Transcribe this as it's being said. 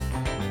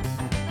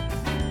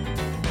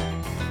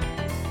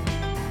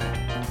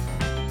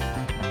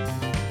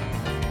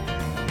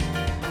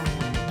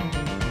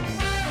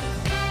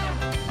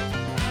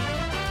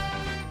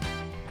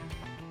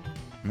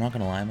not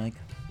gonna lie, Mike.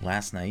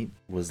 Last night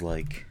was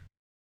like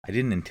I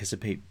didn't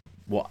anticipate.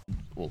 Well,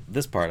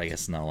 this part I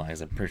guess is not a lie,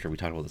 'cause I'm pretty sure we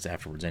talked about this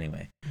afterwards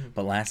anyway.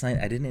 But last night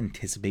I didn't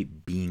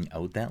anticipate being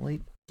out that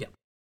late. Yeah.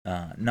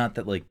 Not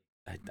that like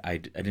I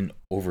didn't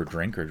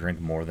overdrink or drink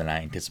more than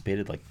I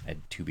anticipated. Like I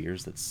had 2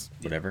 beers. That's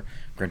whatever.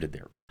 Granted,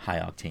 they're high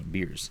octane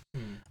beers.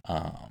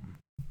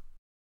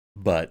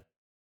 But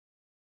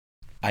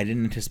I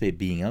didn't anticipate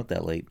being out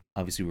that late.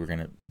 Obviously, we were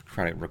gonna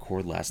try to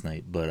record last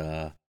night,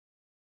 but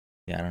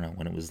yeah, I don't know.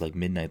 When it was like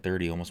midnight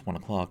 30, almost 1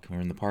 o'clock, we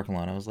were in the parking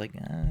lot. I was like,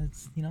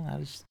 it's I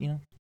was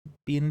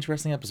be an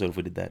interesting episode if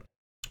we did that.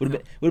 Would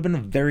have been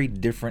a very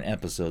different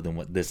episode than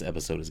what this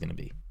episode is gonna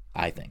be.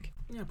 I think.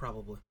 Yeah,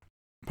 probably.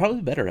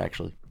 Probably better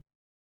actually.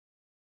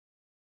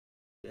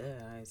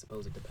 Yeah, I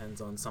suppose it depends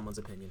on someone's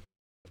opinion.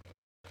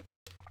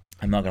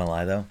 I'm not gonna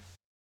lie though.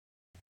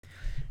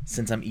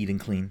 Since I'm eating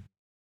clean,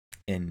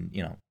 and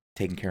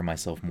taking care of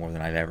myself more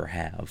than I've ever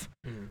have.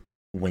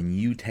 When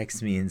you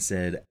texted me and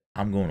said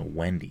I'm going to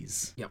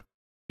Wendy's,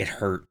 it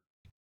hurt.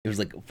 It was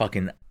like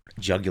fucking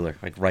jugular,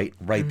 like right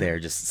there,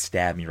 just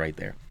stabbed me right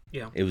there.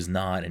 Yeah, it was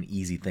not an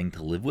easy thing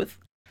to live with.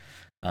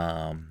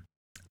 I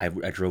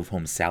drove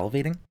home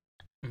salivating,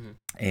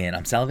 and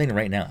I'm salivating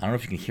right now. I don't know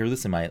if you can hear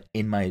this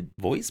in my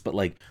voice, but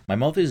like my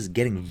mouth is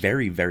getting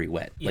very, very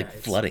wet, like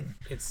flooding.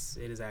 It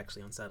is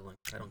actually unsettling.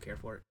 I don't care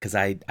for it because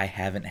I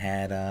haven't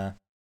had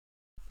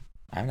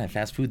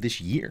fast food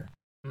this year.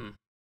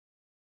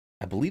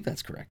 I believe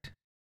that's correct.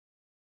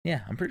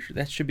 Yeah, I'm pretty sure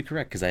that should be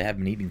correct because I have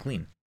been eating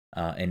clean.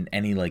 And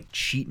any like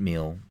cheat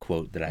meal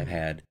quote that I've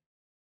had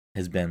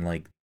has been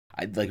like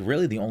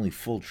really the only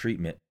full cheat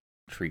meal.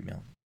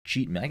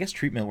 I guess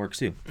treat meal works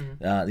too.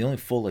 The only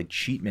full like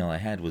cheat meal I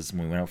had was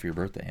when we went out for your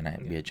birthday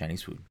and we had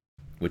Chinese food,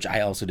 which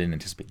I also didn't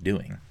anticipate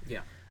doing.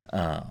 Yeah.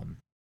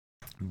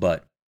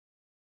 But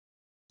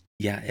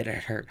yeah, it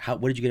hurt.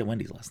 What did you get at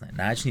Wendy's last night?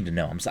 Now I just need to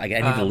know. I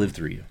need to live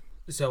through you.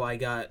 So I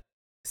got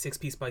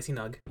 6-piece spicy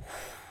nug.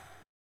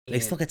 They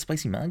still got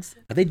spicy nugs?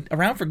 Are they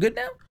around for good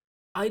now?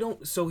 I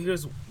don't. So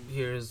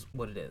here's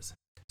what it is.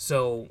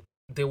 So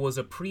there was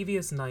a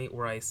previous night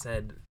where I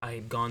said I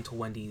had gone to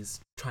Wendy's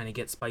trying to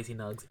get spicy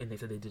nugs, and they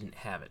said they didn't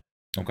have it.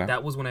 Okay.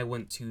 That was when I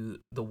went to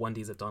the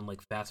Wendy's that's on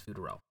like Fast Food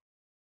Row.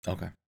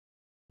 Okay.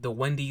 The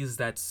Wendy's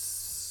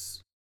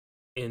that's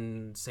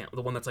the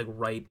one that's like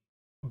right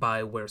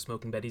by where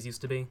Smoking Betty's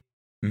used to be.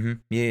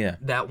 Yeah.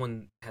 That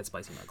one had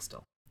spicy nugs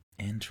still.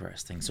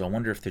 Interesting. So I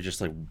wonder if they're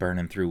just like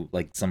burning through,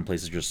 like some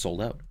places just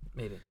sold out.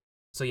 Maybe.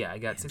 So yeah, I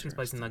got 60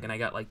 spicy nug and I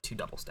got like 2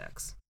 double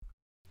stacks.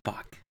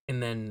 Fuck.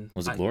 And then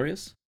was it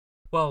glorious?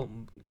 Well,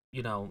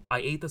 I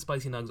ate the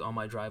spicy nugs on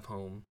my drive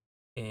home,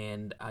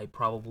 and I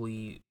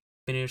probably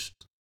finished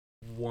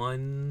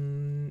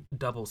 1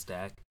 double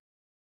stack.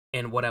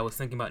 And what I was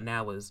thinking about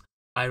now is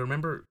I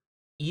remember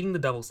eating the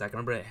double stack. I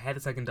remember I had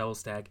the second double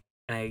stack,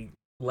 and I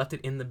left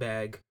it in the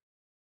bag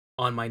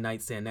on my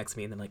nightstand next to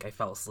me, and then like I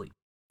fell asleep.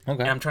 Okay.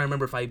 And I'm trying to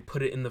remember if I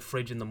put it in the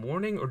fridge in the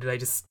morning, or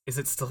is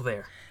it still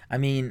there? I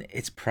mean,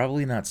 it's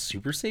probably not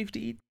super safe to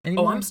eat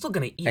anymore. Oh, I'm still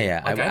gonna eat it.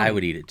 Yeah, I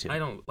would eat it too. I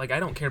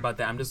don't care about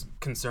that. I'm just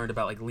concerned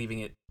about like leaving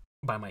it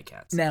by my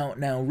cats.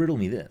 Now riddle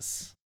me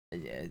this.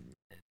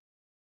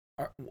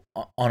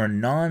 On a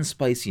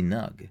non-spicy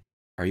nug,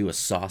 are you a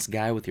sauce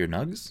guy with your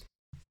nugs?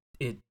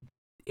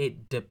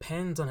 It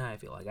depends on how I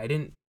feel. Like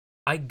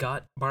I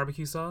got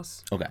barbecue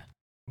sauce. Okay.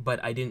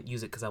 But I didn't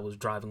use it because I was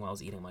driving while I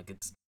was eating. Like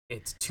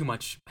it's too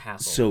much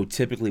hassle. So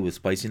typically with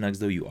spicy nugs,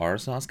 though, you are a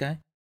sauce guy?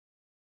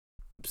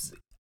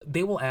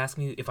 They will ask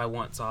me if I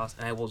want sauce,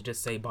 and I will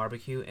just say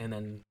barbecue, and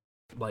then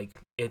like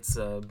it's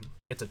a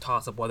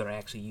toss-up whether I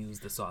actually use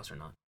the sauce or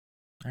not.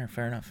 All right,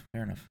 fair enough.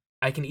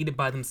 I can eat it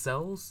by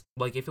themselves.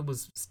 Like if it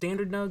was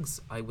standard nugs,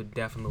 I would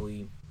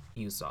definitely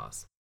use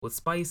sauce. With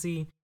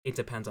spicy, it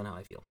depends on how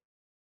I feel.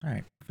 All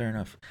right, fair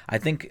enough. I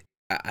think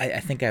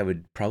I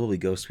would probably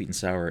go sweet and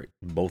sour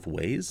both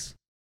ways,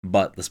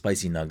 but the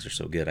spicy nugs are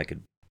so good I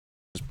could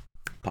just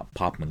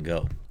pop them and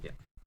go. Yeah.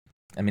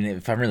 I mean,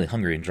 if I'm really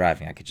hungry and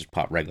driving, I could just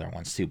pop regular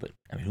ones too, but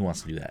I mean, who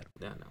wants to do that?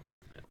 Yeah,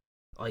 no.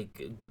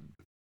 Like,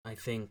 I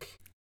think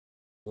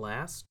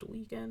last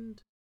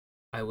weekend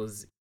I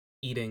was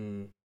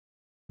eating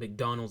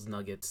McDonald's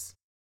nuggets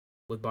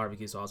with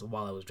barbecue sauce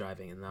while I was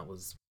driving, and that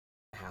was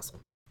a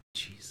hassle.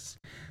 Jesus.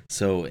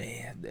 So,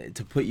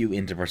 to put you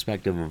into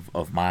perspective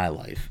of my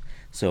life,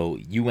 so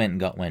you went and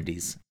got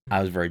Wendy's.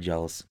 I was very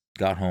jealous.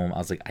 Got home. I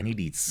was like, I need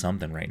to eat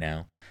something right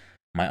now.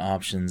 My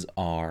options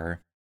are,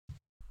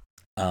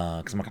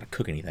 because I'm not going to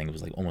cook anything. It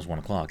was like almost 1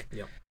 o'clock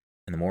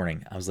in the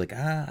morning. I was like,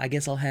 I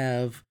guess I'll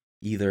have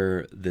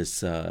either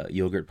this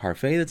yogurt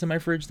parfait that's in my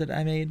fridge that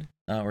I made,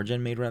 or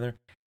Jen made rather,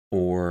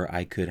 or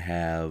I could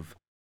have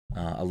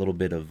a little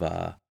bit of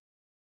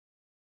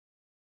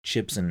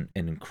chips and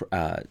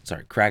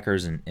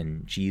crackers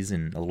and cheese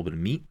and a little bit of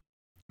meat,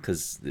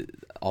 because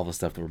all the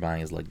stuff that we're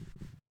buying is like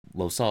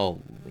low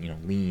salt,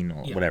 lean,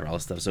 or whatever, all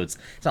this stuff. So it's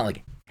not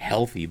like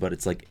healthy, but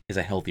it's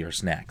a healthier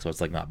snack, so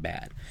it's like not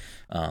bad.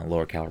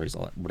 Lower calories,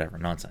 all that, whatever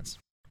nonsense.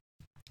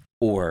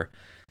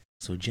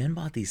 So Jen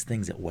bought these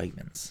things at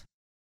Wegmans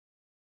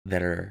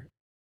that are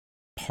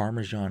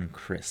Parmesan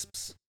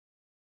crisps.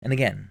 And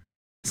again,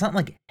 it's not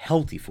like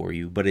healthy for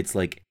you, but it's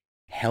like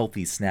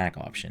healthy snack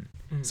option.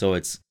 So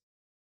it's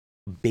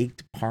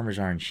baked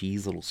Parmesan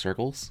cheese little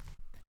circles.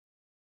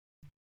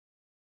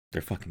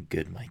 They're fucking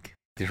good, Mike.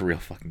 They're real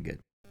fucking good.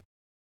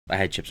 I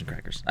had chips and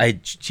crackers. I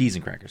had cheese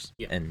and crackers.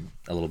 Yeah. And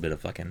a little bit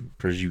of fucking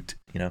prosciutto,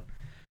 you know?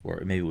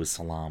 Or maybe it was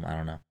salam. I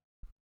don't know.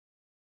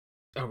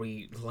 Are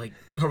we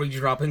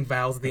dropping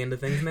vowels at the end of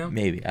things now?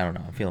 Maybe. I don't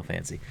know. I'm feeling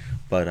fancy.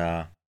 But,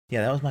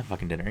 yeah, that was my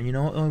fucking dinner. And you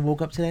know what? When I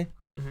woke up today,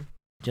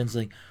 Jen's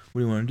like,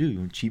 what do you want to do? You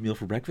want a cheat meal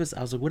for breakfast?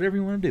 I was like, whatever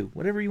you want to do.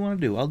 Whatever you want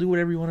to do. I'll do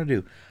whatever you want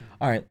to do.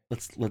 All right,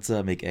 let's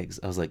make eggs.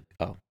 I was like,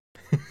 oh.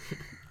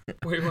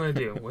 What do you want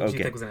to do? What did you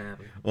think was going to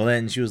happen? Well,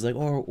 then she was like,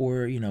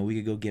 or you know, we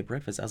could go get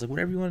breakfast. I was like,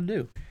 whatever you want to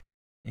do.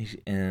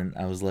 And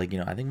I was like, you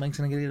know, I think Mike's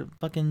going to get a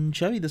fucking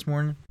chubby this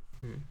morning.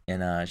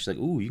 And she's like,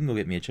 ooh, you can go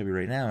get me a chubby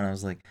right now. And I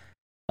was like,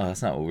 oh,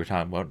 that's not what we're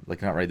talking about.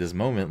 Like, not right this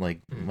moment.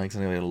 Like, Mike's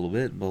going to get a little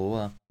bit, blah,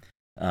 blah,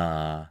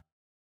 blah.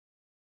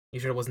 You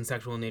sure it wasn't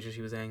sexual in nature?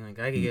 She was saying, like,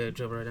 I could get a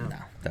chubby right now. No,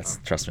 that's,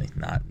 trust me,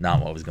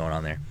 not what was going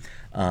on there.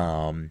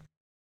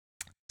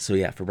 So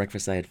yeah, for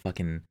breakfast I had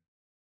fucking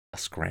a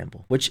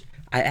scramble, which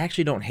I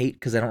actually don't hate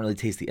because I don't really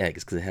taste the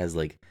eggs because it has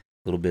like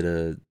a little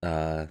bit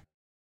of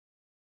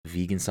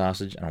vegan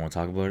sausage. I don't want to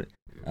talk about it,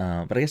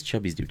 but I guess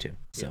chubbies do too.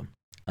 So,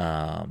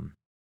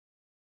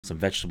 some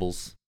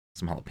vegetables,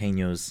 some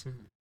jalapenos,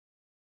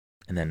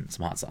 and then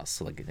some hot sauce.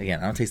 So like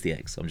again, I don't taste the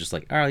eggs. So I'm just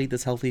like, all right, I'll eat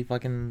this healthy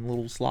fucking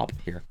little slop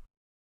here.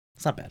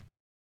 It's not bad,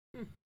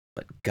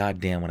 but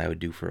goddamn, what I would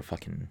do for a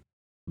fucking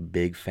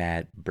big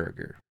fat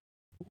burger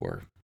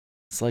or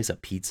slice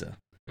of pizza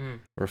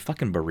or a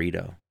fucking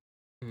burrito.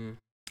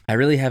 I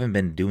really haven't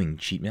been doing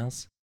cheat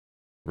meals,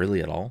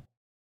 really at all.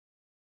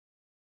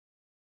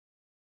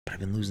 But I've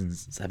been losing.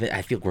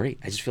 I feel great.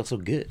 I just feel so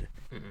good.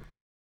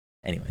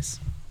 Anyways,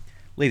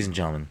 ladies and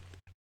gentlemen,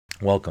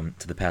 welcome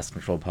to the Past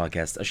Control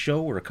Podcast, a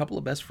show where a couple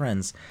of best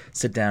friends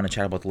sit down and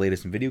chat about the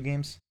latest in video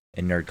games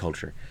and nerd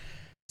culture.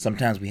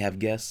 Sometimes we have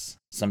guests.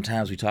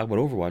 Sometimes we talk about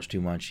Overwatch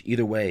too much.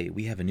 Either way,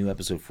 we have a new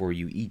episode for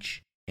you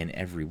each and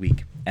every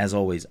week. As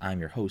always, I'm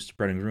your host,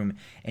 Brendan Groom,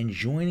 and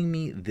joining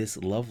me this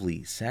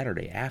lovely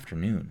Saturday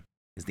afternoon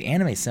is the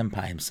anime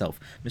senpai himself,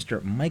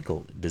 Mr.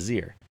 Michael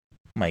Desir.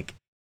 Mike,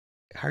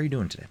 how are you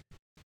doing today?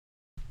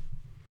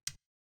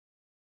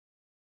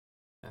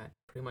 That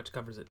pretty much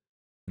covers it.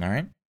 All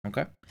right.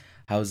 Okay.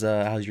 How's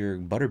your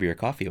butterbeer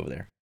coffee over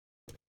there?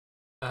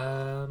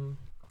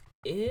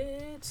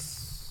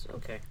 It's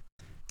okay.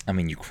 I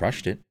mean, you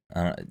crushed it.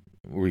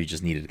 Or you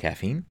just needed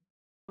caffeine?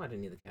 I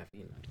didn't need the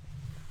caffeine.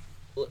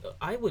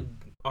 I would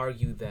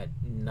argue that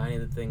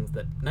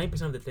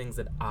 90% of the things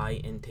that I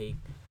intake,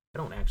 I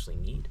don't actually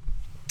need.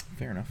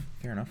 Fair enough.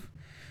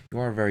 You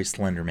are a very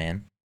slender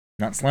man.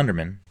 Not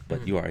Slenderman,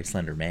 but you are a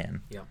slender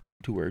man. Yeah.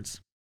 2 words.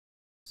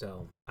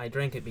 So I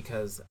drank it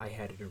because I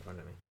had it in front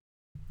of me.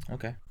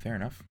 Okay, fair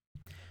enough.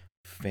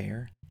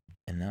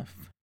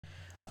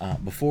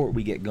 Before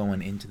we get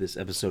going into this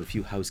episode, a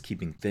few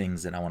housekeeping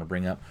things that I want to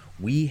bring up.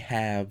 We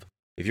have,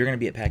 if you're going to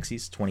be at PAX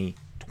East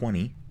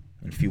 2020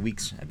 in a few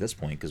weeks at this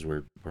point, because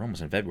we're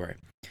almost in February.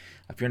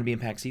 If you're going to be in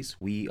PAX East,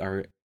 we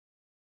have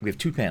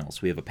 2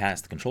 panels. We have a Pass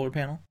the Controller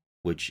panel,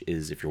 which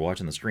is, if you're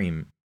watching the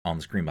stream, on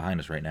the screen behind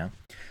us right now,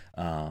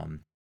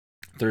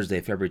 Thursday,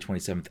 February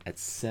 27th at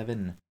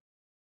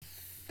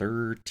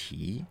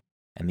 7:30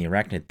 in the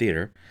Arachnid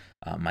Theater.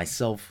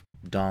 Myself,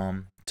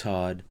 Dom,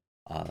 Todd,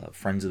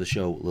 friends of the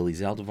show, Lily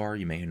Zaldivar.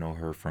 You may know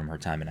her from her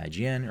time in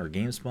IGN or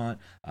GameSpot.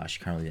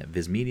 She's currently at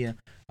Viz Media.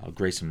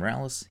 Grayson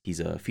Morales,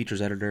 he's a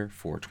features editor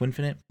for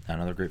Twinfinite,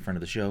 another great friend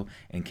of the show.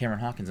 And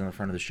Cameron Hawkins, another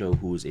friend of the show,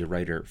 who is a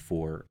writer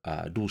for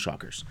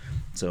DualShockers.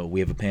 So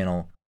we have a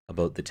panel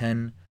about the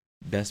 10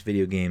 best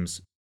video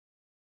games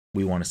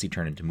we want to see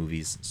turned into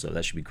movies. So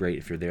that should be great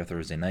if you're there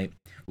Thursday night.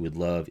 We would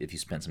love if you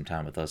spent some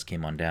time with us,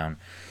 came on down,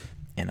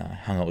 and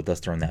hung out with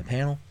us during that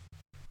panel.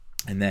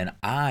 And then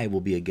I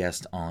will be a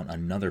guest on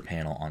another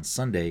panel on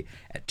Sunday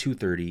at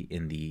 2:30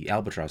 in the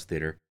Albatross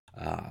Theater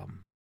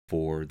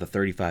for the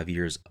 35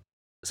 years,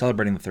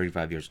 celebrating the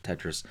 35 years of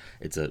Tetris.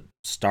 It's a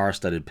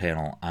star-studded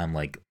panel. I'm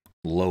like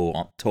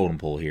low totem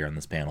pole here on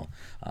this panel,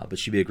 but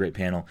should be a great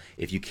panel.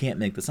 If you can't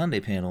make the Sunday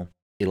panel,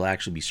 it'll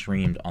actually be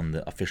streamed on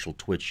the official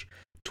Twitch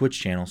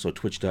channel, so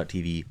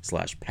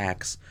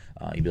twitch.tv/PAX.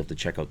 You'll be able to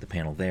check out the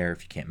panel there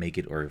if you can't make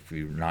it, or if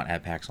you're not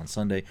at PAX on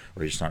Sunday,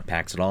 or you're just not at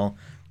PAX at all,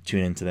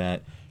 tune into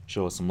that.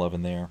 Show us some love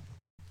in there.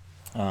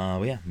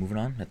 But yeah, moving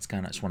on. That's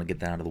kind of, I just want to get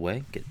that out of the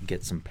way.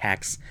 Get some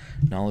PAX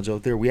knowledge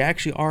out there. We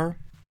actually are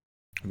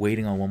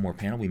waiting on one more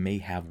panel. We may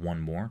have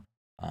one more.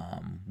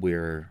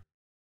 Where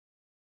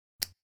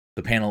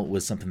the panel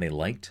was something they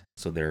liked,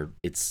 so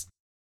it's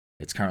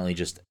currently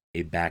just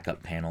a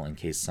backup panel in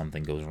case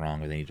something goes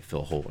wrong or they need to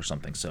fill a hole or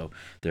something. So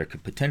there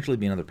could potentially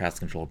be another Pass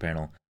the Controller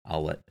panel.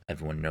 I'll let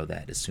everyone know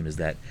that as soon as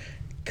that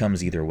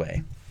comes either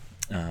way.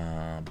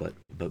 But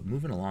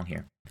moving along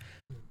here.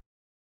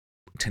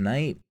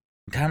 Tonight,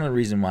 kind of the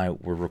reason why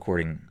we're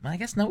recording, I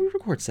guess no, we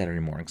record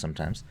Saturday morning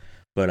sometimes,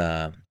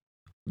 but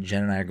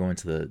Jen and I are going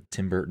to the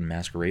Tim Burton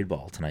Masquerade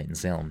Ball tonight in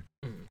Salem.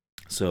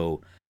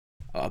 So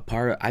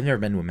I've never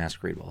been to a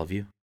masquerade ball. Have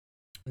you?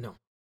 No.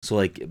 So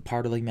like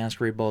part of like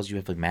masquerade balls, you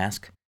have like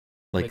mask,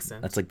 like Makes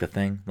sense. that's like the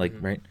thing, like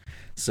Mhm. right.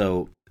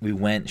 So we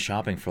went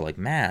shopping for like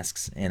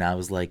masks, and I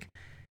was like,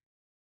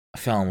 I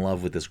fell in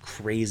love with this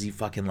crazy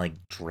fucking like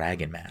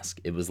dragon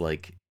mask. It was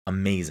like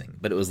amazing,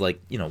 but it was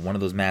like one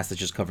of those masks that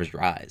just covers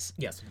your eyes.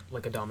 Yes,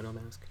 like a domino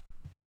mask.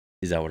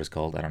 Is that what it's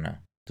called? I don't know.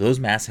 Do those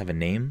masks have a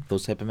name?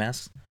 Those type of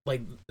masks?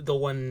 Like the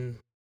one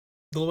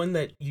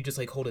that you just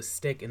like hold a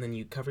stick and then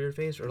you cover your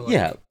face, or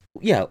Yeah, like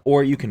yeah.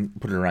 Or you can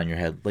put it around your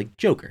head, like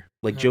Joker,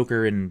 like uh,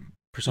 Joker in yeah,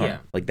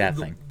 Persona, like that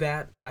thing.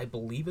 that I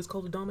believe is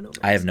called a domino mask.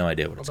 I have no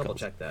idea what I'll it's double called.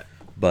 check that.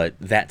 But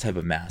that type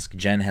of mask.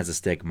 Jen has a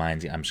stick.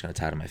 Mine's I'm just gonna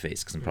tie it to my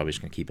face because I'm probably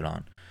just gonna keep it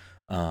on.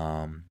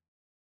 Um,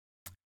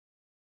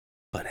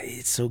 but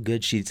it's so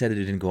good. She said it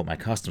didn't go with my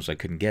custom, so I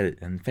couldn't get it.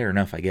 And fair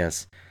enough, I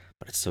guess.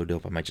 But it's so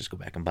dope. I might just go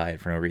back and buy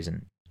it for no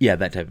reason. Yeah,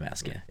 that type of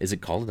mask. Yeah. Is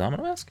it called a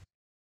domino mask?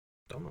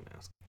 Domino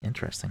mask.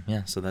 Interesting.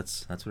 Yeah. So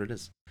that's what it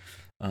is.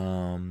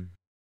 Um.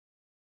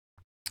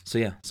 So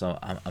yeah. So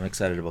I'm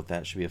excited about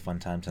that. Should be a fun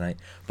time tonight.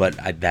 But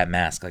that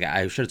mask, like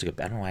I should have took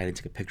I don't know why I didn't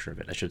take a picture of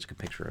it. I should have took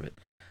a picture of it.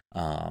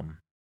 Um.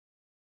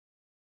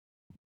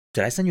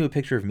 Did I send you a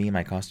picture of me in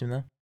my costume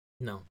though?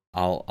 No.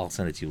 I'll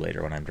send it to you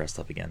later when I'm dressed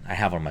up again. I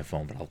have it on my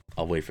phone, but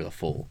I'll wait for the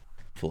full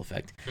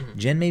effect. Mhm.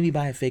 Jen made me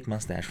buy a fake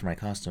mustache for my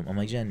costume. I'm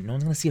like, Jen, no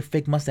one's gonna see a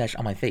fake mustache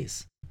on my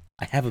face.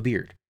 I have a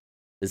beard.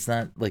 It's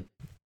not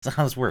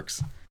how this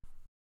works.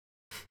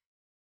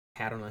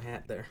 Hat on a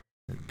hat there.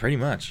 Pretty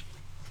much.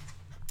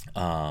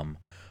 But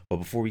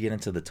before we get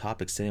into the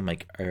topics today,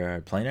 Mike, are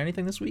you playing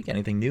anything this week?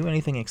 Anything new?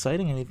 Anything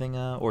exciting? Anything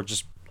or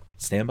just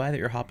standby that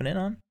you're hopping in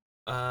on?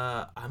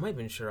 I'm not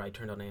even sure I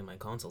turned on any of my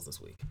consoles this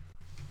week.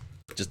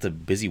 Just a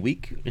busy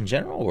week in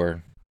general,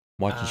 or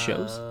watching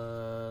shows?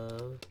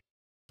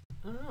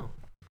 I don't know.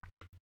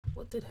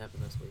 What did happen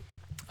this week?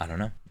 I don't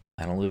know.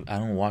 I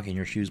don't walk in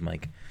your shoes,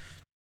 Mike.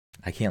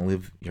 I can't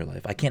live your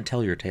life. I can't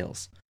tell your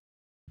tales.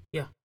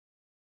 Yeah.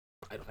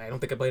 I don't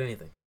think I played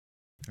anything.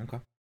 Okay.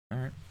 All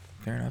right.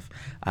 Fair enough.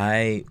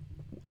 I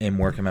am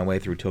working my way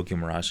through Tokyo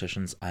Mirage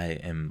Sessions. I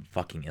am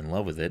fucking in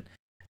love with it.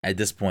 At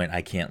this point,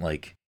 I can't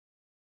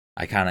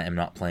I kind of am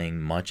not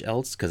playing much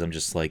else because I'm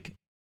just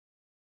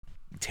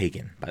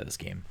taken by this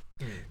game.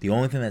 The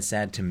only thing that's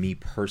sad to me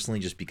personally,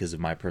 just because of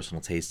my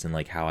personal taste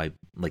and how I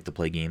like to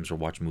play games or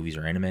watch movies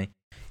or anime,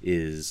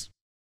 is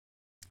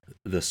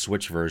the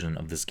Switch version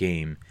of this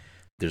game.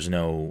 There's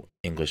no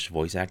English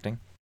voice acting,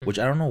 which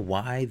I don't know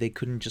why they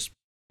couldn't just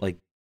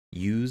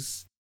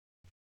use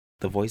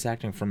the voice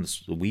acting from the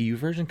Wii U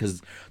version,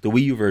 because the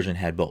Wii U version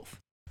had both,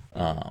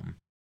 but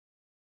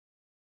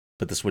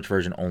the Switch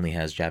version only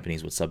has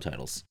Japanese with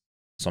subtitles.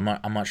 So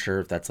I'm not sure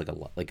if that's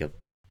like a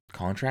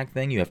contract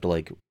thing. You have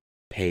to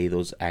pay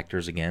those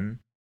actors again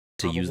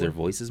to use their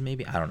voices.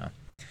 Maybe I don't know,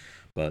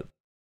 but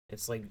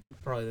it's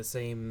probably the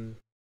same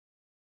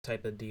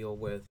type of deal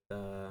with,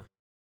 for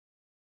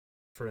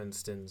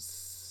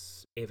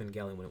instance,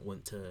 Evangelion when it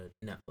went to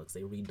Netflix.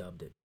 They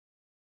redubbed it.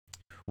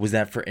 Was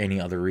that for any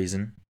other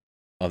reason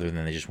other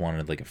than they just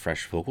wanted a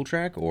fresh vocal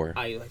track, or?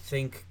 I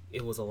think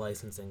it was a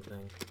licensing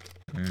thing.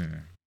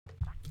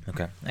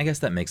 Okay, I guess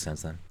that makes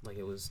sense then.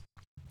 It was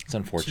it's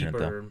unfortunate cheaper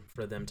though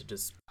for them to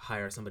just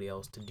hire somebody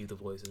else to do the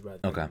voices rather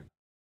than... Okay.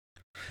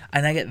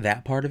 And I get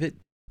that part of it,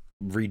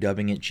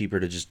 redubbing it cheaper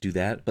to just do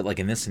that. But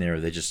in this scenario,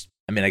 they just,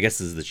 I guess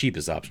this is the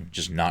cheapest option,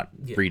 just not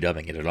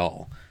redubbing it at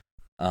all.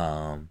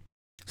 So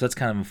that's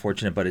kind of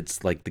unfortunate, but it's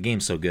the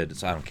game's so good,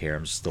 so I don't care.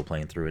 I'm just still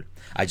playing through it.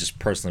 I just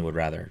personally would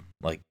rather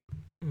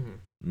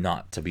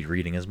not to be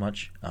reading as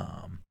much,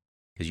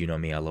 because you know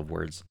me, I love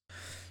words.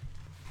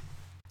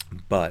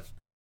 But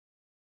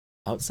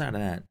outside of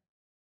that,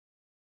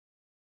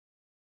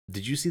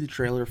 did you see the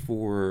trailer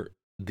for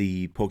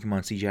the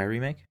Pokemon CGI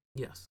remake?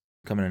 Yes.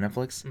 Coming to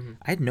Netflix? Mm-hmm.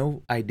 I had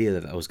no idea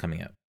that was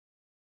coming out.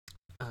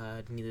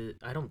 I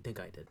don't think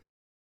I did.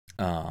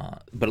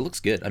 But it looks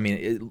good.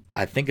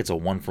 I think it's a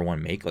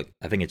 1-for-1 make.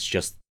 I think it's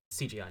just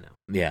CGI now.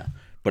 Yeah,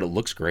 but it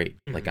looks great.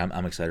 Mm-hmm.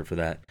 I'm excited for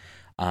that.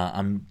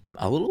 I'm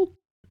a little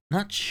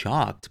not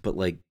shocked, but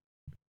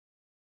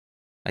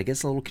I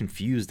guess a little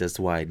confused as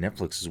to why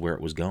Netflix is where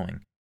it was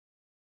going.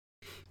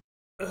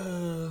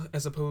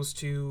 As opposed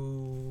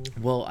to...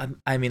 Well,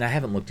 I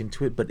haven't looked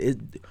into it, but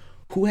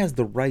who has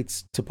the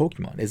rights to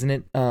Pokemon? Isn't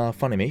it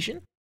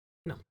Funimation?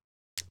 No.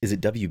 Is it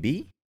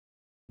WB?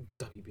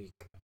 WB.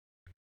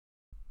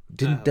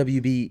 Didn't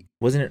WB...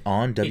 Wasn't it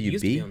on WB? It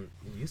used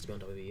to be on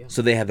WB, yeah.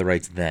 So they had the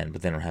rights then,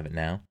 but they don't have it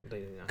now?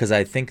 Because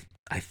I think...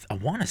 I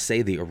want to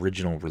say the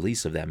original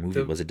release of that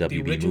movie was a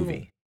WB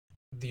movie.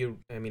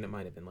 It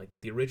might have been.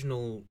 The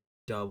original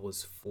dub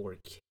was for...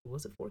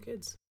 Was it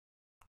 4Kids?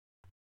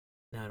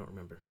 No, I don't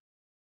remember.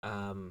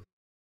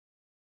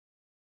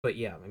 But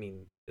yeah,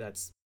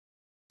 it's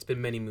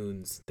been many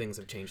moons. Things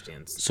have changed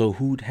hands. So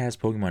who has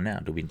Pokemon now?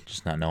 Do we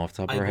just not know off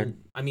the top of our head?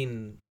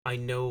 I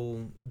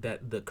know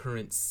that the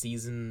current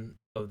season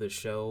of the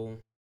show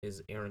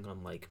is airing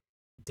on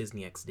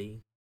Disney XD.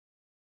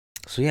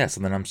 So yeah,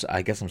 so then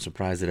I guess I'm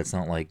surprised that it's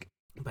not but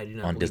I do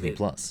not on believe Disney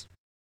Plus.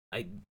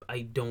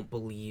 I don't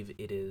believe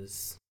it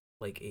is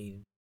like a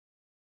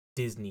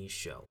Disney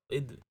show.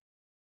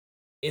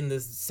 In the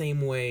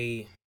same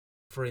way,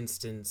 for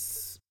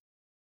instance,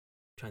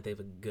 I'm trying to think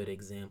of a good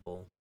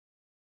example.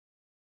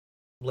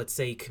 Let's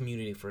say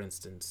Community, for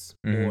instance,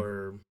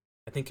 or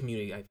I think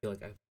Community. I feel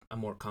like I'm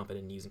more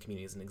confident in using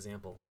Community as an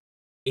example.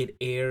 It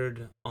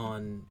aired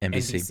on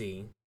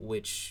NBC,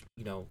 which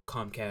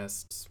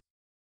Comcast,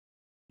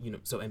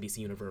 so NBC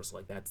Universal,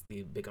 like that's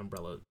the big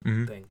umbrella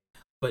thing.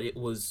 But it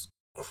was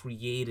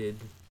created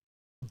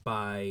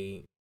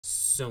by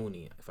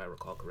Sony, if I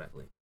recall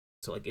correctly.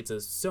 So like it's a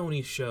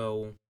Sony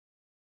show,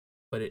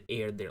 but it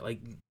aired there. Like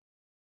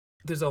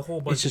there's a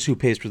whole bunch. It's just who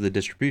pays for the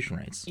distribution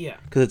rights. Yeah,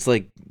 because it's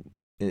like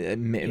so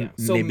maybe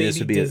this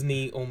would be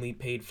Disney only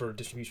paid for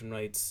distribution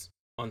rights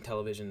on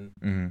television.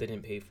 They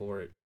didn't pay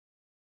for it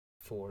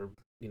for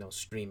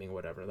streaming or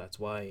whatever. That's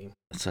why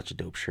it's such a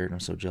dope shirt.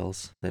 I'm so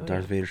jealous. That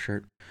Darth Vader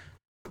shirt.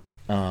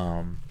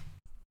 So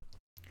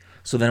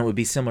then it would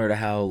be similar to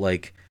how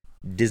like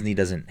Disney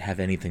doesn't have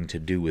anything to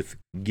do with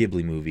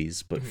Ghibli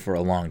movies, but for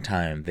a long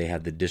time they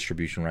had the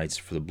distribution rights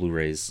for the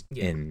Blu-rays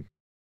in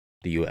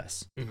the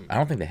U.S. I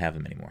don't think they have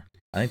them anymore.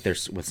 I think they're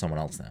with someone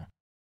else now.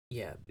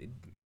 Yeah,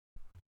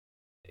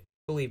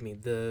 believe me,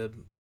 the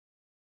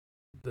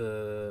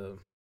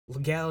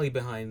legality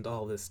behind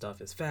all this stuff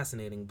is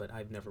fascinating, but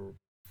I've never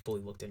fully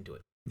looked into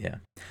it. Yeah,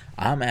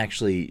 I'm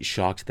actually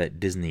shocked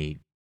that Disney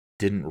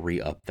didn't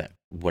re-up that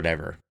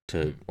whatever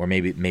to, or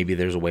maybe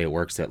there's a way it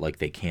works that like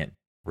they can't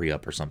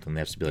re-up or something.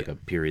 There has to be like a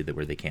period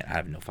where they can't. I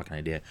have no fucking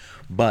idea.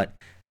 But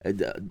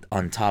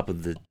on top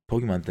of the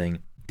Pokemon thing,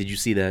 did you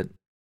see that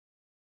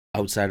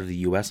outside of the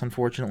U.S.,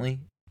 unfortunately,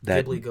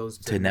 that Ghibli goes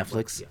to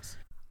Netflix? Yes.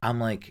 I'm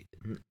like,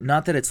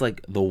 not that it's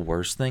like the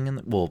worst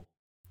thing. Well,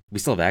 we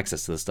still have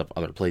access to this stuff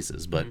other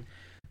places, but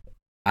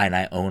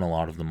I own a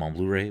lot of them on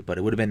Blu-ray. But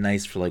it would have been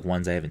nice for like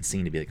ones I haven't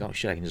seen to be like, oh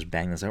shit, I can just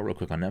bang this out real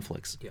quick on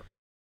Netflix. Yep.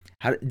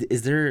 How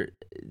is there?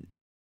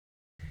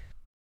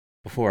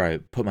 Before I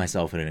put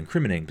myself in an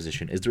incriminating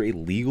position, is there a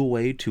legal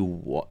way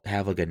to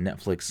have like a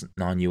Netflix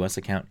non-US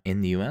account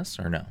in the US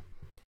or no?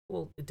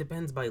 Well, it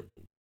depends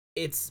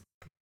it's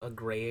a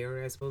gray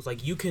area, I suppose.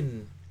 Like you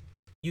can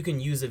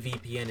use a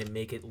VPN and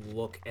make it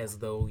look as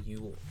though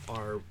you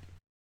are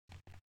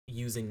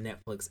using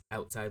Netflix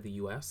outside the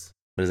US.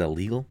 But is that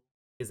legal?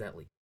 Is that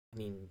legal? I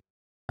mean,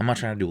 I'm not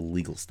trying to do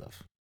illegal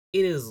stuff.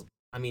 It is.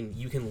 I mean,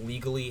 you can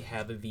legally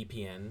have a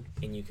VPN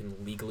and you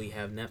can legally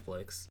have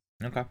Netflix.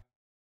 Okay.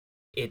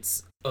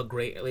 It's a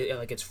great,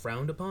 like, it's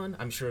frowned upon.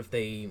 I'm sure if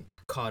they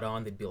caught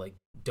on, they'd be like,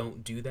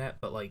 don't do that.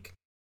 But, like,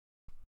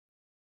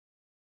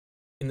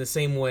 in the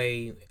same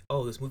way,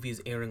 oh, this movie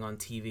is airing on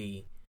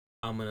TV,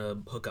 I'm going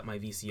to hook up my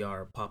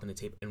VCR, pop in the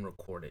tape, and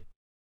record it.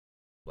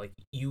 Like,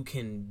 you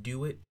can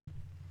do it.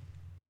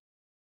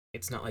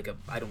 It's not like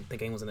I don't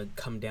think anyone's going to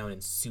come down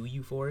and sue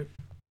you for it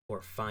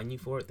or fine you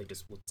for it. They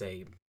just would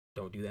say,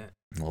 don't do that.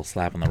 A little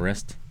slap on the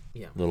wrist.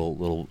 Yeah.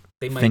 Little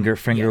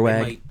finger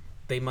wag.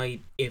 They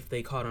might, if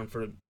they caught on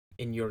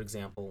in your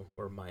example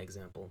or my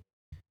example,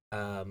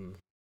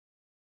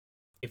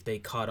 if they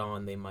caught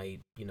on, they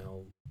might,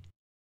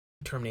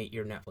 terminate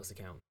your Netflix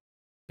account.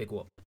 Big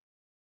whoop.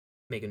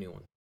 Make a new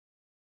one.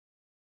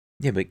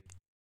 Yeah, but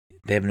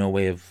they have no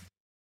way of,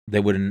 they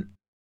wouldn't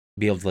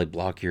be able to like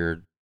block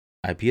your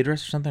IP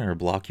address or something, or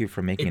block you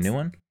from making a new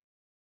one?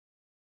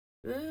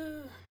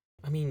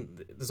 I mean,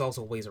 there's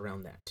also ways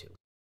around that too.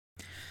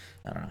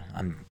 I don't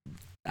know.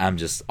 I'm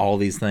just all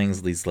these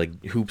things, these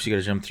like hoops you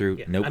gotta jump through.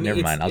 Yeah. Nope,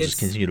 never mind. I'll just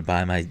continue to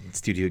buy my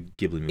Studio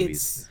Ghibli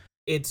movies.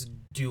 It's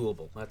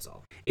doable. That's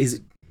all.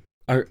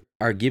 Are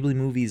Ghibli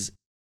movies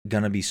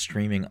gonna be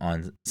streaming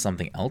on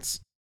something else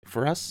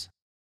for us?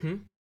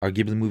 Are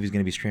Ghibli movies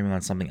gonna be streaming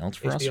on something else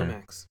for us? HBO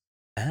Max.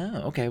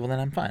 Oh, okay. Well, then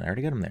I'm fine. I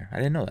already got them there. I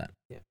didn't know that.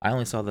 Yeah. I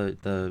only saw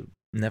the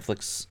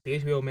Netflix. The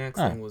HBO Max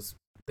thing was,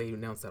 they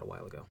announced that a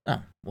while ago.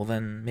 Oh, well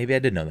then maybe I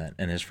did know that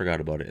and I just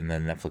forgot about it, and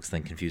then Netflix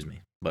thing confused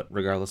me. But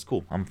regardless,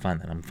 cool. I'm fine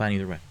then. I'm fine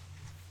either way.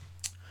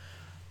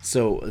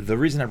 So the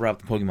reason I brought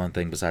up the Pokemon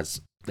thing, besides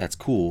that's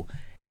cool,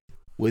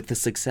 with the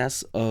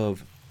success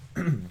of,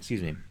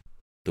 excuse me,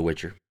 The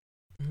Witcher,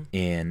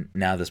 and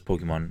now this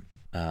Pokemon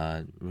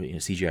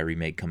CGI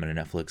remake coming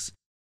to Netflix,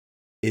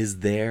 is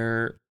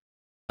there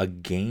a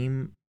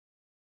game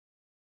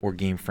or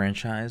game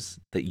franchise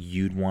that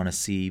you'd want to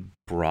see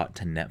brought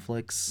to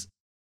Netflix,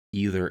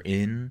 either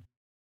in,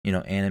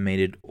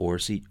 animated or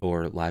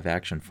live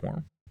action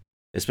form?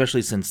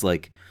 Especially since,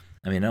 like,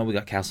 I mean, I know we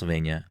got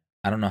Castlevania.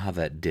 I don't know how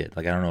that did.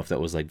 Like, I don't know if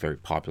that was like very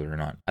popular or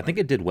not. I think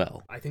it did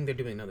well. I think they're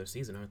doing another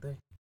season, aren't they?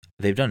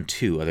 They've done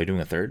 2. Are they doing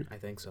a 3rd? I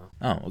think so.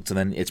 Oh, so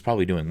then it's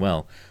probably doing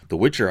well. The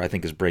Witcher, I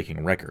think, is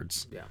breaking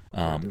records.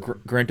 Yeah.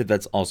 Granted,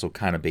 that's also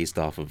kind of based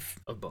off of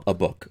a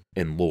book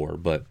and lore,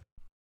 but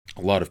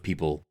a lot of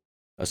people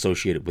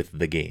associate it with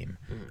the game,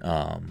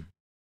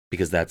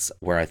 because that's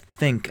where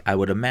I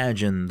would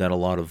imagine that a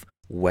lot of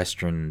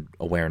Western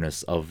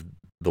awareness of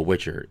The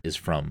Witcher is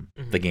from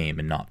the game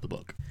and not the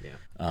book. Yeah.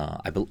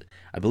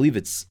 I believe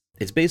it's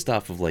based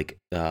off of like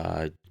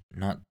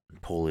not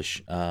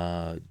Polish.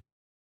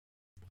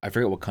 I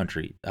forget what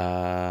country.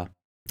 Hmm?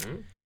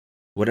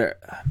 What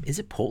is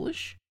it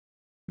Polish?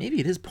 Maybe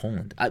it is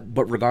Poland.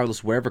 But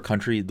regardless, wherever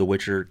country The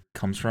Witcher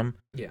comes from,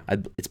 Yeah,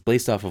 it's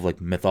based off of like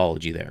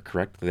mythology there,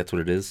 correct? Like, that's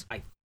what it is,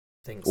 I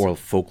think or so.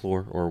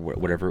 folklore, or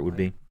whatever it would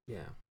be.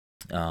 Yeah.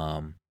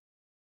 Um,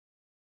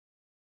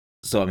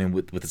 so I mean,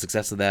 with the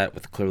success of that,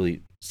 with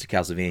clearly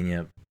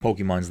Castlevania,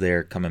 Pokemon's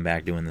there coming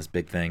back doing this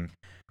big thing.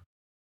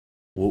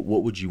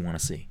 What would you want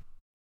to see?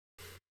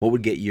 What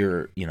would get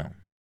your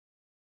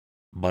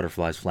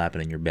butterflies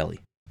flapping in your belly?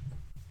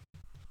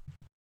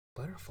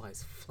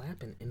 Butterflies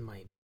flapping in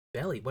my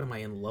belly. What, am I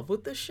in love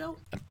with this show?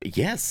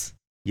 Yes,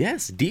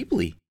 yes,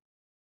 deeply.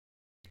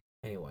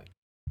 Anyway,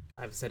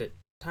 I've said it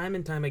time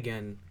and time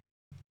again.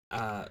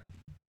 That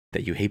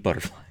you hate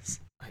butterflies.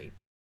 I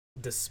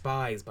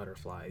despise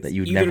butterflies. That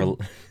you'd never.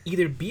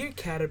 Either be a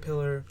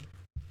caterpillar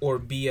or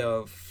be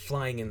a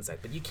flying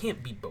insect, but you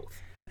can't be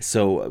both.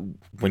 So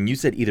when you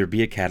said either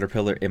be a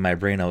caterpillar, in my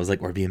brain I was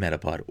like, or be a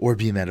metapod, or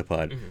be a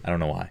metapod. Mm-hmm. I don't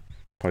know why.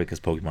 Probably because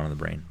Pokemon in the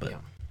brain. But yeah.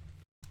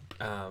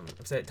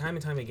 I've said it time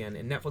and time again,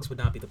 and Netflix would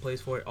not be the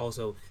place for it.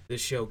 Also,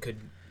 this show could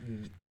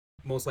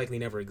most likely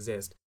never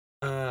exist.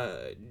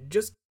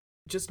 Just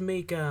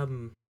make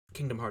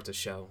Kingdom Hearts a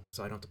show,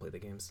 so I don't have to play the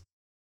games.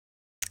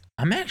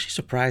 I'm actually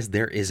surprised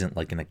there isn't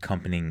like an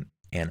accompanying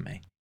anime.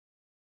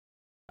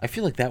 I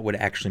feel like that would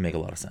actually make a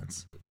lot of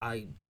sense.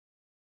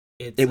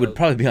 It would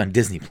probably be on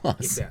Disney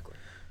Plus. Exactly.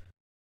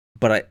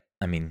 But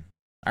I mean,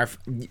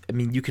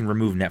 you can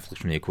remove Netflix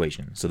from the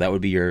equation, so that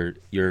would be your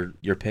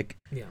pick.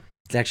 Yeah.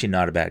 It's actually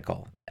not a bad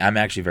call. I'm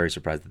actually very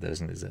surprised that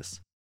doesn't exist.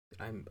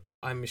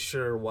 I'm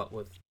sure what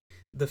with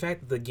the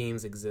fact that the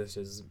games exist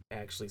is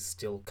actually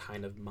still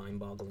kind of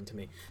mind-boggling to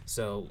me.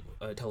 So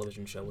a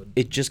television show would.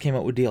 It just came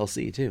out with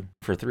DLC too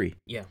for 3.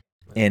 Yeah.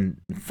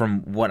 And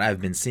from what I've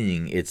been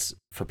seeing, it's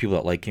for people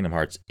that like Kingdom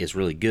Hearts, it's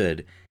really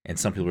good, and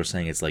some people are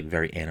saying it's like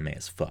very anime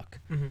as fuck,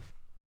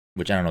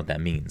 which I don't know what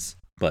that means.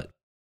 But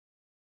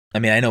I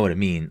mean, I know what it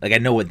means. Like I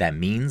know what that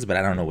means, but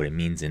I don't know what it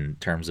means in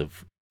terms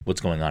of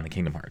what's going on in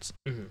Kingdom Hearts.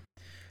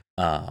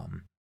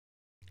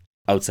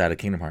 Outside of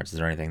Kingdom Hearts, is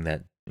there anything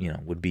that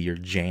would be your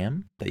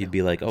jam that you'd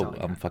be like, oh,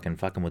 I'm fucking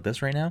with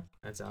this right now?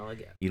 That's all I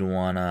get. You don't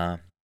want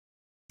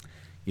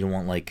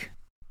like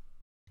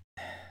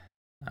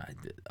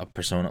a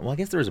Persona. Well, I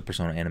guess there is a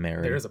Persona anime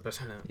already. There is a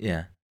Persona.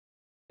 Yeah.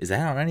 Is that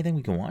on anything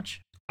we can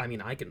watch? I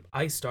mean,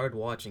 I started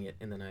watching it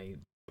and then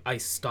I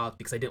stopped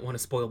because I didn't want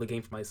to spoil the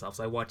game for myself.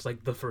 So I watched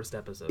like the first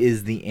episode.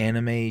 Is the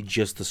anime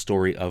just the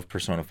story of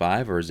Persona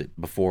 5, or is it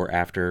before,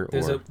 after?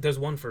 There's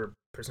one for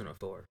Persona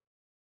 4.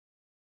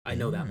 I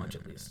know that much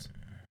at least.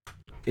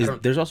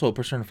 There's also a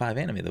Persona 5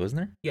 anime though, isn't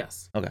there?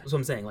 Yes. Okay. That's what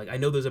I'm saying. Like I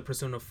know there's a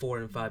Persona 4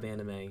 and 5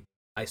 anime.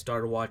 I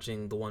started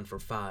watching the one for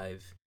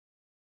 5,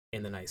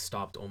 and then I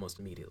stopped almost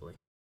immediately.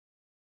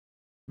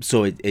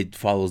 So it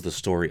follows the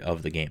story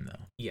of the game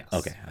though. Yes.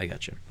 Okay, I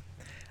got you.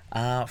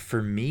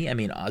 For me, I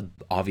mean,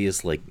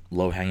 obvious like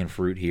low hanging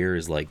fruit here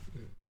is like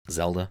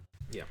Zelda.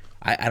 Yeah.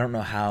 I don't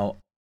know how.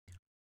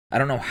 I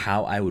don't know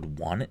how I would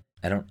want it.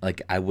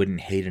 I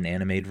wouldn't hate an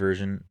animated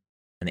version.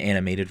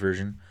 I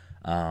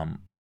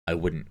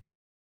wouldn't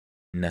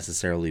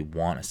necessarily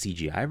want a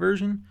CGI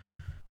version.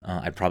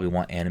 I'd probably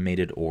want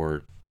animated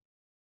or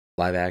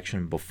live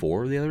action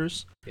before the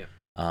others. Yeah.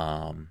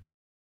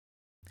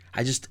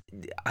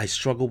 I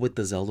struggle with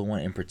the Zelda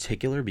one in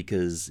particular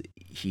because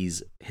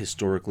he's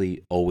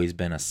historically always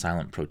been a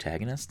silent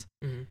protagonist.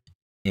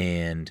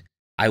 And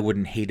I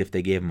wouldn't hate if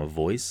they gave him a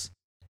voice.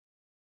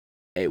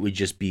 It would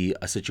just be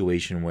a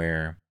situation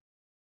where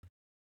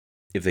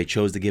if they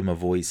chose to give him a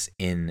voice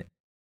in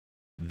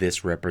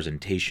this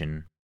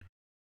representation,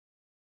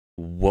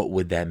 what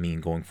would that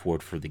mean going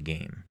forward for the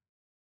game?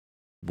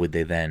 Would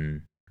they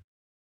then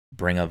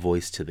bring a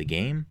voice to the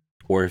game?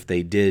 Or if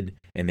they did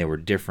and they were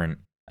different,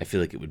 I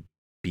feel like it would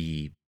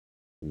be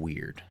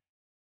weird.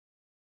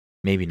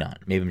 Maybe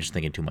not. Maybe I'm just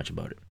thinking too much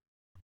about it.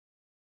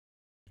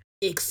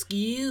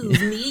 Excuse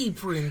me,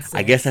 princess.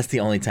 I guess that's the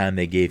only time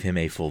they gave him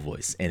a full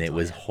voice, and it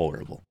was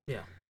horrible.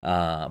 Yeah.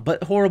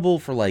 But horrible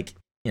for 90s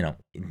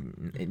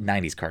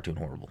cartoon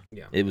horrible.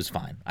 Yeah. It was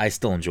fine. I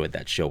still enjoyed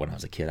that show when I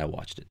was a kid. I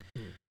watched it.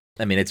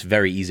 I mean, it's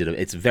very easy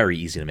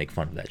to make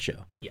fun of that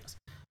show. Yes.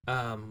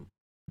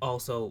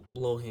 Also,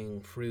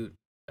 low-hanging fruit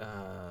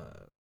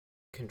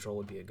Control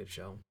would be a good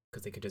show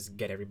because they could just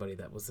get everybody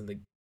that was in the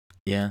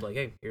like,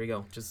 hey, here we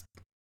go. Just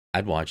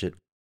I'd watch it.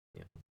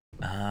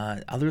 Yeah.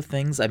 Other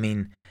things, I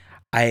mean,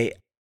 I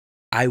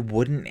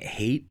wouldn't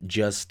hate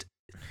just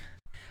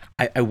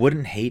I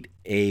wouldn't hate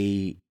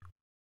a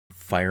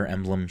Fire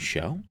Emblem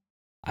show.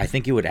 I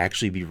think it would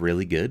actually be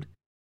really good.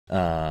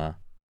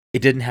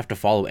 It didn't have to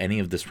follow any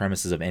of the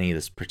premises of any of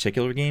this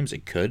particular games.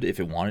 It could if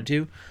it wanted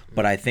to,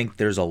 but I think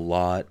there's a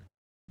lot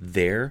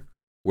there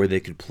where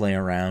they could play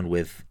around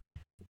with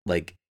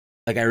like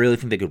I really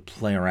think they could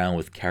play around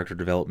with character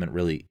development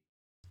really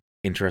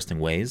interesting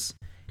ways.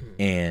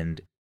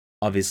 And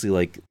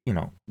obviously,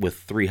 with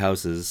Three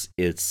Houses,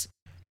 it's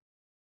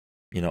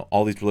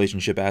all these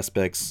relationship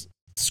aspects,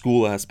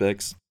 school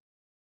aspects,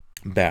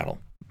 battle,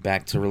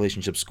 back to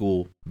relationship,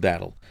 school,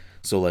 battle.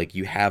 So like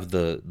you have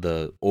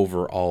the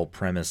overall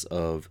premise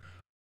of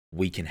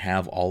we can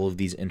have all of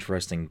these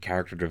interesting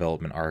character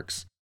development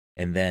arcs,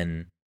 and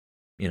then,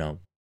 you know,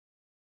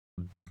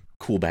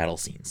 cool battle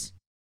scenes,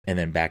 and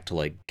then back to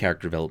like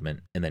character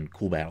development, and then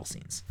cool battle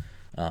scenes,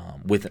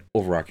 with an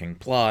overarching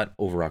plot,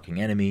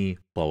 overarching enemy,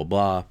 blah blah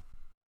blah.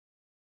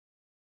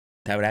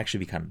 That would actually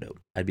be kind of dope.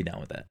 I'd be down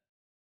with that.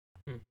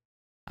 Hmm.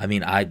 I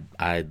mean,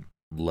 I'd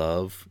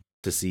love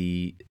to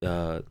see.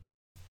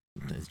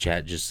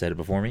 Chat just said it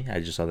before me. I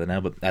just saw that now,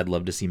 but I'd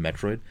love to see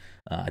Metroid.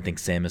 I think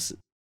Samus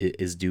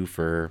is due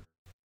for.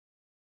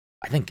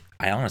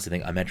 I honestly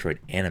think a Metroid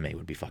anime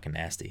would be fucking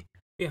nasty.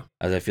 Yeah.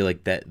 As I feel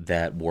like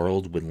that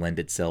world would lend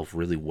itself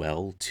really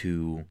well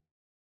to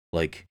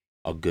like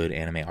a good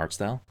anime art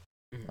style.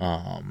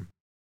 Mhm.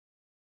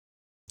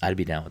 I'd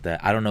be down with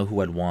that. I don't know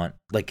who I'd want.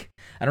 Like,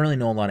 I don't really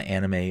know a lot of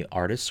anime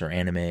artists or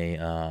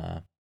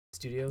anime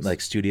Studios.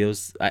 like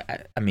studios.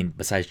 I mean,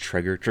 besides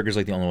Trigger's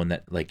like the only one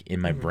that like in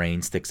my Mhm.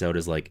 brain sticks out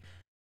as like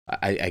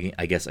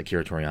I guess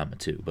Akira Toriyama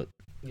too. But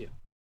Yeah.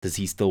 does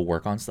he still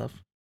work on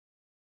stuff?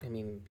 I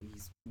mean,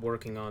 he's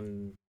working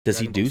on. Does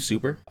he Dragon Ball do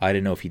Super? I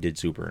didn't know if he did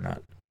Super or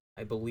not.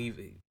 I believe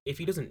if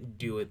he doesn't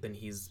do it, then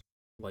he's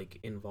like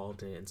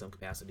involved in it in some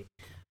capacity.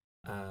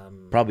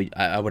 Probably,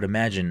 I would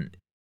imagine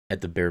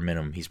at the bare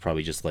minimum, he's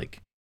probably just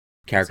like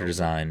character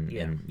design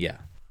Yeah.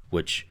 and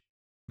which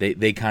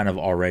they kind of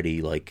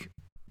already like.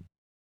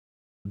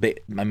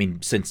 I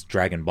mean, since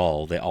Dragon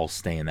Ball, they all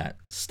stay in that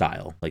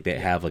style. Like they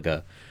have like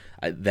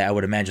I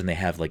would imagine they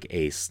have like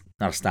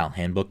not a style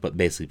handbook, but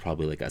basically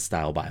probably like a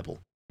style Bible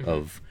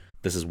of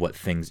this is what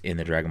things in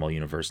the Dragon Ball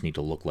universe need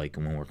to look like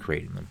when we're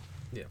creating them.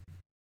 Yeah.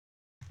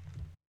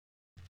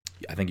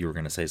 I think you were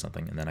gonna say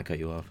something, and then I cut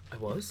you off. I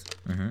was.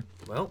 Mm-hmm.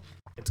 Well,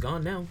 it's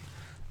gone now.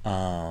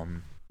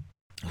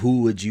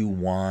 Who would you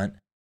want?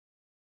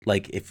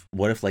 Like,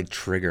 what if like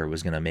Trigger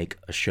was gonna make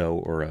a show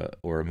or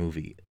a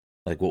movie?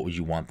 Like, what would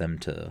you want them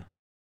to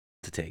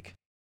take?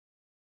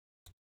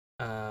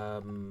 I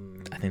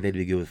think they'd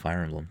be good with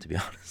Fire Emblem, to be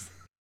honest.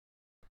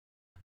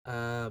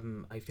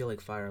 I feel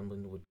like Fire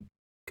Emblem would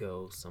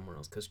go somewhere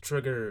else because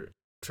Trigger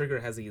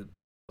has a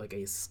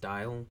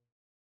style,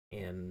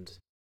 and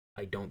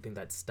I don't think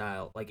that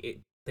style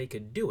they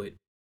could do it.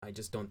 I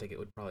just don't think it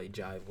would probably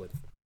jive with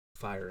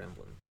Fire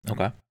Emblem.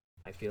 Okay.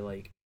 I feel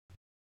like,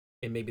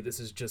 and maybe this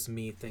is just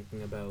me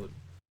thinking about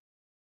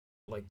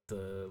like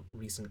the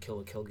recent Kill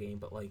la Kill game,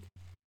 but like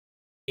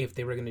if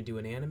they were gonna do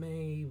an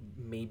anime,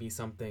 maybe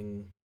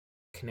something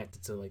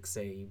connected to like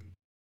say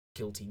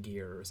Guilty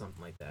Gear or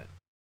something like that.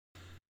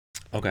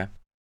 Okay.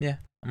 Yeah,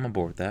 I'm on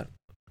board with that.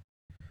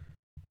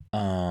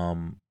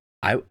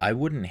 I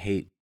wouldn't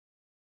hate.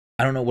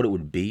 I don't know what it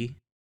would be,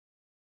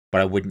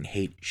 but I wouldn't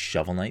hate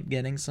Shovel Knight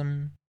getting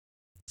some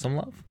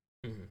love.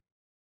 Mm-hmm.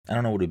 I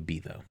don't know what it would be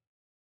though.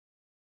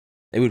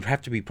 It would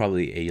have to be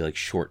probably a like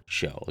short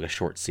show, like a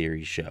short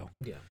series show.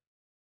 Yeah.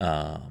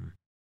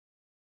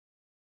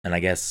 And I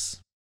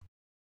guess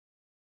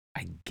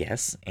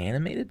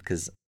animated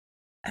because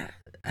I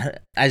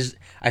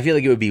feel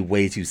like it would be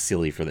way too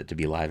silly for that to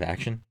be live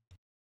action.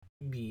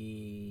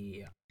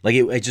 Yeah. Like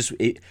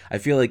I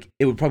feel like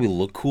it would probably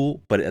look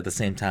cool, but at the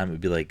same time, it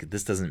would be like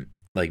this doesn't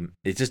like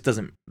it just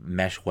doesn't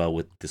mesh well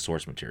with the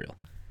source material.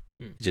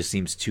 It just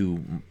seems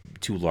too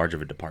large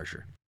of a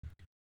departure.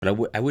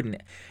 But I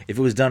wouldn't if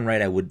it was done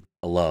right. I would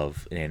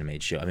love an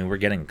animated show. I mean, we're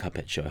getting a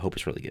Cuphead show. I hope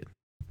it's really good.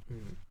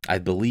 I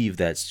believe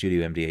that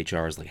Studio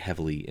MDHR is like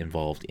heavily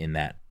involved in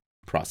that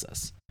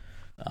process,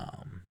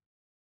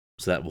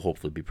 so that will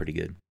hopefully be pretty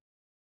good.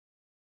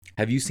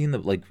 Have you seen the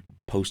like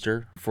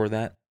poster for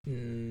that?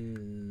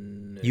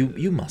 No,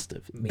 you must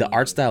have. maybe. The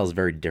art style is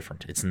very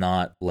different. It's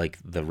not like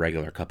the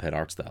regular Cuphead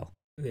art style.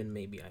 Then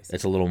maybe I see.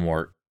 It's a little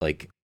more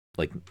like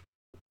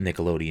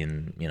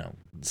Nickelodeon,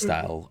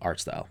 style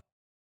art style.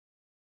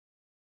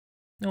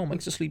 No,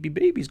 Mike's a sleepy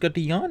baby. He's got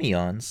the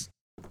yawny-yawns.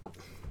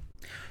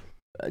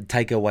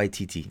 Taika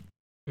Waititi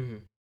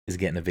is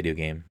getting a video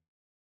game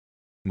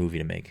movie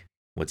to make.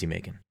 What's he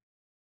making?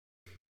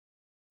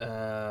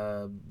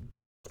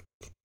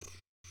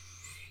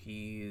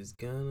 He's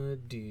gonna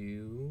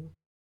do.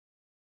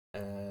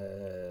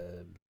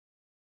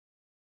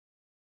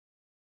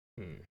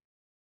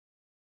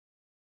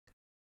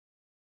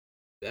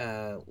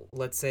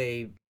 Let's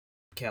say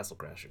Castle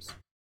Crashers.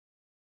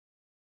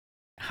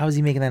 How is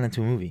he making that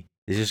into a movie?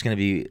 It's just gonna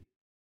be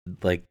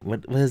like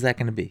what is that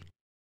gonna be?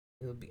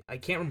 I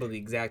can't remember the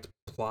exact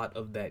plot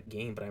of that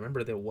game, but I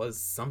remember there was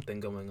something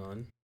going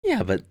on.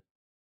 Yeah, but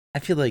I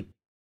feel like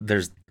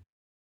there's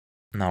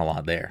not a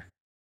lot there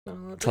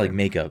to like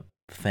make a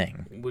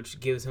thing,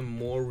 which gives him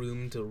more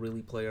room to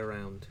really play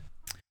around.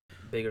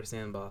 Bigger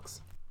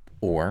sandbox.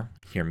 Or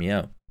hear me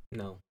out.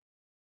 No.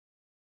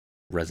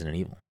 Resident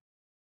Evil.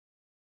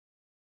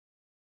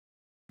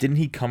 Didn't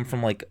he come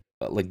from like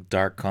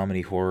dark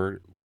comedy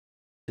horror?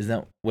 Isn't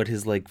that what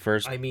his like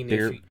first? I mean,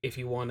 bigger... if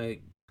you want to,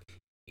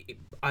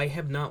 I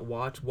have not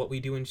watched What We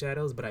Do in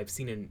Shadows, but I've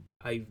seen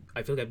I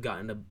feel like I've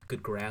gotten a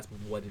good grasp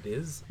of what it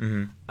is.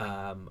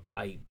 Mm-hmm.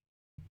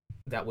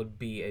 That would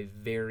be a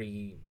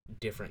very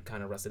different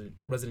kind of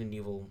Resident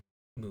Evil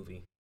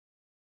movie.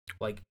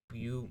 Like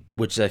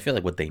which I feel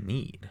like what they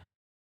need.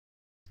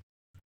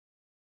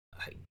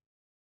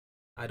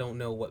 I don't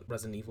know what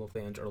Resident Evil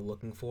fans are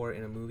looking for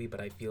in a movie, but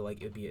I feel like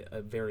it'd be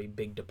a very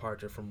big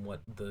departure from what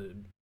the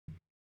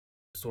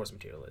source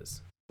material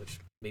is. Which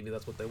maybe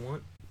that's what they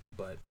want,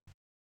 but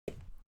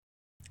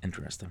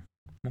interesting.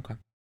 Okay.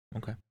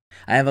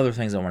 I have other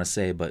things I want to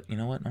say, but you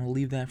know what? I'm gonna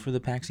leave that for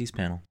the PAX East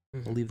panel.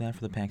 I'll leave that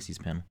for the PAX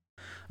East panel.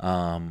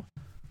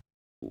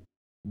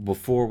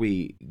 Before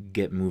we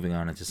get moving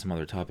on into some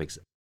other topics,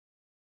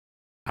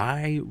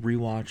 I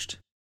rewatched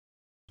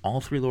all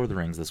 3 Lord of the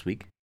Rings this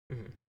week.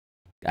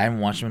 I haven't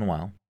watched them in a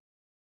while,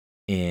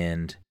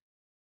 and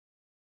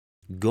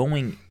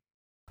going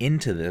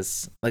into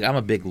this, like, I'm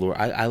a big Lord.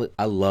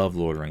 I love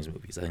Lord of the Rings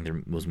movies. I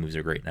think those movies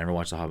are great. I never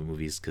watched the Hobbit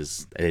movies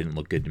because they didn't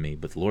look good to me.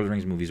 But the Lord of the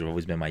Rings movies have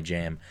always been my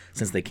jam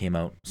since they came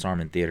out. Saw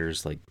them in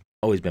theaters, like,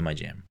 always been my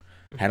jam.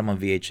 Had them on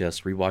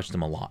VHS, rewatched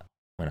them a lot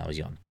when I was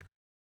young.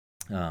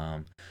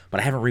 But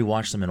I haven't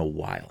rewatched them in a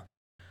while.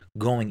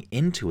 Going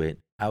into it,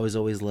 I was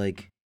always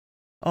like,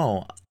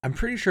 oh, I'm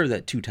pretty sure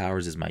that Two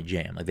Towers is my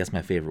jam. Like, that's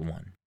my favorite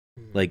one.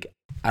 Like,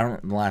 I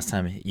don't. The last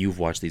time you've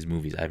watched these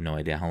movies, I have no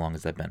idea. How long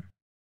has that been?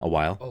 A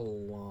while? A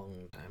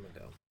long time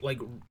ago. Like,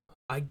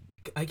 I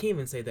can't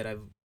even say that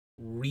I've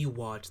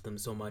rewatched them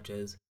so much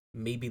as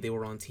maybe they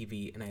were on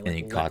TV and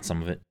you caught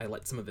some of it. I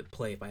let some of it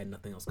play if I had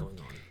nothing else going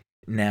on.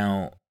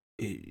 Now,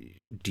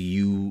 do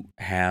you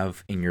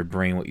have in your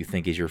brain what you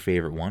think is your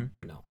favorite one?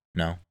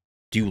 No.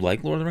 Do you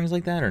like Lord of the Rings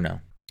like that or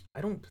no?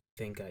 I don't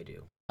think I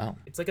do. Oh.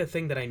 It's like a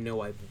thing that I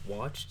know I've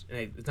watched, and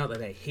it's not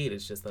that I hate it.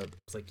 It's just that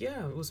it's like,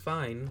 yeah, it was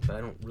fine, but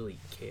I don't really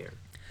care.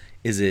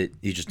 Is it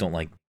you just don't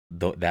like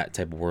that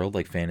type of world,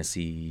 like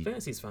fantasy?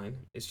 Fantasy's fine.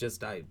 It's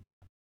just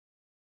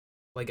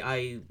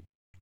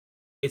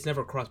it's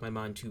never crossed my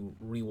mind to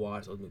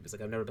rewatch those movies.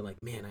 Like, I've never been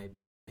like, man, I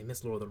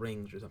miss Lord of the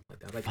Rings or something like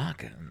that. Like,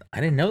 fuck, I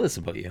didn't know this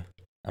about you.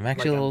 I'm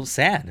actually a little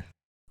sad.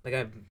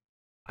 Like,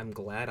 I'm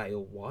glad I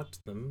watched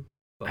them.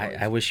 But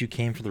I wish you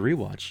came for the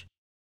rewatch.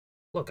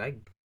 Look, I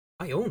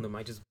own them.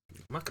 I'm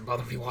not gonna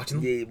bother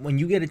rewatching them. When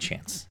you get a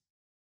chance,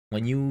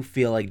 when you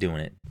feel like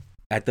doing it,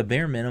 at the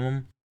bare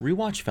minimum,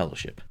 rewatch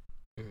Fellowship.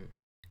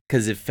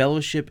 Because if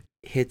Fellowship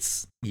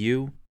hits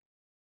you,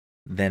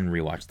 then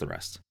rewatch the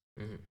rest.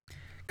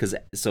 Because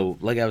so,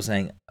 like I was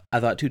saying, I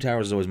thought Two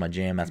Towers is always my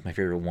jam. That's my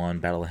favorite one.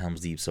 Battle of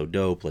Helm's Deep, so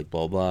dope. Like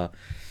blah blah.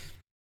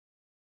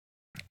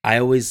 I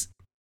always,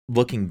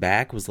 looking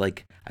back, was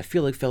like, I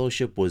feel like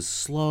Fellowship was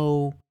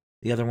slow.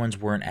 The other ones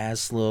weren't as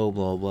slow,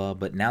 blah, blah.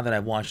 But now that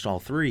I've watched all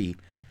 3,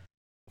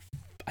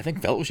 I think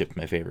Fellowship's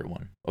my favorite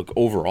one, like,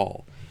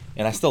 overall.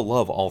 And I still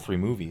love all 3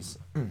 movies.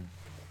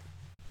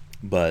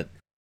 But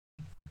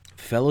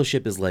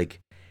Fellowship is, like,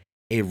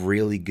 a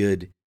really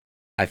good,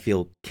 I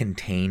feel,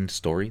 contained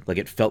story. Like,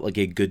 it felt like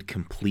a good,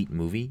 complete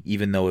movie,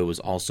 even though it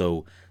was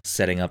also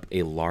setting up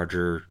a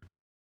larger,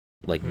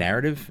 like,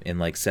 narrative and,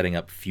 like, setting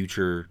up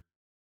future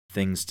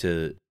things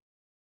to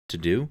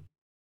do.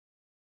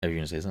 Are you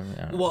gonna say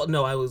something? Well,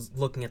 no, I was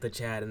looking at the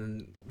chat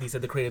and he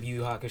said the creative Yu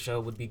Yu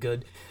Hakusho would be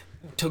good.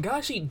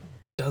 Togashi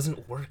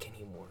doesn't work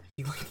anymore.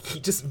 He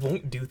just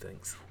won't do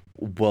things.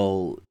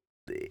 Well,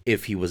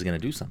 if he was gonna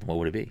do something, what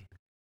would it be?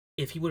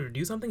 If he were to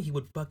do something, he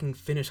would fucking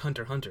finish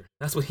Hunter x Hunter.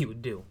 That's what he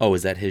would do. Oh,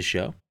 is that his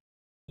show?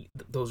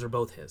 Those are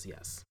both his,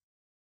 yes.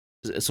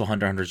 So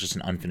Hunter x Hunter is just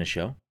an unfinished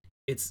show?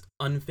 It's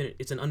unfinished.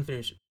 It's an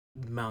unfinished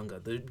manga.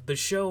 The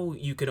show,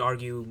 you could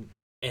argue,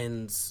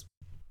 ends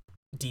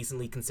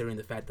decently considering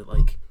the fact that,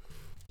 like,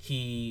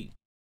 he's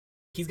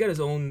got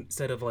his own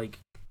set of, like,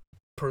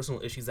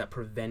 personal issues that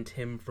prevent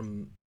him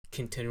from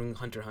continuing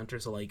Hunter x Hunter.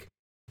 So, like,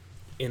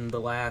 in the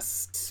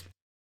last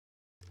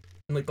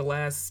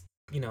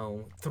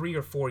 3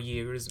 or 4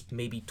 years,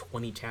 maybe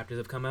 20 chapters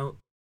have come out.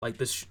 Like,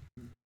 the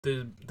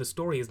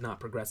story is not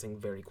progressing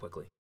very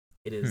quickly.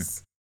 It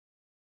is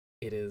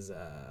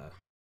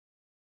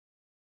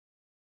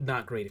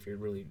not great if you're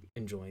really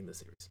enjoying the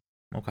series.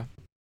 Okay.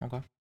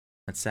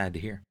 That's sad to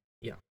hear.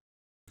 Yeah.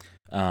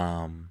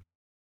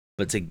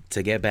 But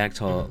to get back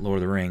to Lord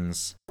of the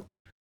Rings,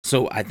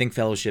 so I think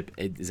Fellowship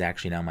is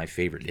actually now my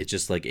favorite. It's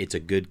just like, it's a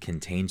good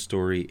contained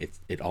story.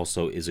 It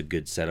also is a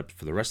good setup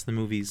for the rest of the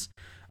movies.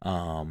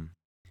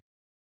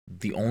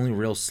 The only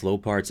real slow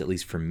parts, at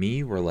least for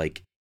me, were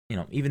like,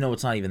 even though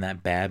it's not even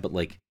that bad, but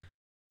like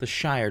the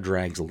Shire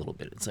drags a little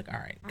bit. It's like, all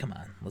right, come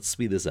on, let's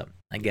speed this up.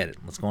 I get it.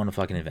 Let's go on a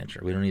fucking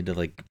adventure. We don't need to,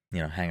 like,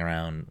 hang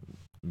around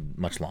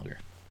much longer.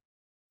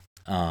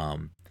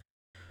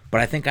 But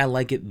I think I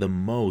like it the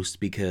most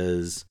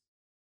because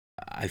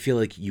I feel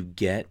like you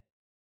get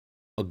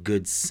a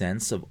good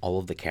sense of all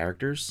of the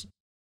characters.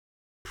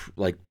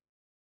 Like,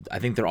 I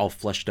think they're all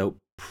fleshed out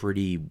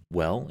pretty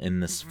well in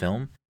this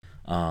film.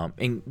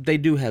 And they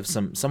do have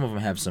some of them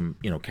have some,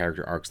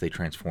 character arcs they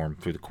transform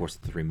through the course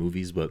of the 3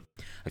 movies, but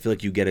I feel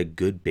like you get a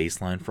good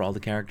baseline for all the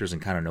characters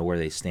and kind of know where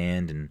they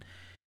stand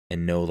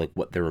and know, like,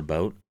 what they're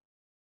about.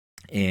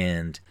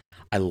 And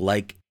I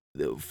like,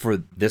 for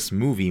this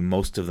movie,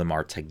 most of them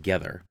are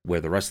together,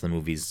 where the rest of the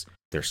movies,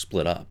 they're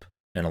split up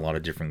in a lot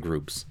of different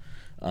groups.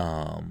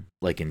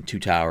 Like in Two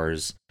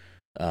Towers,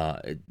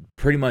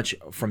 Pretty much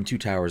from Two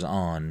Towers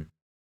on,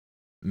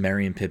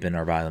 Merry and Pippin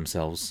are by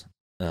themselves,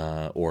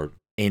 or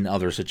in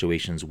other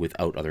situations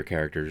without other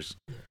characters.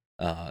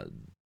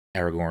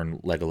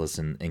 Aragorn, Legolas,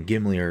 and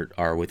Gimli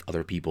are with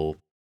other people,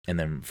 and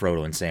then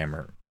Frodo and Sam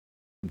are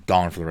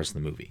gone for the rest of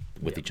the movie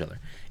with each other.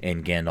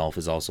 And Gandalf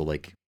is also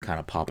like kind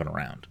of popping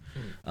around.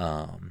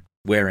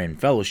 Where in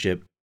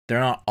Fellowship, they're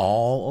not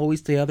all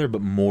always together,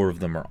 but more of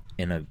them are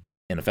in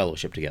a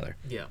fellowship together.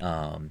 Yeah.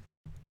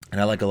 And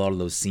I like a lot of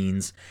those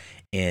scenes,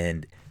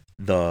 and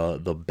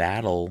the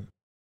battle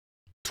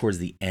towards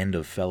the end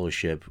of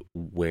Fellowship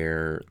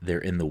where they're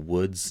in the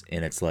woods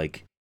and it's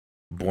like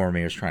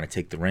Boromir's trying to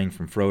take the ring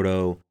from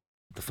Frodo,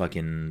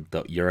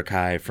 the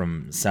Uruk-hai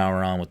from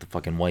Sauron with the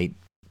fucking white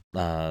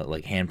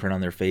like handprint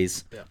on their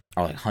face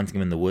are like hunting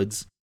him in the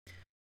woods.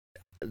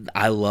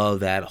 I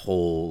love that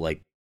whole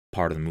like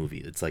part of the movie.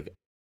 It's like,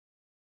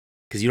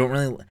 because you're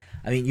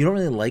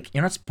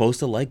not supposed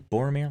to like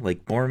Boromir.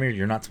 Like Boromir,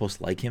 you're not supposed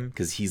to like him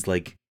because he's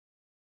like,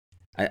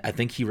 I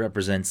think he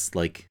represents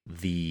like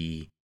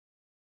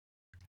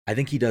I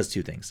think he does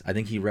two things. I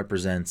think he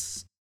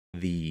represents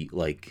the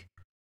like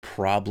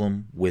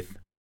problem with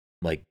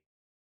like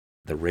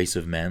the race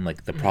of men,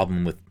 like the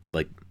problem with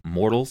like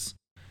mortals,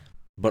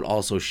 but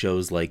also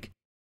shows like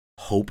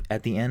hope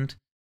at the end.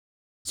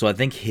 So I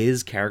think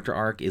his character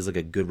arc is like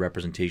a good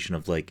representation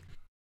of like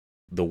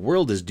the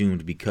world is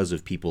doomed because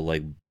of people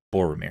like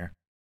Boromir.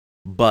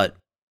 But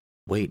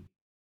wait,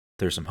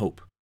 there's some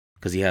hope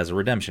because he has a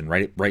redemption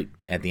right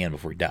at the end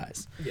before he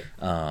dies.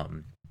 Yeah.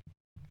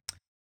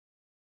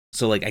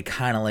 So like I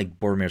kind of like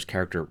Boromir's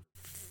character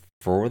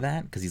for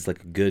that because he's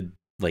like a good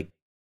like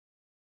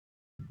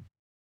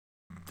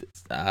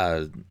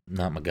not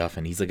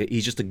MacGuffin.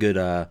 He's just a good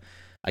I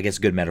guess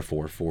good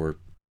metaphor for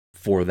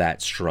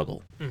that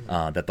struggle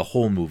that the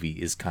whole movie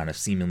is kind of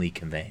seemingly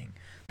conveying,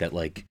 that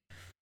like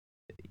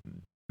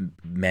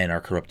men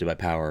are corrupted by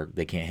power,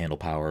 they can't handle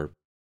power,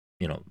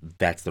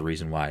 that's the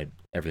reason why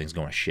everything's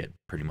going to shit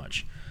pretty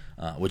much,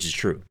 which is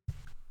true.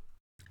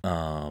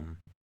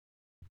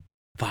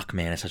 Fuck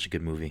man, it's such a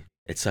good movie.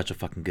 It's such a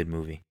fucking good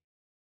movie.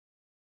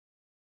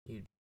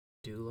 You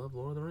do love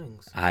Lord of the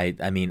Rings.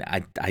 I mean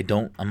I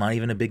don't, I'm not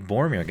even a big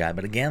Boromir guy,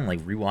 but again, like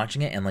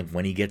rewatching it and like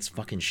when he gets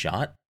fucking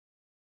shot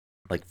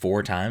like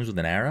 4 times with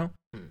an arrow,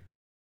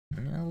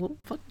 a little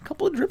fucking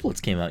couple of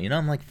driplets came out.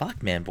 I'm like,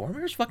 fuck man,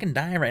 Boromir's fucking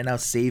dying right now,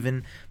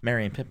 saving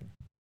Merry and Pippin.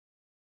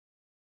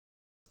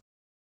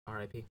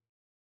 R.I.P.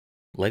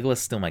 Legolas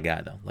still my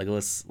guy though.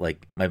 Legolas,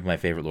 like my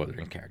favorite Lord of the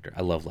Rings character.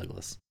 I love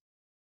Legolas.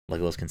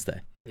 Legolas can stay.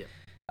 Yeah.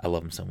 I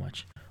love him so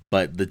much.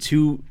 But the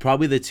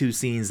two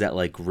scenes that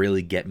like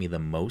really get me the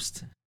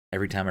most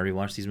every time I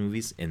rewatch these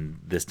movies, and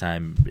this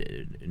time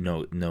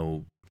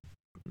no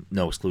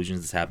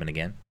exclusions, this happened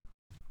again.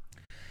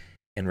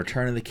 In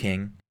Return of the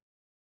King,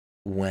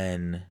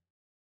 when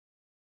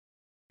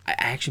I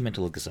actually meant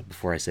to look this up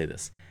before I say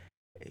this.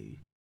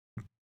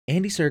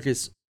 Andy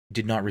Serkis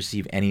did not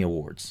receive any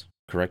awards,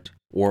 correct?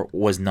 Or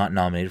was not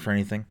nominated for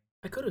anything?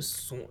 I could have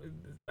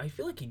sworn. I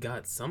feel like he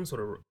got some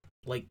sort of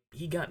like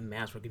he got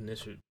mass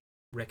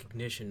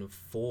recognition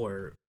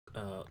for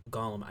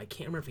Gollum. I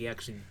can't remember if he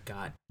actually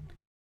got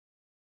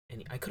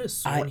any. I could have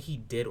sworn he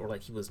did, or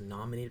like he was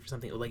nominated for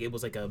something. Like it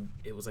was like a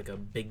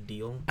big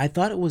deal. I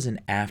thought it was an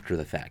after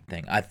the fact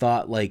thing. I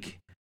thought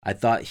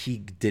he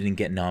didn't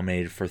get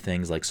nominated for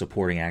things like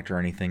supporting actor or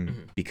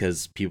anything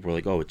because people were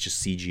like, "Oh, it's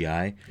just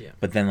CGI." Yeah.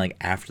 But then like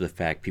after the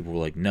fact, people were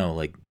like, "No,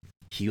 like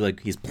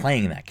he's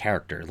playing that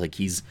character. Like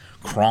he's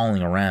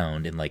crawling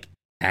around and like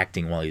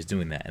acting while he's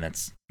doing that, and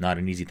that's not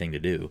an easy thing to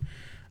do."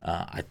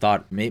 I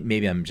thought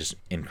maybe I'm just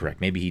incorrect.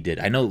 Maybe he did.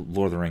 I know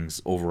Lord of the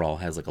Rings overall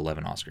has like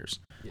 11 Oscars.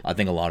 Yeah. I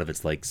think a lot of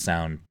it's like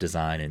sound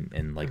design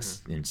and like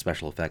in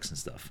special effects and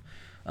stuff.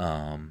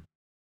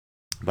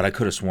 But I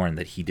could have sworn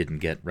that he didn't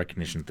get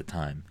recognition at the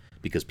time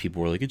because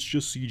people were like, it's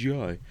just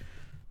CGI.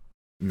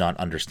 Not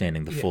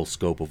understanding the full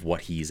scope of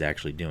what he's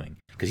actually doing.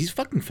 Because he's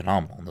fucking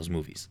phenomenal in those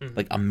movies.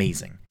 Like,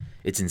 amazing.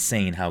 It's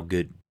insane how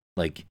good,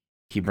 like,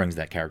 he brings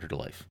that character to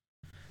life.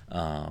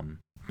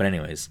 But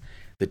anyways,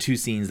 the two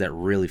scenes that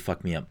really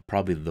fucked me up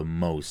probably the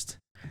most.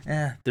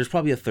 There's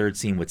probably a third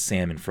scene with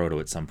Sam and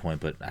Frodo at some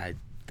point, but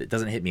it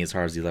doesn't hit me as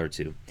hard as the other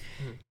two.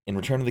 In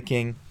Return of the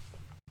King,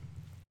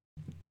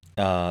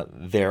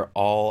 they're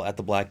all at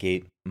the Black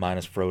Gate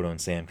minus Frodo and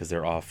Sam because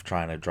they're off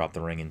trying to drop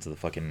the ring into the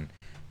fucking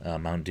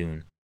Mount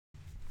Doom.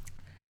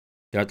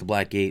 They're at the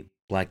Black Gate.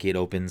 Black Gate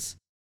opens.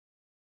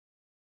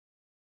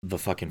 The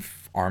fucking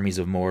armies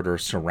of Mordor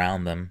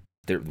surround them.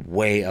 They're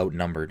way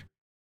outnumbered.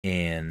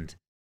 And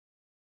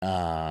the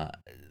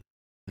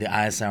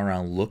Eye of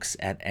Sauron looks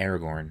at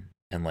Aragorn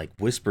and like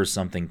whispers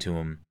something to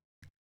him.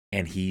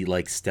 And he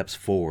like steps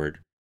forward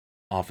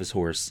off his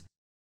horse.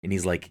 And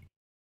he's like,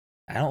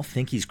 I don't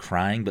think he's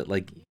crying, but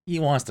like he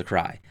wants to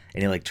cry.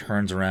 And he like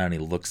turns around and he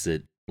looks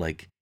at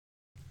like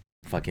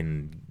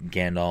fucking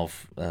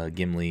Gandalf,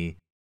 Gimli,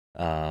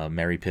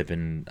 Merry,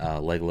 Pippin,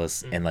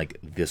 Legolas, and like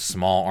this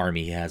small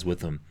army he has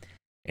with him.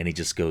 And he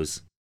just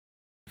goes,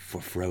 for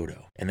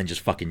Frodo. And then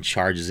just fucking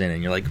charges in.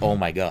 And you're like, oh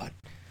my god,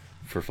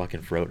 for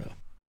fucking Frodo.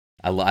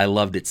 I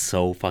loved it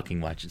so fucking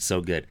much. It's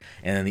so good.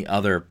 And then the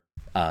other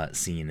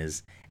scene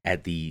is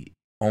at the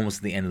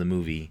almost the end of the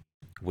movie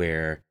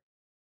where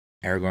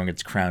Aragorn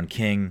gets crowned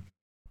king.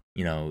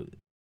 You know,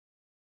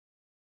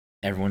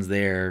 everyone's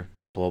there,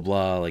 blah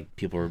blah. Like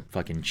people are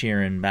fucking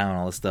cheering, bowing,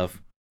 all this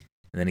stuff.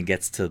 And then it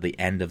gets to the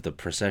end of the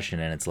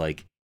procession, and it's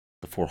like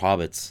the four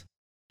hobbits,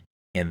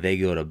 and they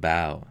go to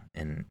bow,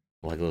 and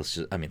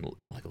Legolas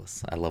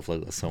Legolas. I love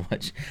Legolas so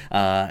much.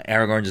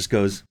 Aragorn just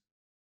goes,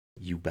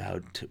 "You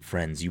bowed to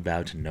friends. You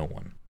bowed to no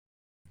one,"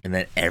 and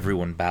then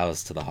everyone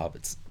bows to the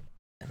hobbits,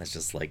 and it's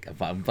just like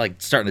I'm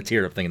like starting to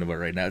tear up thinking about it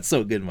right now. It's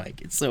so good,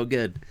 Mike. It's so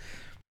good.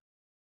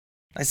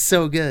 That's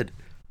so good.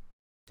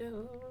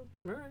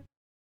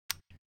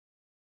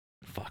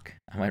 Fuck,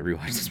 I might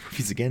rewatch these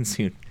movies again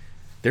soon.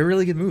 They're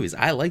really good movies.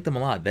 I like them a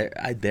lot.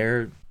 I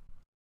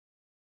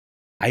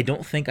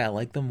don't think I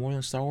like them more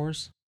than Star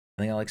Wars.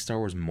 I think I like Star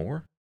Wars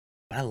more,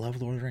 but I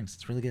love Lord of the Rings.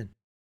 It's really good.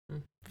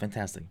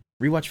 Fantastic.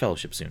 Rewatch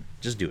Fellowship soon.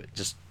 Just do it.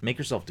 Just make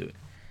yourself do it.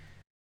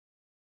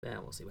 Yeah,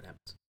 we'll see what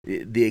happens.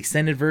 The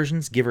extended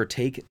versions, give or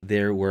take,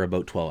 there were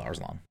about 12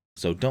 hours long.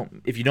 So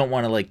if you don't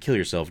want to like kill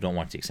yourself, don't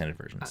watch the extended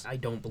versions. I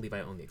don't believe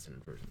I own the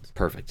extended versions.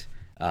 Perfect.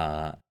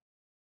 I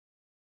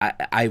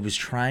was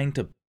trying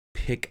to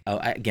pick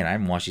out, again, I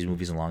haven't watched these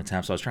movies in a long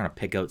time, so I was trying to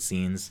pick out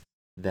scenes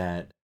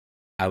that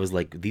I was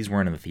like, these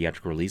weren't in the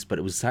theatrical release, but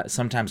it was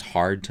sometimes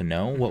hard to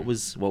know what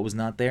was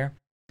not there.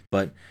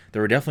 But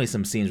there were definitely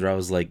some scenes where I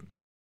was like,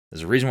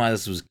 there's a reason why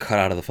this was cut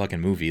out of the fucking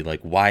movie.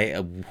 Like, why?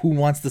 Who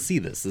wants to see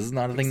this? This is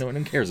not a thing no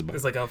one cares about.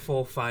 There's like a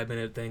full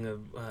 5-minute thing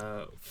of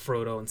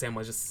Frodo and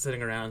Samwise just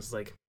sitting around, just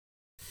like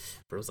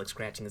Frodo's like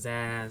scratching his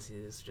ass.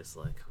 He's just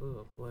like,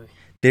 oh boy.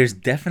 There's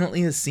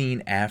definitely a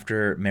scene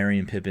after Merry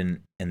and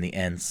Pippin and the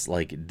Ents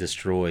like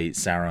destroy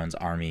Sauron's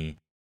army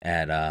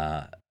at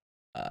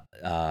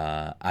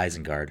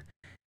Isengard,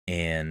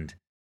 and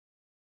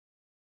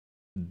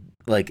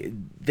like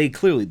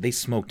they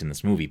smoked in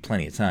this movie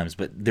plenty of times,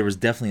 but there was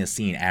definitely a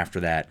scene after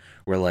that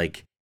where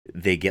like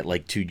they get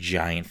like 2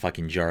 giant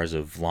fucking jars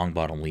of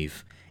Longbottom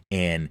leaf,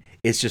 and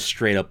it's just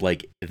straight up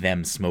like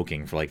them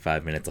smoking for like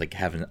 5 minutes, like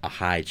having a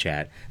high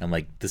chat. I'm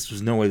like, this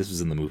was no way this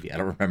was in the movie. I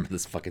don't remember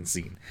this fucking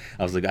scene.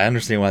 I was like, I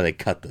understand why they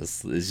cut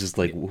this. It's just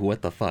like,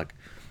 what the fuck.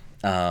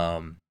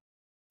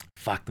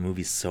 Fuck, the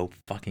movie's so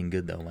fucking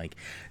good though. Like,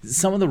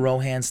 some of the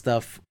Rohan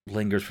stuff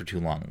lingers for too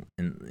long,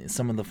 and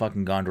some of the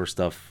fucking Gondor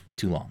stuff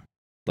too long.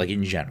 Like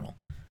in general,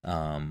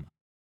 I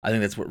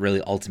think that's what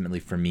really ultimately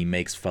for me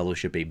makes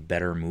Fellowship a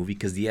better movie.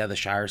 Because the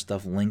Shire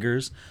stuff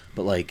lingers,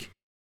 but like,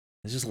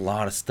 there's just a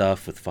lot of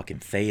stuff with fucking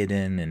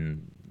Theoden,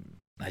 and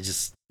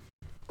let's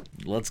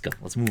go.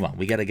 Let's move on.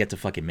 We gotta get to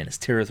fucking Minas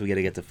Tirith. We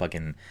gotta get to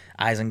fucking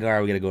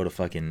Isengard. We gotta go to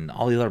fucking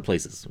all the other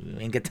places. We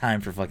ain't got time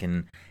for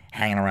fucking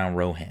hanging around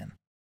Rohan.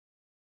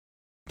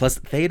 Plus,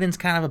 Theoden's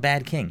kind of a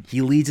bad king.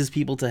 He leads his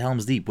people to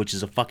Helm's Deep, which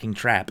is a fucking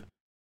trap.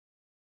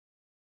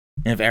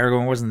 And if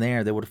Aragorn wasn't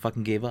there, they would have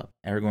fucking gave up.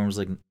 Aragorn was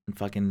like,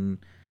 fucking,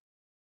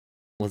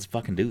 let's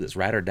fucking do this.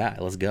 Ride or die.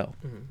 Let's go.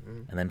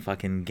 Mm-hmm. And then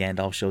fucking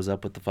Gandalf shows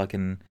up with the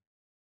fucking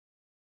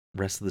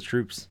rest of the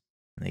troops.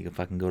 And they can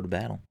fucking go to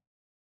battle.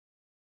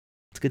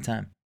 It's a good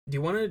time. Do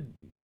you want to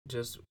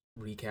just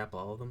recap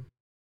all of them?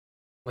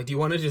 Like, do you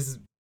want to just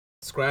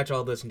scratch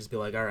all this and just be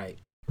like, all right,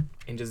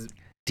 and just...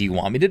 Do you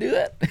want me to do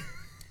that?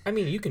 I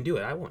mean, you can do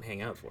it. I won't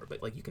hang out for it,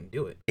 but like, you can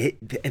do it.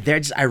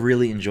 I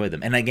really enjoy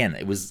them. And again,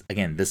 it was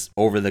this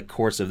over the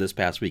course of this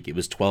past week, it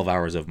was 12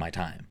 hours of my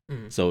time.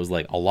 Mm-hmm. So it was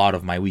like a lot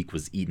of my week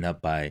was eaten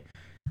up by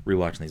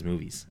rewatching these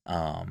movies.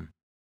 And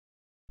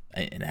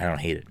I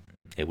don't hate it.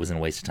 It wasn't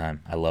a waste of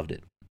time. I loved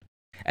it.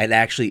 It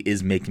actually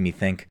is making me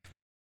think.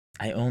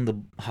 I own the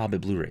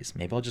Hobbit Blu-rays.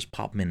 Maybe I'll just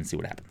pop them in and see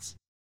what happens.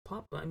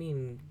 I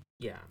mean,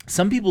 yeah.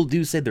 Some people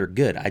do say they're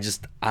good.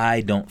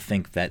 I don't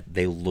think that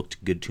they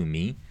looked good to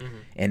me. Mm-hmm.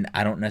 And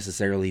I don't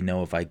necessarily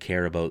know if I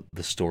care about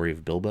the story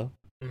of Bilbo.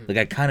 Mm-hmm. Like,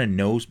 I kind of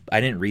know,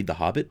 I didn't read The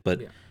Hobbit,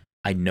 but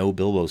I know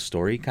Bilbo's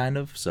story kind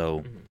of,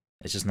 so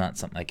it's just not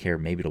something I care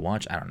maybe to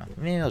watch. I don't know.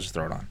 Maybe I'll just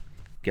throw it on.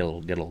 Get a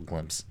little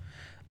glimpse.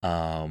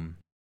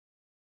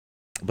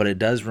 But it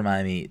does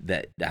remind me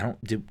that and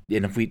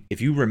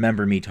if you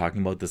remember me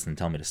talking about this, then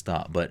tell me to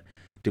stop. But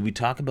did we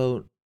talk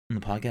about on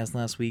the podcast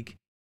last week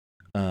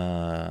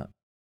the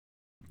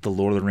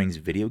Lord of the Rings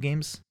video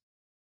games?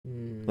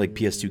 Like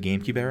PS2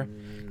 GameCube era?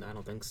 I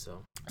don't think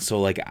so. So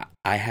like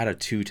I had a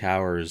Two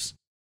Towers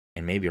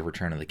and maybe a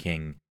Return of the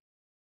King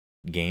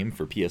game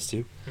for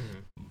PS2.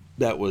 Mm-hmm.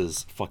 That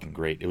was fucking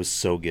great. It was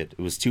so good.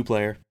 It was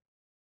 2-player.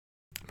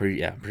 Pretty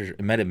sure.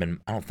 It might have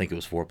been, I don't think it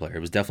was 4-player. It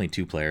was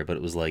definitely 2-player, but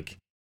it was like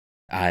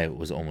I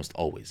was almost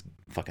always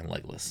fucking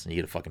Legolas. You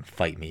gotta fucking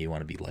fight me, you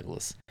want to be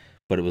Legolas.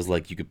 But it was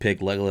like you could pick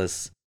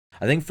Legolas.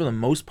 I think for the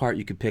most part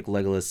you could pick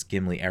Legolas,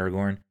 Gimli,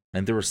 Aragorn.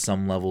 And there were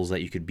some levels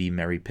that you could be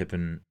Merry,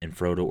 Pippin, and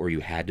Frodo, or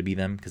you had to be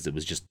them because it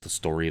was just the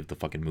story of the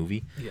fucking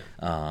movie.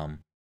 Yeah.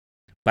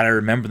 But I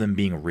remember them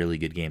being really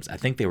good games. I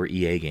think they were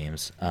EA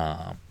games.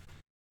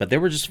 But they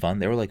were just fun.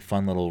 They were like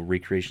fun little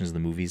recreations of the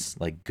movies,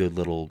 like good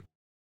little,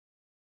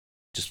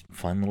 just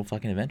fun little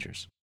fucking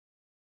adventures.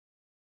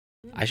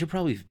 I should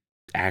probably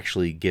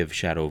actually give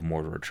Shadow of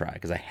Mordor a try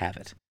because I have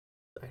it.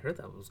 I heard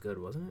that was good,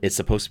 wasn't it? It's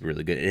supposed to be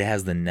really good. It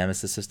has the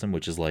Nemesis system,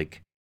 which is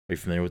like, are you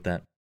familiar with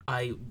that?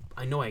 I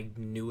know I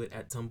knew it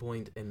at some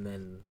point, and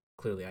then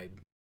clearly I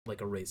like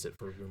erased it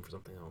for room for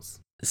something else.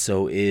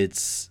 So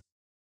it's,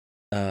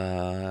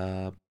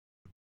 I'm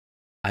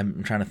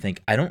trying to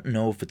think. I don't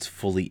know if it's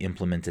fully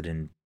implemented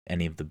in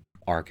any of the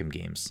Arkham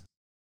games,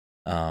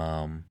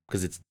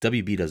 because it's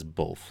WB does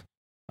both,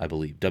 I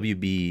believe.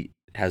 WB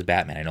has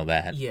Batman. I know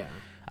that. Yeah.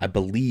 I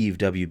believe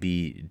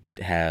WB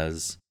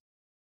has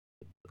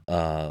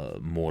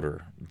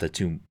Mordor.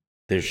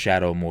 There's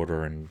Shadow,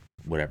 Mordor, and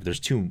whatever. There's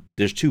two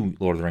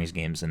Lord of the Rings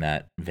games in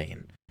that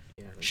vein.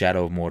 Yeah.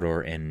 Shadow of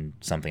Mordor and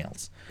something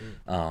else.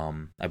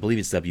 I believe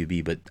it's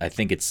WB, but I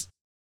think it's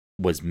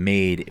was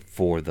made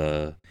for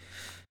the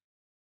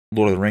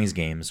Lord of the Rings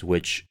games,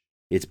 which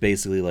it's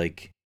basically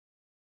like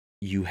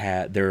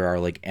there are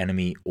like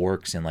enemy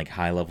orcs and like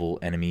high level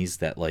enemies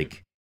that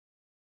like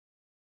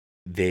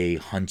they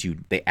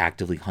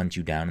actively hunt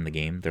you down in the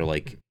game. They're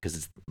like, because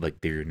it's like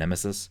they're your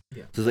nemesis.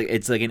 Yeah. So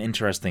it's like an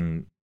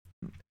interesting.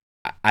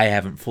 I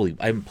haven't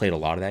played a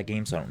lot of that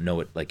game, so I don't know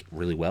it like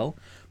really well.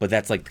 But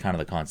that's like kind of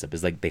the concept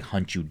is like they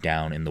hunt you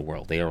down in the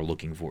world. They are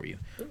looking for you,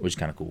 which is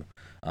kind of cool.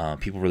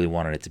 People really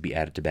wanted it to be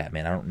added to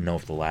Batman. I don't know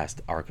if the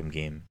last Arkham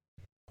game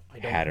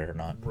had it or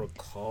not.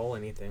 Recall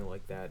anything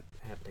like that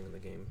happening in the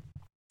game.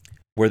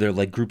 Were there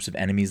like groups of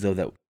enemies though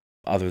that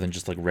other than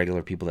just like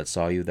regular people that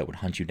saw you that would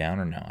hunt you down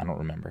or no? I don't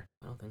remember.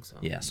 I don't think so.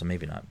 Yeah, so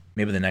maybe not.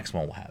 Maybe the next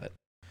one will have it.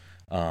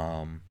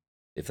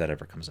 If that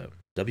ever comes out.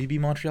 WB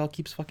Montreal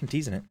keeps fucking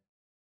teasing it.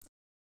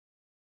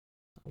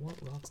 What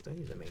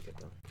Rocksteady to make it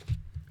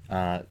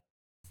though?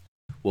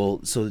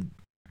 Well, so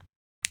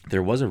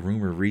there was a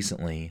rumor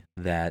recently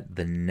that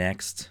the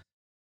next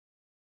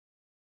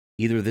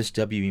either this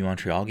WB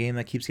Montreal game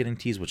that keeps getting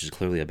teased, which is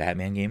clearly a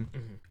Batman game,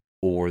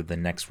 or the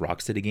next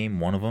Rocksteady game,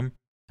 one of them.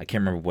 I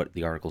can't remember what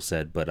the article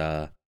said, but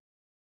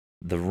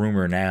the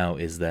rumor now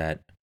is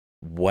that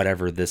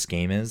whatever this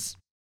game is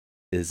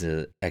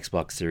a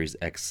Xbox Series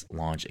X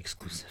launch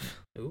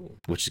exclusive. Ooh.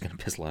 Which is going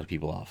to piss a lot of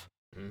people off.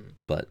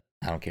 But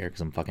I don't care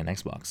because I'm fucking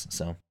Xbox,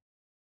 so.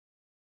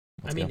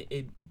 I mean,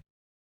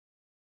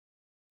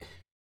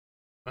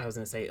 I was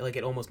going to say, like,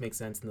 it almost makes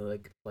sense. And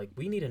like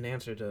we need an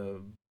answer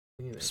to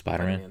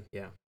Spider-Man.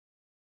 Yeah.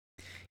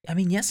 I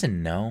mean, yes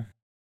and no.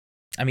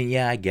 I mean,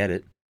 yeah, I get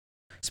it.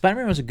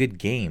 Spider-Man was a good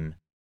game,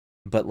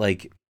 but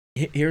like,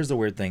 here's the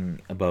weird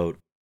thing about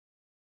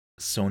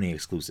Sony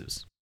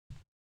exclusives.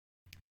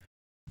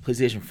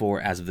 PlayStation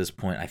 4, as of this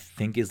point, I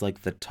think is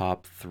like the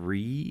top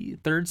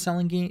third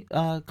selling game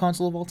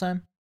console of all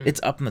time. It's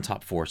up in the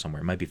top 4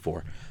 somewhere. It might be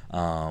 4.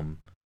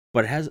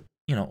 But it has,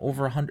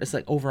 over 100. It's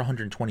like over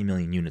 120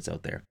 million units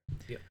out there.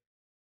 Yeah.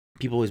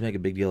 People always make a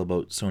big deal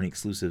about Sony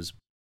exclusives,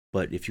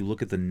 but if you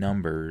look at the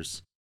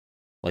numbers,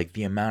 like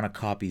the amount of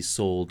copies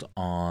sold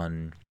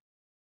on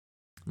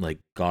like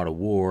God of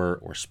War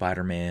or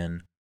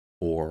Spider-Man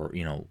or,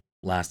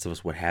 Last of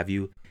Us, what have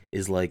you,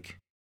 is like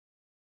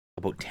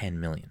about 10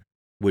 million,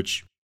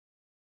 which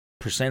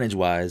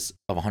percentage-wise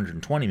of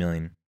 120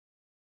 million,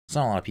 it's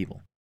not a lot of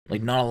people.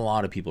 Like, not a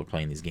lot of people are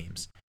playing these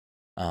games,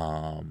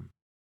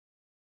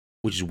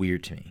 which is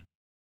weird to me.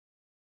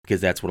 Because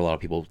that's what a lot of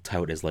people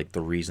tout as, like,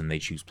 the reason they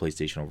choose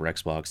PlayStation over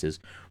Xbox is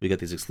we got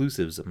these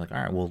exclusives. I'm like,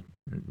 all right, well,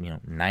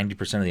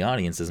 90% of the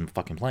audience isn't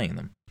fucking playing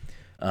them.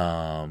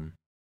 On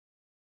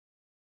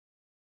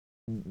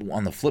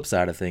the flip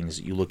side of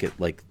things, you look at,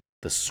 like,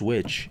 the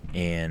Switch,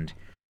 and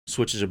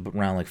Switch is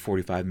around, like,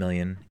 45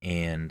 million,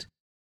 and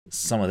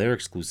some of their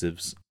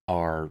exclusives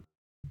are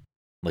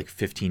like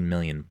 15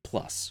 million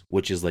plus,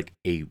 which is like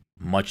a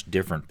much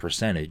different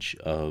percentage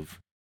of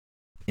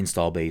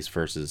install base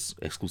versus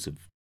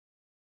exclusive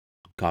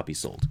copies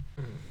sold.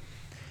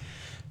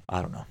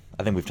 I don't know.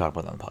 I think we've talked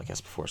about that on the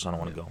podcast before, so I don't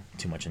want to go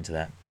too much into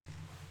that.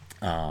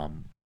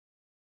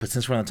 But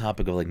since we're on the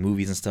topic of like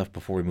movies and stuff,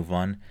 before we move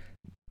on,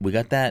 we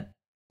got that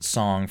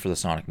song for the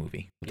Sonic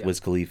movie with Wiz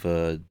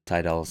Khalifa,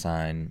 Ty Dolla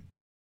 $ign,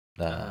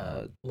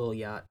 Lil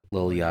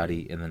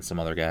Yachty, and then some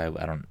other guy.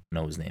 I don't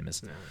know what his name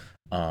is.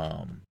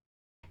 No.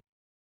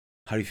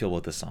 How do you feel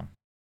about this song?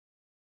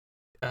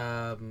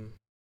 Hold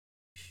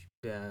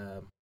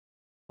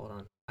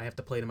on. I have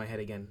to play it in my head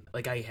again.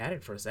 Like, I had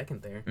it for a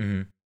second there.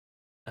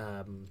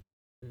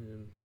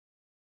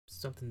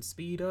 Something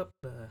speed up.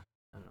 I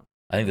don't know.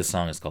 I think the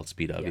song is called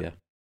Speed Up, yeah.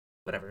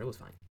 Whatever, it was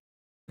fine.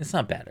 It's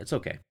not bad. It's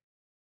okay.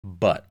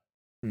 But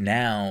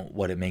now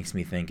what it makes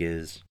me think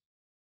is,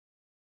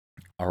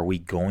 are we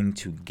going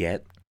to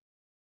get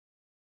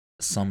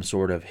some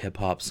sort of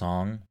hip-hop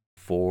song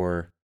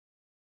for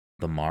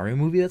the Mario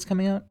movie that's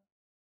coming out?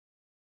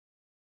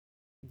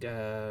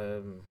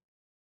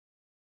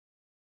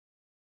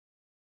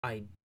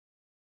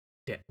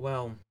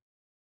 Well,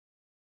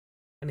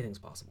 anything's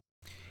possible.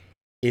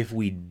 If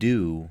we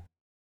do,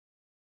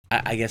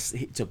 I guess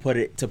to put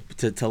it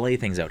to lay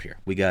things out here,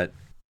 we got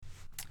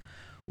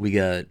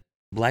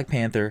Black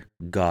Panther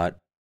got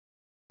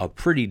a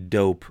pretty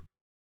dope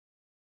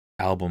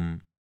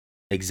album,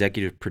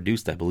 executive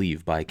produced, I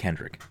believe, by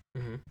Kendrick.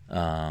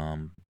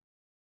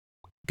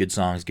 good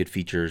songs, good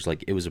features.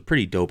 Like it was a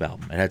pretty dope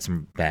album. It had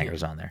some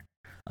bangers on there.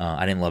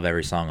 I didn't love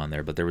every song on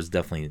there, but there was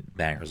definitely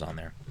bangers on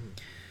there.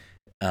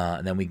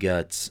 And then we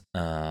got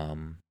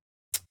the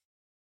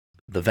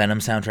Venom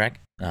soundtrack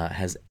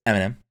has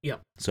Eminem. Yeah.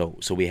 So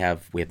we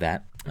have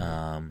that.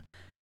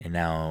 And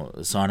now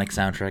the Sonic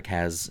soundtrack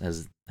has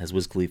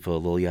Wiz Khalifa,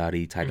 Lil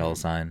Yachty, Ty Dolla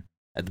 $ign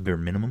at the bare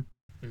minimum.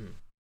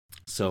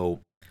 So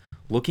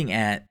looking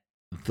at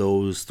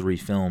those three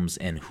films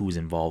and who's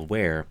involved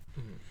where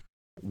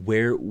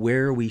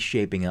are we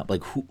shaping up?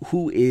 Like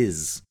who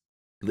is,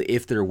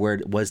 if there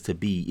was to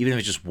be, even if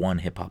it's just one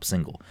hip hop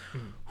single,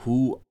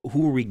 who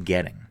are we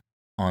getting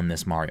on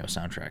this Mario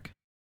soundtrack?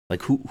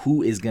 Like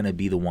who is gonna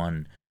be the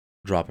one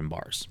dropping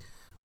bars,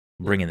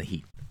 bringing the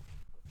heat?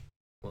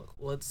 Look,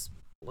 let's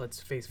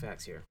face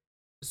facts here.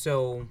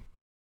 So,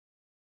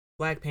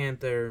 Black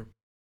Panther,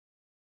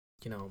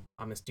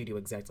 I'm a studio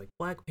exec. Like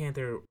Black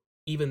Panther,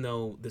 even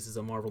though this is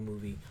a Marvel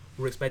movie,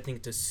 we're expecting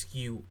it to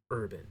skew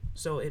urban,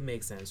 so it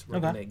makes sense. We're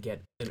gonna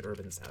get an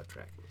urban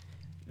soundtrack.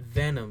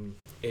 Venom,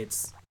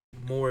 it's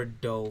more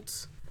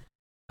adult.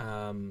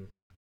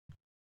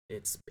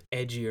 It's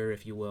edgier,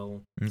 if you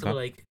will. Okay. So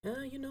like,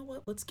 you know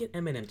what? Let's get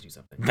Eminem to do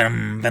something.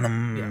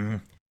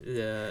 Venom.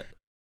 Yeah.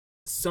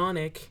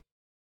 Sonic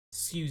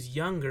skews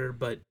younger,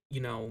 but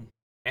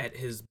at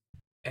his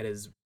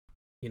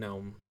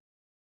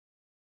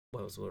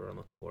what was the word I'm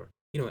looking for?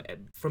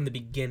 From the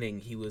beginning,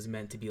 he was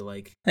meant to be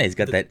like. Hey, he's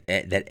got that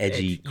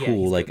edgy,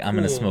 cool. Like I'm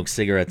gonna smoke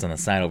cigarettes on the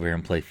side over here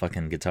and play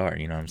fucking guitar.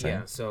 You know what I'm saying?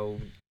 Yeah. So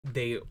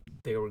they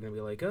were gonna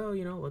be like, oh,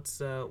 let's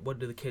what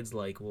do the kids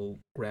like? We'll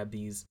grab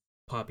these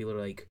popular,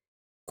 like,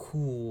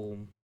 cool.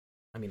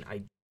 I mean,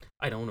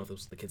 I don't know if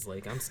those are the kids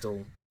like. I'm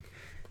still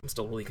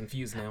really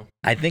confused now.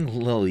 I think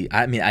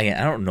I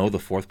don't know the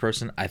fourth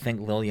person. I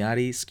think Lil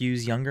Yachty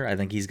skews younger. I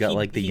think he's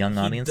got the young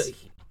audience.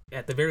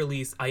 At the very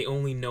least, I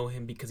only know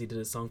him because he did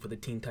a song for the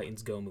Teen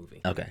Titans Go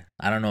movie. Okay,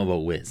 I don't know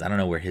about Wiz. I don't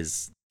know where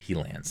he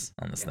lands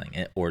on this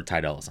thing, or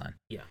Ty Dolla $ign.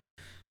 Yeah,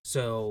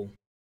 so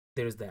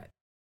there's that.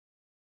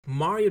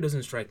 Mario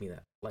doesn't strike me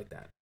like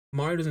that.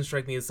 Mario doesn't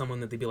strike me as someone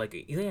that they'd be like,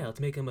 yeah, let's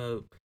make him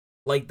a.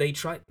 Like, they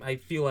try. I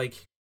feel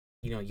like,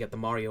 you got the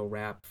Mario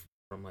rap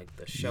from, like,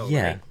 the show.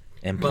 Yeah, right?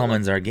 And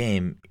Plumbin's Our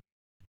Game.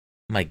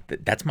 Like,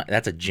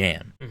 that's a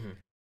jam.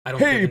 I don't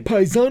hey,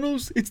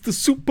 paisanos, it's the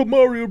Super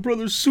Mario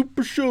Brothers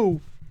Super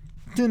Show.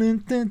 Dun,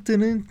 dun, dun,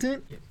 dun,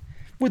 dun. Yeah.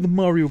 We're the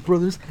Mario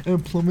Brothers,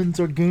 and Plumbin's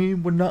our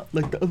game. We're not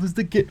like the others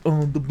that get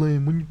on the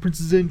blame. When your prince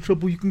is in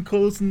trouble, you can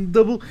call us in the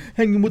double.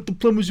 Hanging with the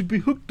plumbers, you'll be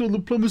hooked all the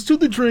plumbers to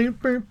the drain.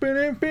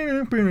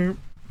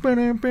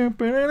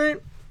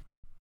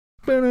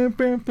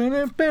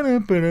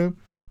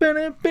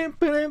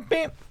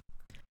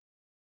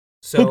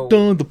 So, hooked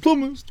on the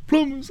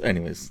plumbers.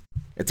 Anyways,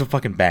 it's a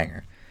fucking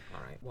banger.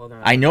 All right. Well, then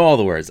I know all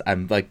the words.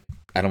 I'm like,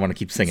 I don't want to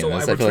keep singing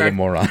this. I feel like a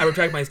moron. I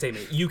retract my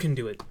statement. You can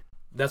do it.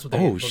 That's what.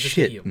 Oh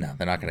shit! No,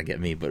 they're not gonna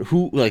get me. But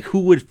who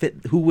would fit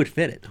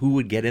it? Who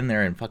would get in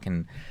there and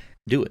fucking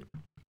do it?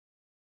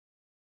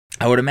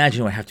 I would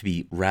imagine it would have to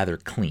be rather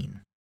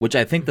clean. Which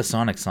I think the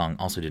Sonic song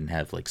also didn't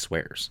have like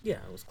swears. Yeah,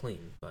 it was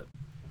clean, but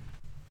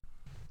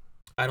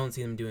I don't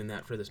see them doing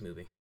that for this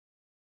movie.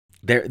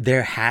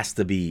 There has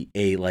to be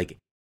a, like,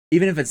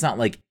 even if it's not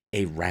like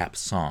a rap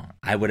song,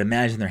 I would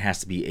imagine there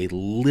has to be a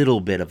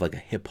little bit of like a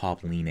hip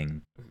hop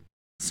leaning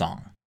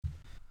song.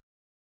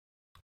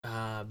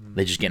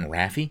 They just getting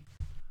raffy?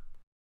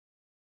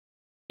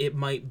 It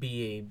might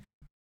be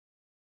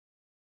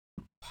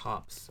a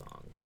pop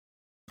song.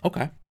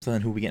 Okay. So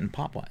then who we getting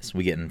pop wise?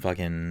 We getting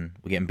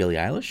Billie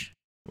Eilish?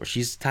 Or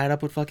she's tied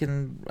up with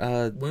fucking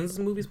when's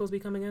the movie supposed to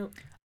be coming out?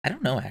 I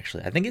don't know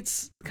actually. I think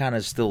it's kind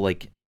of still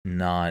like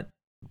not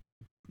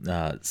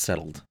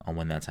settled on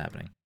when that's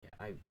happening.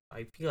 Yeah,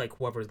 I feel like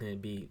whoever's in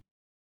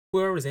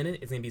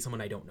it is gonna be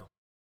someone I don't know.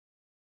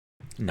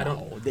 No,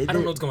 I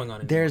don't know what's going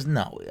on. There's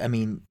no. I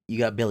mean, you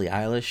got Billie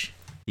Eilish.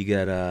 You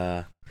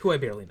got who I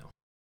barely know.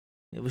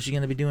 Was she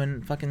gonna be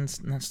doing fucking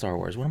not Star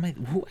Wars? What am I?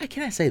 Who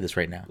can I say this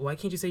right now? Why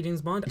can't you say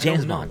James Bond?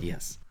 James Bond,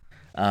 yes.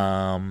 Who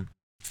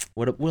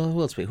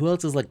else? Who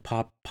else is like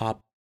pop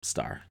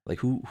star? Like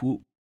who?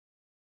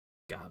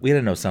 God. We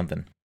gotta know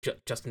something.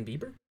 Justin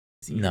Bieber?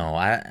 No,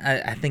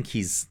 I think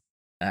he's.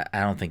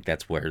 I don't think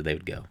that's where they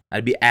would go.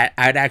 I'd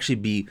actually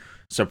be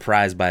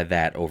surprised by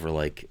that over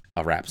like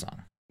a rap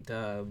song.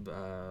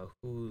 The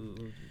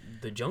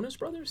Jonas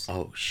Brothers?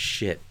 Oh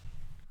shit.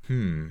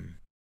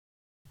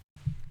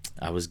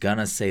 I was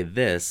gonna say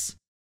this,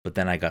 but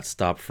then I got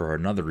stopped for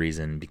another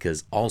reason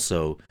because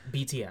also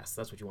BTS.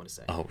 That's what you want to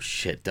say. Oh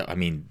shit! I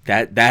mean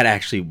that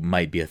actually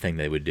might be a thing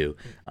they would do.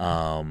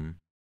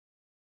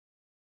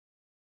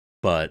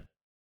 But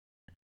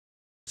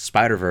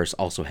Spider-Verse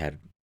also had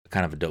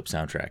kind of a dope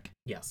soundtrack.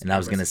 Yes. And I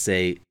was gonna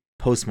say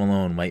Post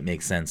Malone might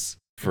make sense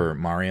for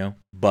Mario,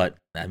 but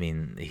I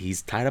mean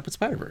he's tied up with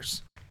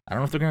Spider-Verse. I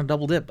don't know if they're gonna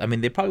double dip. I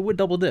mean they probably would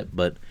double dip,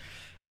 but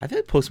I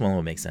think Post Malone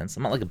would make sense.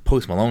 I'm not like a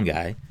Post Malone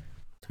guy,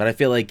 but I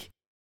feel like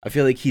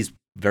he's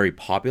very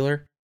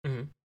popular.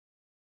 Mm-hmm.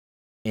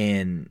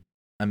 And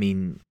I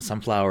mean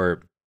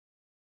Sunflower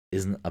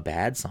isn't a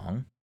bad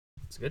song.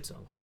 It's a good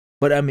song.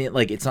 But I mean,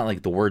 like, it's not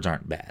like the words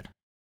aren't bad.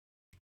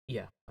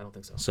 Yeah, I don't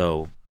think so.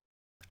 So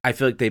I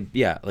feel like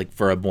like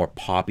for a more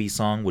poppy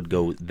song would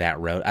go that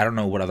route. I don't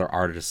know what other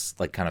artists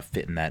like kind of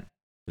fit in that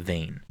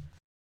vein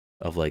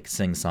of like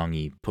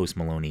sing-songy, Post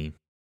Maloney,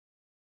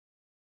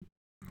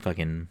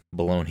 fucking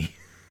baloney.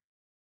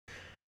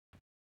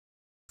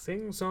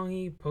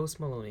 Sing-songy, Post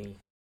Maloney,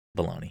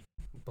 Baloney.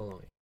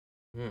 baloney.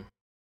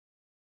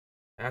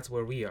 That's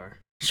where we are.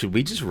 Should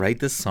we just write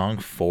this song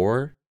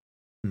for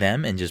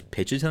them and just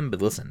pitch it to them?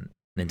 But listen,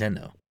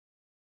 Nintendo,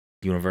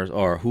 Universal,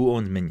 or who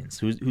owns Minions?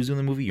 Who's doing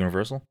the movie?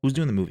 Universal. Who's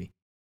doing the movie?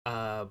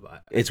 I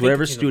It's think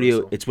whatever studio.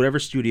 Universal. It's whatever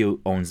studio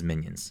owns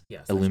Minions.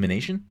 Yes.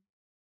 Illumination.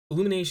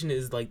 Illumination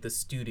is like the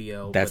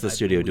studio. That's but the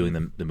studio doing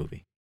believe- the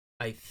movie.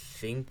 I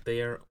think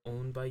they are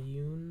owned by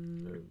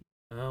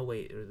Oh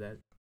wait, or that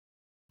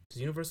does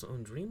Universal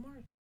own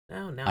DreamWorks?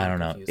 Now I don't I'm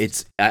know.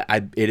 confused.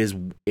 It is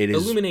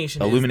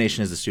Illumination.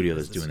 Illumination is the studio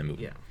that's is doing the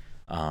movie.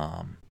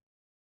 Yeah.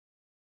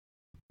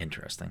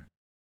 Interesting.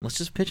 Let's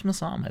just pitch them a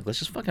song, Mike. Let's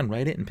just fucking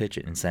write it and pitch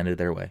it and send it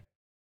their way.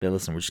 They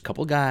listen. We're just a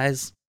couple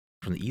guys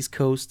from the East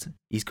Coast,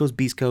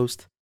 Beast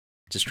Coast,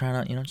 just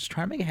trying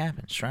to make it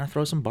happen. Just trying to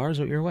throw some bars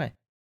out your way.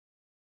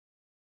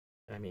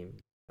 I mean,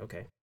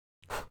 okay.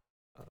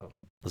 Uh-oh.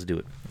 Let's do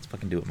it. Let's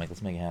fucking do it, Mike.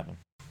 Let's make it happen.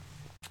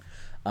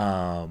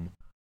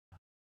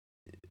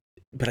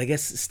 But I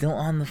guess still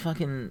on the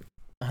fucking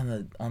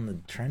on the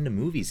trend of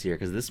movies here,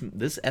 because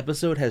this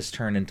episode has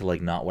turned into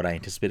like not what I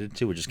anticipated it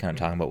to. We're just kind of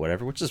talking about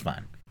whatever, which is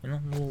fine. You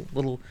know,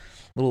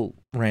 little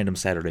random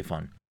Saturday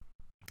fun.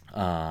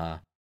 The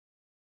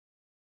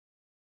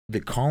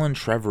Colin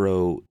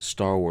Trevorrow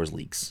Star Wars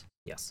leaks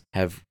Yes.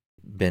 have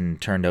been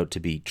turned out to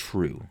be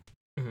true.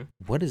 Mhm.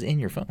 What is in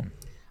your phone?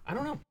 I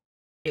don't know.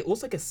 It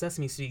looks like a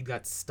sesame seed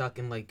got stuck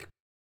in like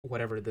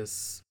whatever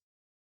this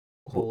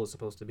hole is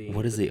supposed to be.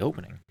 What is the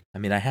opening? I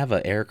mean, I have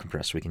an air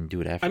compressor. We can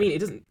do it after. I mean, it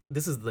doesn't.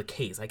 This is the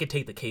case. I could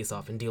take the case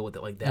off and deal with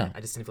it like that. Oh.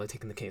 I just didn't feel like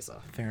taking the case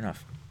off. Fair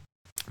enough.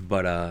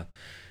 But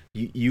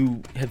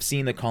you have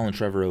seen the Colin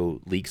Trevorrow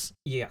leaks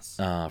Yes.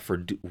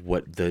 for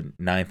what the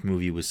 9th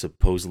movie was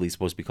supposedly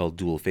supposed to be called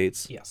Duel of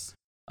Fates. Yes.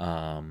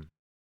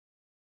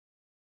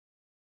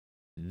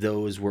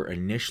 Those were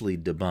initially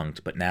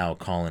debunked, but now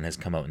Colin has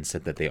come out and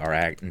said that they are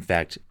in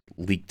fact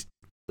leaked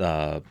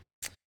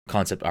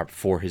concept art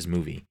for his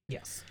movie.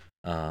 Yes.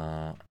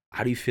 How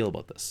do you feel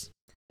about this?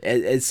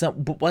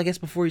 Well, I guess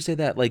before you say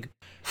that, like,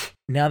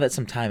 now that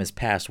some time has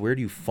passed, where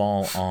do you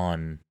fall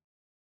on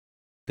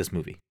this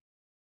movie?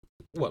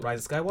 What,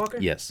 Rise of Skywalker?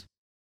 Yes.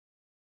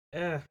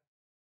 It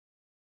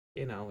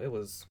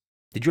was.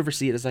 Did you ever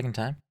see it a second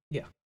time?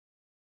 Yeah.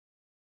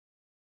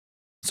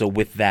 So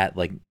with that,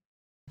 like,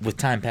 with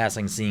time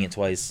passing, seeing it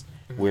twice,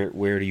 Mhm.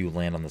 where do you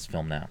land on this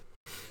film now?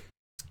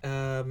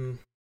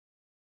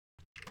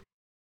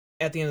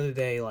 At the end of the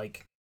day,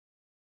 like,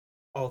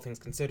 all things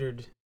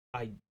considered,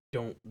 I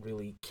don't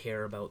really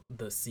care about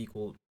the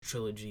sequel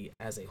trilogy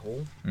as a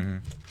whole. Mm-hmm.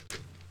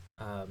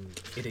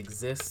 It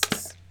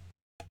exists,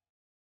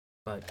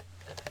 but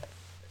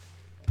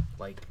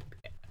like,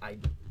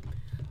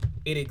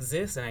 it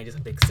exists, and I just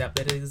have to accept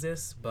that it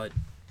exists. But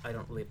I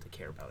don't really have to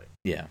care about it.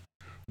 Yeah.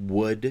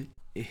 Would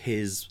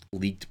his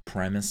leaked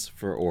premise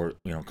or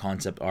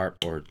concept art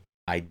or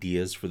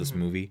ideas for this Mhm.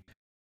 movie,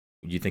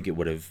 do you think it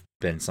would have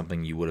been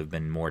something you would have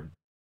been more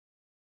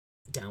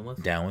Down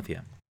with? down with?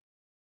 Yeah.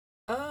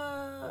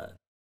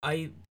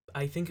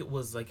 I think it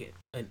was like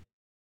an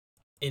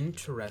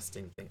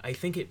interesting thing. I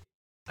think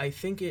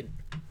it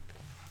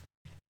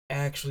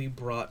actually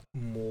brought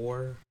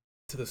more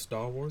to the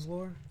Star Wars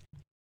lore.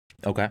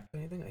 Okay. If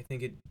anything, I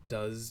think it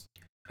does.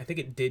 I think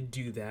it did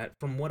do that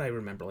from what I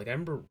remember. Like, I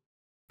remember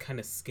kind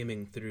of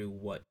skimming through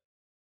what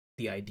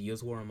the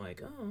ideas were. I'm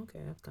like, oh,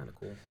 okay, that's kind of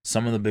cool.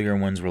 Some of the bigger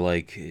ones were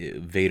like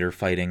Vader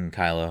fighting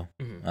Kylo,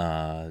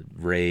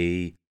 Mm-hmm.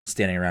 Rey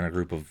standing around a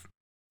group of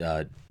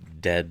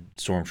dead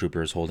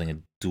stormtroopers holding a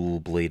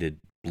dual-bladed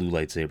blue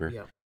lightsaber.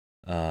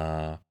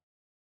 Yeah.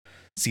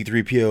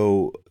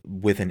 C-3PO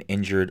with an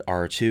injured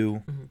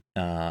R2. Mhm.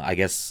 I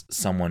guess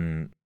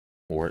someone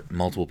or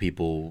multiple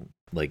people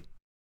like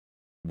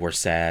were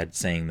sad,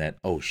 saying that,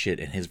 oh shit,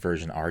 in his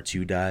version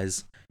R2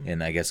 dies. Mhm.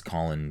 And I guess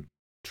Colin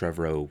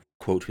Trevorrow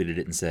quote tweeted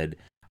it and said,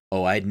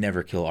 "Oh, I'd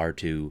never kill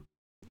R2.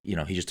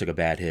 He just took a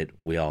bad hit.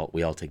 We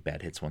all take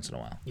bad hits once in a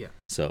while." Yeah.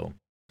 So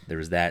there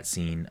was that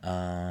scene.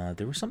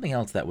 There was something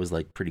else that was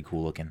like pretty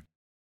cool looking.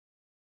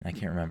 I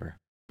can't remember.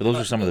 But those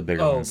are some of the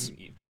bigger ones.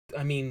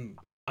 I mean,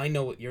 I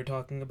know what you're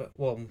talking about.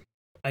 Well,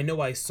 I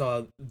know I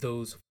saw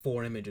those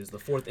 4 images. The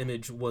 4th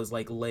image was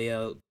like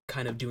Leia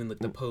kind of doing like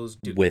the pose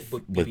With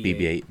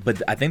BB-8,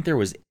 but I think there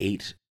was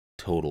 8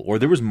 total, or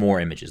there was more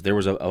images. There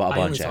was a only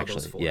bunch saw those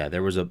actually. 4. Yeah,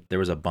 there was a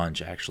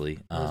bunch actually.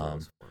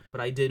 But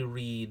I did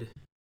read,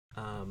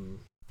 An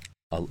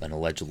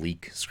alleged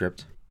leak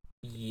script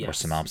yes, or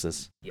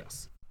synopsis.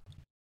 Yes.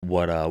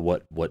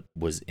 What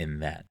was in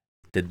that?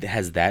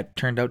 Has that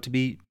turned out to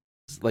be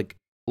like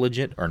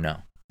legit or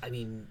no? I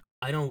mean,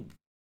 I don't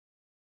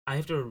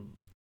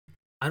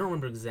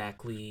remember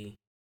exactly.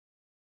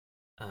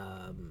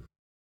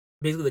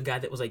 Basically, the guy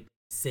that was like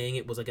saying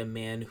it was like a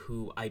man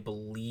who I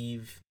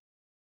believe,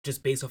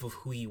 just based off of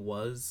who he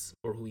was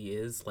or who he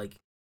is, like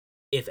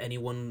if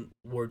anyone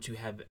were to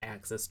have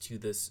access to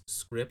this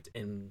script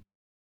and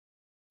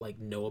like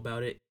know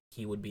about it,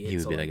 he would be it. He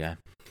would So, be like, that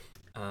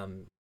guy.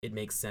 it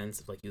makes sense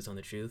if like he was telling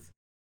the truth.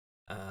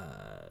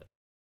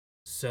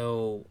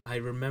 So I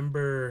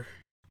remember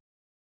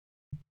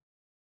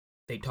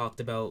they talked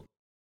about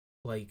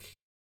like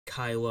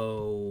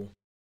Kylo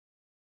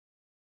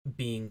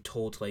being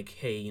told to, like,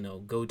 hey, you know,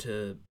 go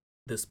to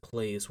this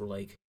place where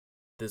like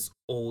this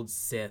old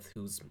Sith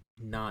who's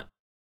not,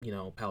 you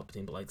know,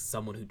 Palpatine, but like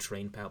someone who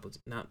trained Palpatine.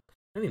 Not,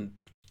 I didn't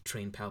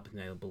train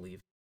Palpatine, I don't believe,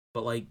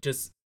 but like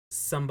just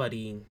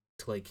somebody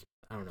to like,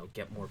 I don't know,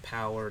 get more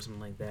power or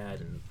something like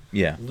that. And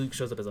Yeah. Luke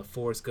shows up as a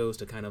Force ghost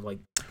to kind of like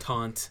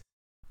taunt.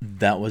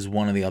 That was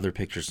one of the other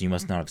pictures. You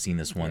must not have seen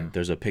this one. Yeah.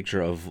 There's a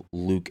picture of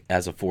Luke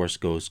as a Force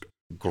ghost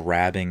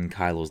grabbing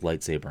Kylo's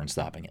lightsaber and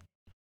stopping it.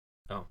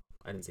 Oh,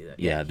 I didn't see that.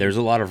 Yeah, there's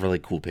a lot of really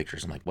cool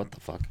pictures. I'm like, what the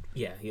fuck?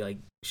 Yeah, he like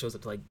shows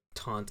up to like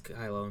taunt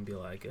Kylo and be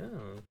like,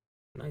 "Oh,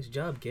 nice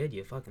job, kid,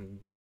 you fucking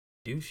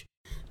douche."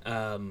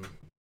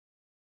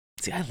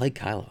 See, I like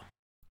Kylo.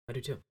 I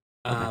do too.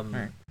 Okay, all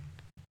right.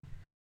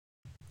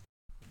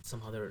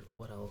 Some other,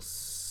 what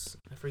else?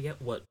 I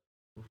forget what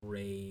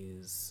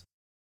Rey's.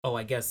 Oh,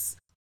 I guess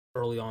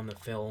early on in the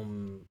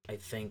film, I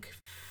think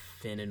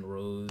Finn and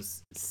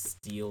Rose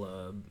steal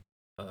a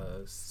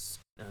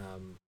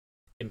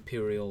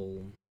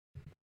Imperial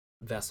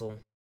vessel.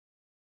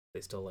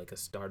 They steal like a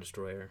Star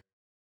Destroyer.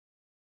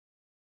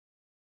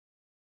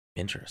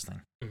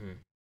 Interesting. Mm-hmm.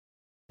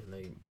 And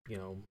they, you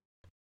know,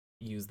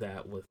 use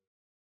that with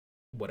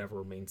whatever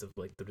remains of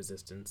like the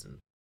Resistance and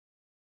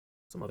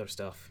some other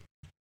stuff.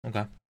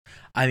 Okay.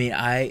 I mean,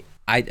 I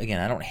again,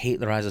 I don't hate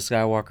The Rise of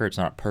Skywalker. It's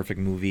not a perfect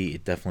movie.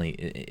 It definitely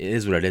it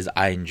is what it is.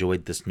 I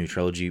enjoyed this new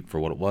trilogy for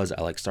what it was.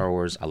 I like Star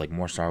Wars. I like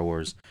more Star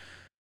Wars.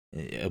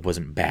 It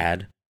wasn't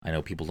bad. I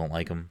know people don't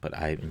like them, but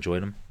I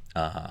enjoyed them.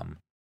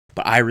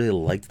 But I really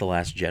liked The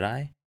Last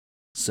Jedi.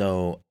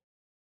 So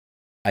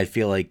I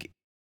feel like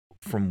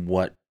from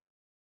what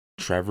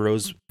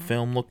Trevorrow's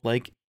film looked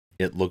like,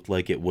 it looked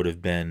like it would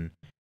have been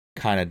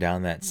kind of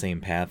down that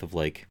same path of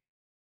like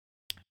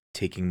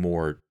taking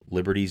more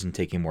liberties and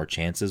taking more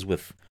chances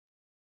with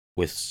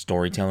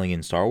storytelling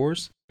in Star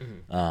Wars,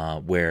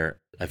 where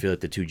I feel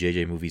like the two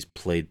JJ movies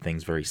played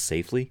things very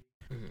safely,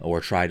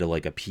 or tried to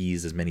like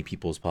appease as many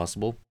people as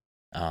possible.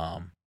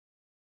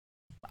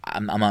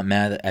 I'm not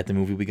mad at the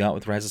movie we got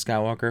with Rise of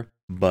Skywalker,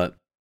 but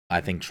I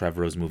think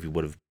Trevorrow's movie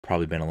would have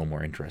probably been a little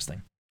more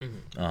interesting.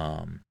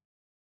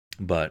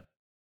 But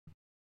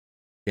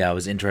yeah, it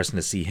was interesting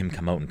to see him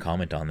come out and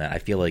comment on that. I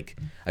feel like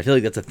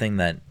that's a thing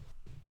that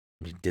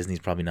Disney's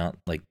probably not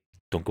like,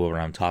 don't go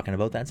around talking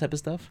about that type of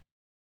stuff.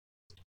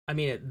 I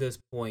mean, at this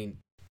point,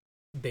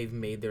 they've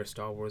made their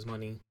Star Wars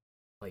money.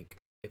 Like,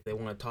 if they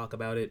want to talk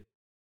about it,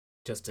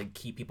 just to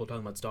keep people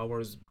talking about Star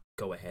Wars,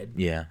 go ahead.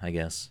 Yeah, I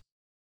guess.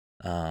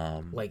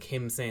 Like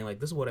him saying, like,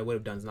 this is what I would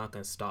have done is not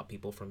going to stop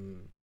people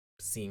from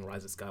seeing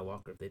Rise of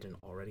Skywalker if they didn't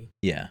already.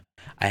 Yeah,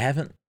 I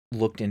haven't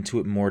looked into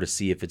it more to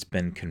see if it's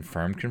been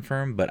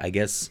confirmed, but I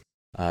guess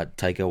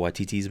Taika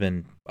Waititi's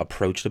been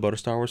approached about a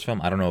Star Wars film.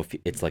 I don't know if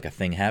it's like a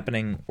thing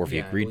happening or if he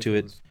agreed to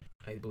it.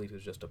 I believe he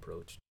was just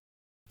approached.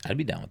 I'd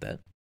be down with that.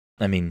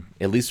 I mean,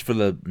 at least for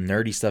the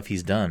nerdy stuff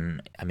he's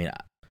done. I mean,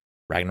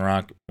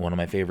 Ragnarok, one of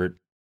my favorite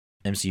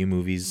MCU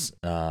movies.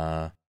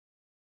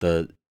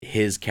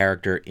 His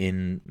character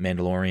in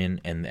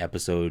Mandalorian and the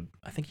episode,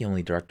 I think he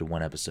only directed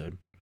one episode,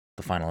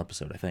 the final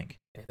episode, I think.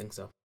 I think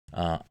so.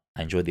 I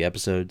enjoyed the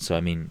episode, so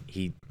I mean,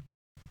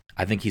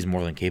 I think he's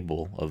more than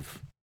capable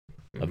of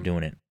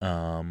doing it.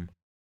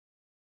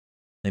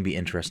 It'd be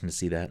interesting to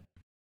see that.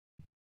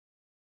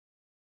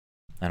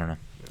 I don't know.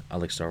 I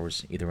like Star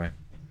Wars either way.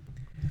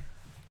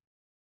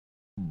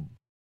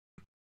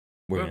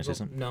 We're gonna say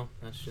something? No,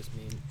 that's just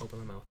me. Open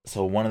my mouth.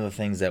 So one of the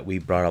things that we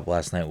brought up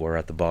last night, we were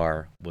at the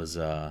bar, was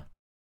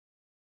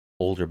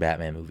older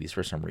Batman movies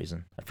for some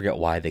reason. I forget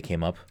why they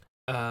came up.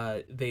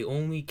 They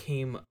only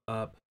came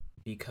up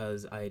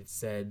because I had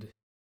said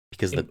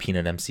because of the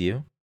Peanut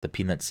MCU, the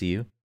Peanut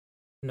CU.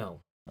 No.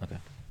 Okay.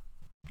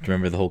 Do you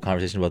remember the whole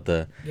conversation about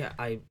the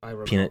I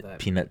recall that.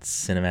 Peanut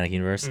cinematic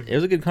universe? It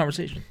was a good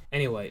conversation.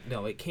 Anyway,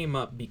 no, it came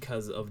up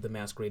because of the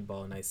Masquerade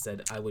Ball, and I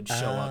said I would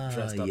show up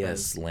dressed up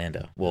as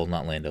Lando. Well,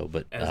 not Lando,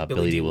 but as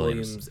Billy D.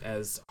 Williams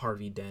as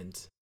Harvey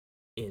Dent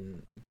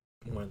in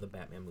one of the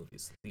Batman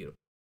movies.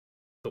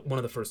 One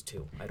of the first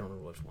two. I don't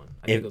remember which one.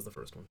 I think it was the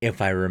first one.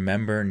 If I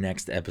remember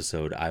next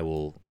episode, I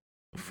will,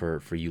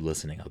 for you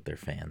listening out there,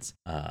 fans,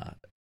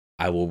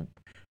 I will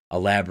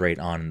elaborate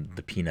on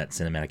the Peanut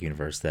cinematic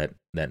universe that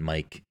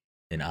Mike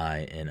and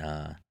I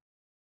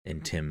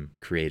and Tim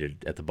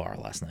created at the bar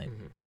last night.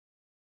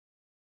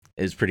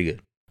 It was pretty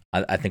good.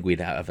 I think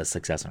we'd have a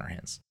success on our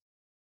hands.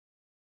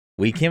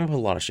 We came up with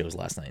a lot of shows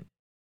last night.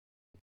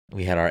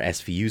 We had our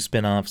SVU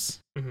spinoffs.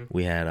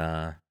 We had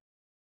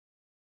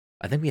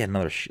I think we had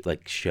another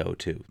show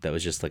too that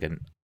was just like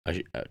an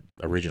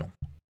original.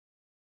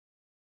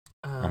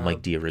 I'm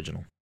like the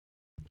original.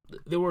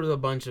 There were a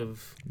bunch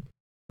of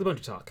a bunch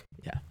of talk.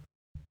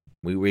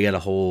 We got a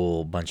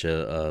whole bunch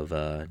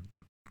of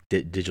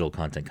digital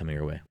content coming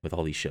our way with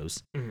all these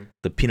shows. Mhm.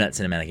 The Peanut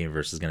Cinematic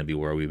Universe is going to be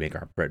where we make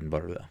our bread and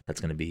butter, though. That's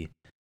going to be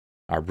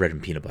our bread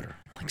and peanut butter.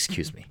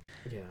 Excuse me.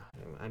 Yeah,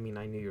 I mean,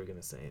 I knew you were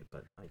gonna say it,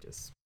 but I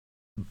just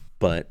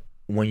But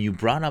when you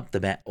brought up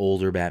the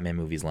older Batman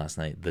movies last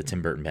night, the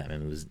Tim Burton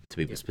Batman movies to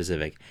be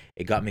specific,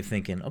 it got me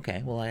thinking,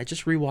 okay, well, I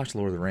just rewatched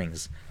Lord of the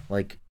Rings.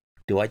 Like,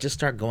 do I just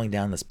start going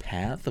down this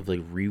path of, like,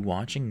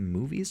 rewatching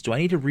movies? Do I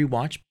need to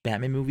rewatch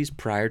Batman movies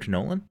prior to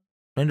Nolan?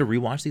 Do I need to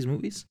rewatch these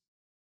movies?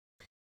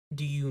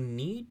 do you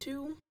need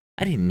to?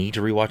 I didn't need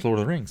to rewatch Lord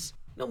of the Rings.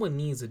 No one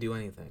needs to do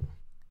anything.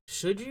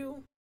 Should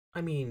you?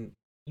 I mean,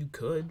 you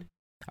could.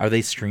 Are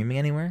they streaming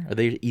anywhere? Are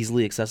they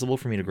easily accessible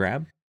for me to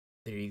grab?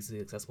 They're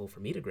easily accessible for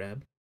me to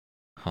grab.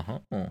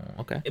 Oh,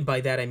 okay. And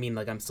by that I mean,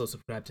 like, I'm still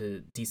subscribed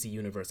to DC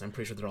Universe. I'm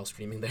pretty sure they're all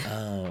streaming there.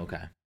 Oh,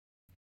 okay.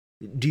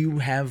 Do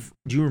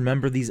you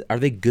remember these? Are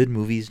they good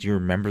movies? Do you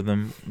remember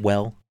them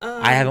well?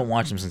 I haven't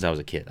watched them since I was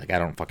a kid. Like, I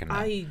don't fucking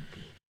know.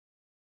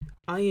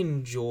 I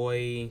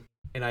enjoy,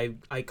 and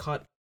I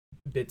caught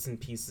bits and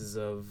pieces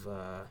of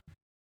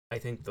I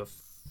think the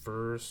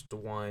first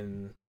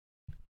one,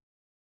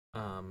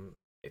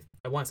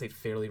 I want to say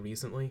fairly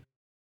recently,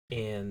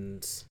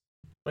 and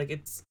like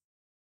it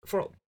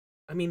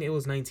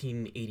was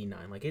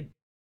 1989. Like it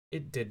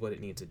did what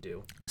it needed to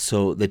do.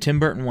 So the Tim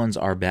Burton ones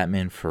are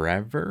Batman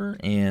Forever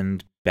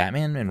and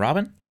Batman and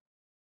Robin?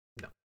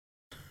 No.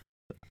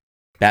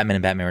 Batman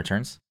and Batman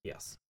Returns?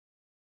 Yes.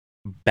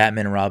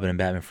 Batman and Robin and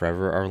Batman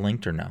Forever are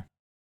linked or no?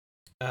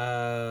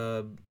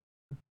 I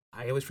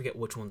always forget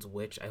which one's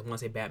which. I want to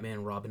say Batman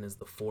and Robin is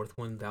the fourth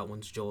one. That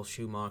one's Joel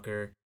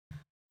Schumacher.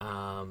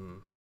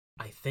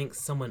 I think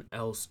someone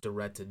else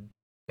directed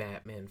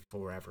Batman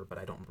Forever, but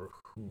I don't remember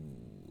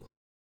who.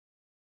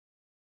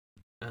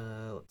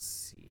 Let's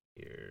see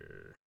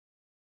here.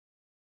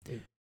 Let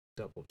me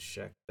double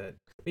check that.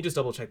 Let me just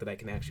double check that I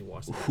can actually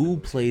watch. Who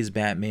plays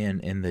Batman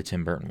in the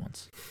Tim Burton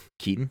ones?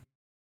 Keaton?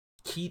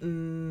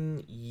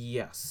 Keaton,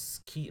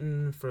 yes.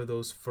 Keaton for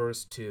those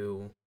first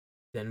two,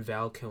 then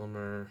Val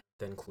Kilmer,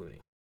 then Clooney.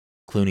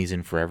 Clooney's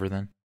in Forever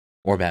then?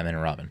 Or Batman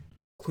and Robin?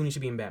 Clooney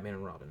should be in Batman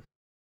and Robin.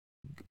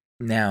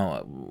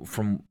 Now,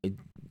 from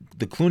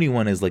the Clooney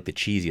one is like the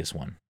cheesiest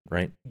one,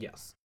 right?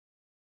 Yes.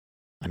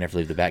 I never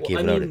leave the Batcave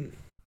without it.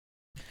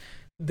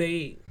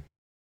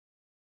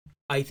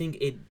 I think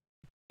it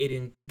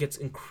gets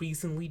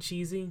increasingly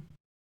cheesy.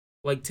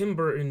 Like Tim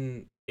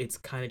Burton, it's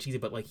kind of cheesy,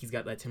 but like he's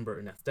got that Tim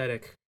Burton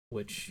aesthetic,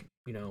 which,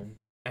 you know,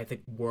 I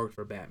think worked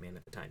for Batman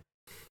at the time.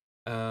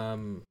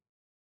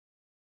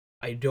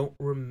 I don't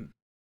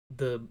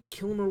the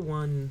Kilmer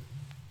one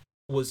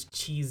was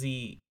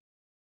cheesy,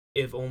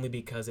 if only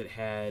because it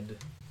had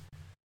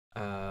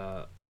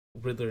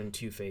Riddler and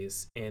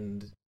Two-Face,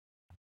 and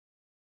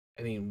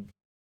I mean,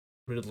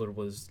 Riddler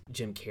was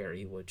Jim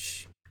Carrey,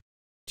 which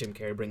Jim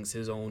Carrey brings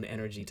his own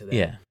energy to that.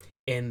 Yeah.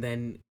 And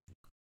then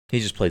He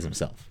just plays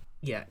himself.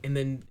 yeah, and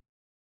then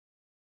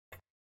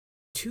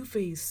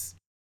Two-Face,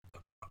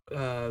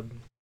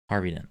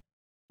 Harvey Dent.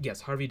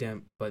 yes, Harvey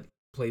Dent, but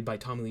played by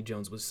Tommy Lee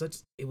Jones,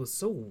 it was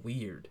so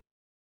weird.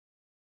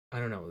 I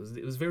don't know,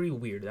 it was very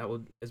weird. I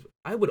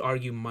would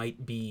argue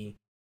might be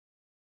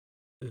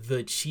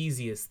the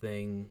cheesiest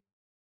thing,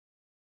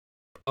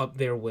 up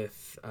there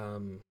with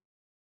I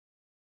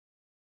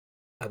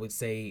would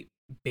say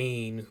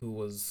Bane, who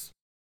was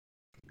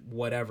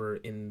whatever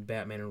in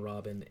Batman and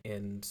Robin,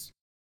 and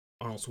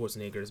Arnold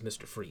Schwarzenegger as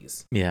Mr.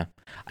 Freeze. Yeah.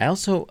 I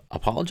also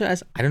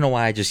apologize. I don't know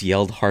why I just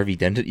yelled Harvey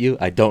Dent at you.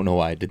 I don't know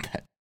why I did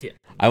that. Yeah.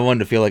 I wanted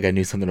to feel like I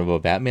knew something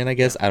about Batman, I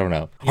guess. I don't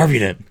know. Yeah. Harvey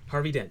Dent.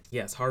 Harvey Dent.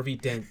 Yes, Harvey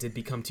Dent did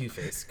become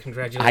Two-Face.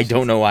 Congratulations. I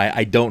don't know why.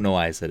 I don't know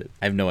why I said it.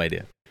 I have no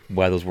idea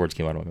why those words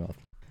came out of my mouth.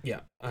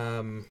 Yeah.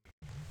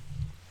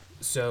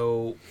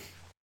 So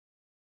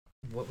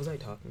what was I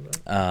talking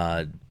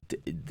about?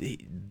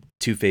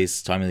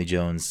 Two-Face, Tommy Lee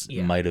Jones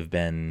might have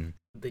been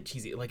the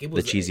cheesy. Like it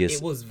was the cheesiest.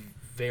 It was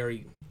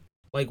very,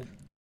 like,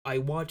 I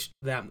watched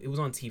that. It was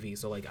on TV,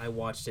 so like I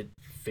watched it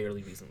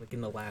fairly recently. Like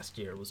in the last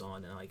year, it was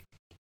on, and like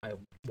I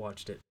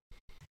watched it.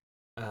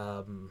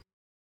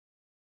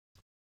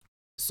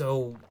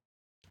 So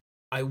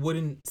I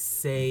wouldn't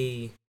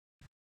say,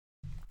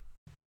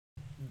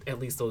 at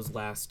least those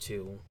last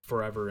two,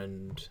 Forever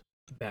and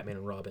Batman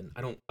and Robin,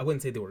 I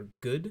wouldn't say they were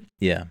good.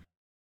 Yeah.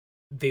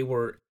 They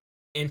were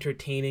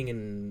entertaining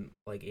in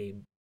like a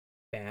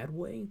bad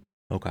way.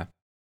 Okay.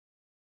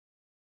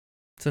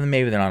 So then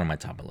maybe they're not on my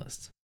top of the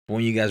list. But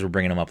when you guys were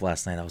bringing them up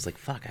last night, I was like,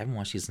 fuck, I haven't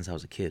watched these since I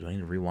was a kid. Do I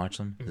need to rewatch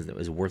them?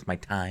 Is it worth my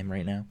time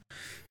right now?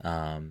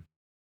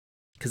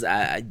 Because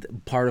I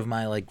part of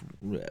my like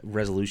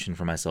resolution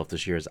for myself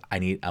this year is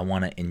I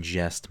want to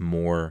ingest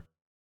more.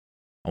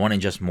 I want to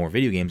ingest more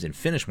video games and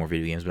finish more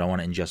video games, but I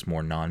want to ingest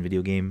more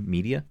non-video game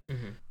media.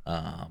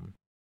 Mm-hmm.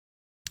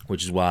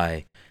 Which is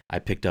why I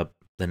picked up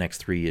the next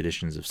 3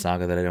 editions of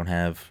Saga that I don't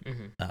have.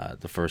 Mm-hmm.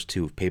 The first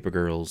 2 of Paper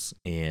Girls,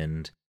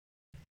 and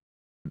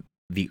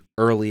the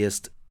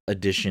earliest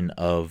edition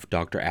of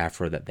Dr.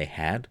 Aphra that they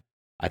had.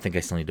 I think I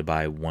still need to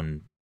buy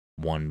one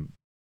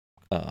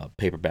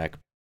paperback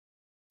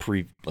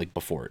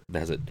before it. It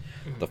has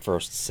the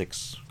first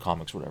 6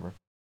 comics, whatever.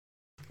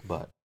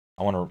 But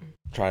I want to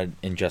try to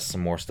ingest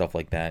some more stuff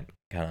like that,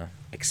 kind of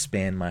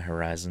expand my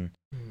horizon.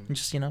 And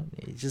just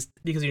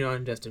because you're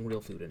not ingesting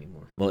real food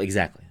anymore. Well,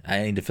 exactly.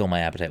 I need to fill my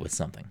appetite with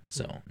something.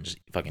 So just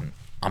fucking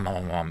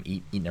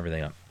eating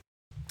everything up.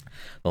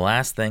 The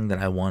last thing that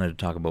I wanted to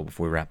talk about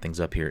before we wrap things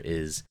up here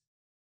is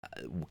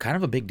kind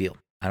of a big deal.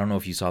 I don't know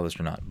if you saw this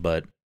or not,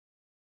 but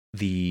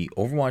the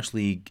Overwatch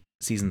League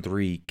Season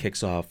 3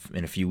 kicks off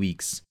in a few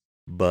weeks,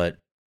 but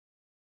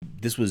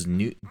this was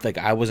new. Like,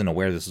 I wasn't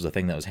aware this was a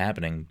thing that was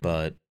happening,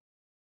 but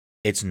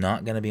it's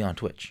not going to be on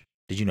Twitch.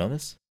 Did you know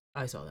this?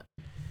 I saw that.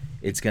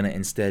 It's going to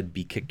instead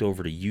be kicked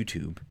over to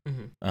YouTube,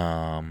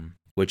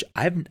 which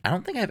I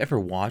don't think I've ever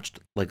watched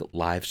like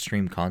live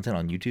stream content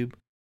on YouTube.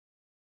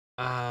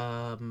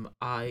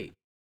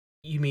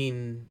 You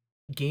mean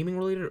gaming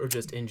related or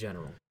just in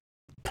general?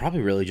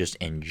 Probably really just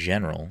in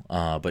general,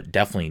 but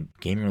definitely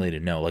gaming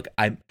related. No, like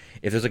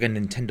if there's like a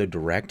Nintendo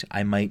Direct,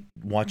 I might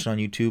watch it on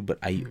YouTube, but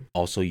I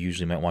also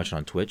usually might watch it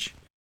on Twitch.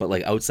 But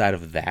like outside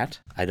of that,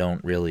 I'm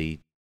not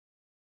really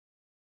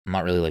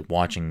like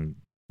watching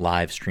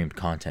live streamed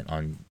content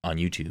on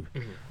YouTube.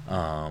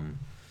 I'm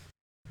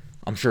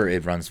sure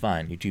it runs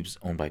fine. YouTube's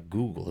owned by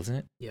Google, isn't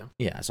it? Yeah.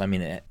 Yeah. So I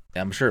mean,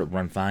 I'm sure it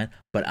run fine,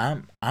 but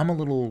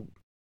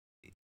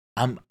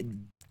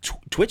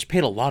Twitch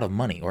paid a lot of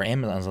money, or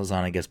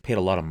Amazon, I guess, paid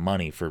a lot of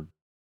money for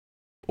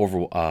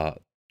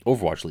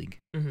Overwatch League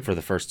for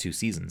the first 2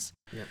 seasons.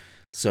 Yep.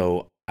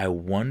 So I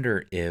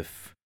wonder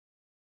if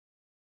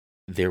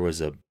there was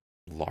a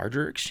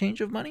larger exchange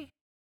of money,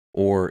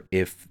 or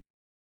if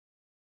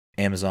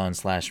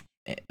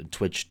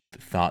Amazon/Twitch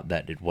thought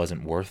that it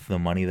wasn't worth the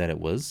money that it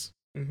was.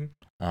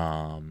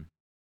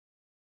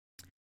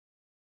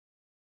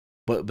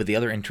 But the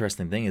other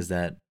interesting thing is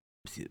that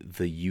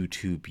the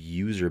YouTube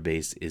user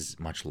base is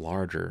much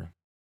larger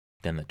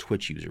than the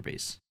Twitch user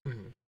base.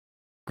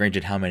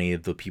 Granted, how many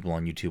of the people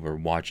on YouTube are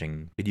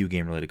watching video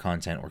game related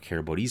content or care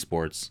about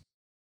esports,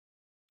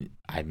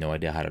 I have no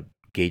idea how to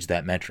gauge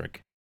that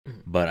metric.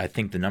 But I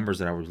think the numbers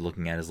that I was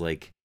looking at is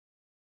like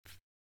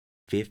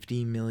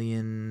 50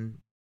 million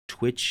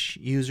Twitch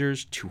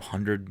users,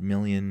 200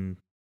 million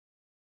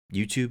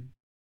YouTube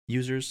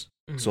users.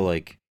 So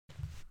like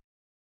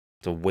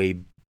it's a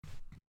way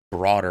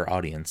broader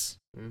audience.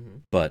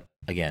 But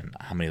again,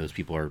 how many of those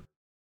people are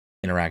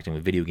interacting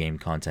with video game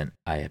content,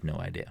 I have no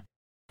idea.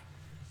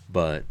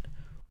 But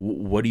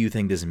what do you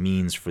think this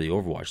means for the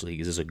Overwatch League?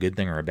 Is this a good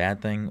thing or a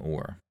bad thing,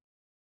 or?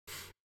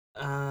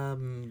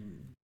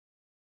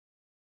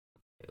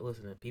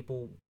 Listen, if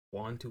people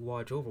want to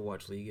watch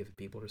Overwatch League, if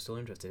people are still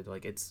interested,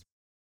 like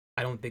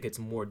I don't think it's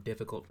more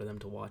difficult for them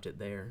to watch it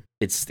there.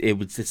 It's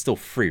still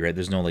free, right?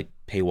 There's no like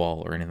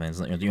paywall or anything.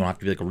 You don't have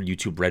to be like a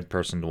YouTube Red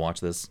person to watch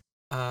this.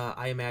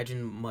 I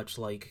imagine much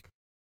like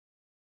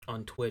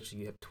on Twitch,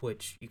 you have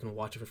Twitch, you can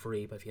watch it for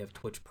free, but if you have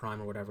Twitch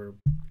Prime or whatever,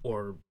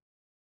 or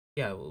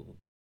yeah,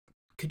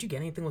 could you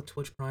get anything with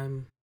Twitch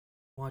Prime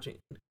watching?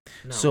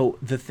 No. So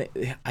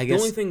I guess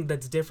the only thing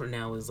that's different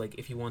now is like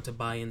if you want to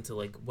buy into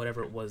like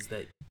whatever it was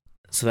that.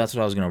 So that's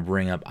what I was gonna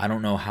bring up. I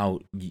don't know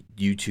how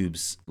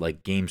YouTube's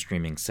like game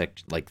streaming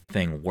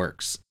thing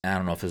works. I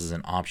don't know if this is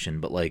an option,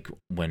 but like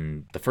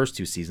when the first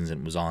 2 seasons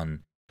it was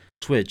on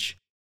Twitch,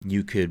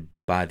 you could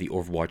buy the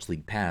Overwatch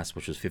League Pass,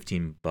 which was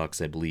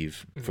 $15, I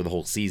believe, for the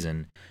whole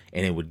season,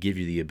 and it would give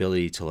you the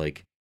ability to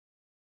like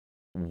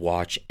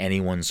watch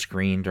anyone's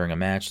screen during a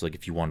match, like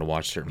if you wanted to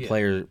watch certain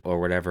players or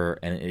whatever,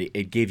 and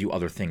it gave you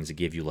other things. It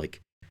gave you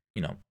like,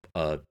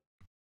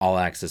 all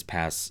access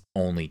pass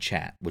only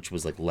chat, which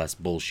was like less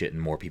bullshit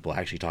and more people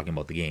actually talking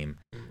about the game.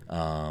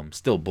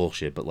 Still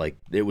bullshit, but like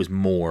it was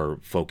more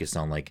focused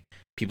on like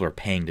people are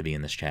paying to be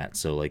in this chat,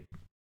 so like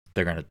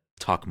they're gonna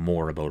talk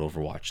more about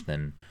Overwatch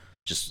than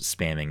just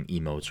spamming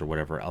emotes or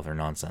whatever other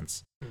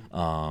nonsense.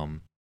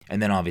 And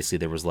then obviously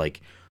there was like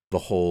the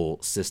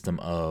whole system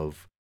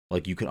of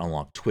like you could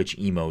unlock Twitch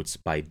emotes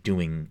by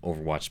doing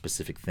Overwatch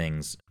specific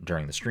things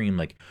during the stream,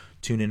 like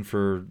tune in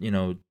for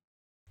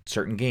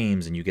certain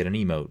games and you get an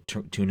emote,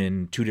 tune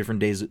in 2 different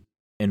days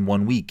in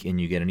 1 week and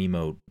you get an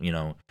emote,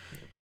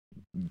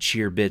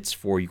 cheer bits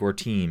for your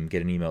team,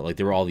 get an emote. Like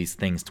there were all these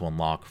things to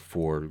unlock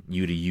for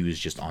you to use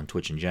just on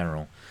Twitch in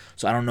general.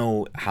 So I don't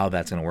know how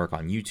that's going to work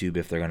on YouTube,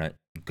 if they're going to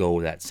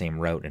go that same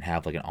route and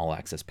have like an all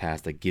access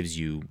pass that gives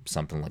you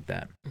something like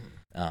that.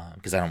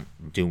 Because I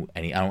don't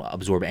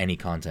absorb any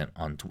content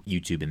on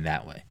YouTube in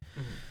that way.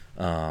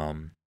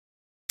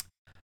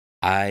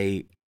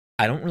 I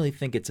don't really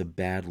think it's a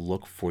bad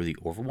look for the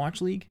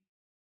Overwatch League.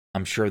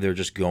 I'm sure they're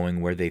just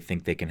going where they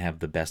think they can have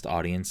the best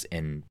audience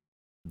and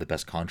the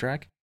best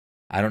contract.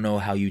 I don't know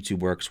how YouTube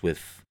works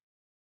with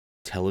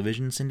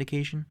television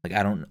syndication.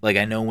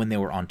 I know when they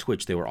were on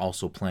Twitch, they were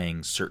also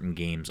playing certain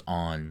games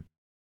on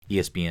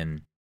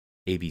ESPN,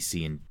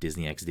 ABC, and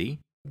Disney XD.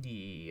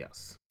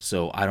 Yes.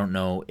 So I don't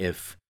know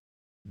if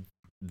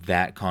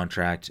that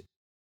contract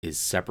is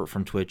separate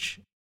from Twitch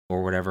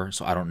or whatever.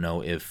 So I don't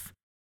know if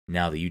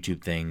now the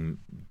YouTube thing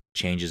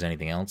changes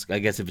anything else. I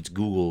guess if it's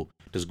Google,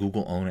 does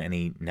Google own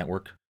any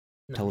network?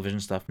 No. television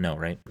stuff? No,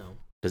 right? No.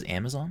 Does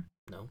Amazon?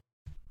 No.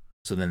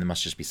 So then there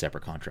must just be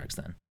separate contracts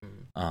then.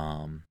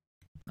 Mm.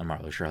 I'm not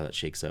really sure how that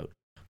shakes out.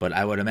 But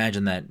I would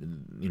imagine that,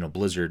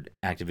 Blizzard,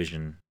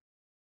 Activision,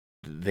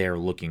 they're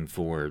looking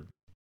for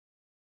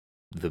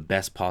the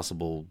best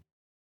possible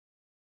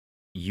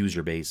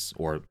user base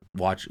or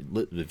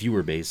the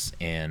viewer base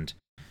and,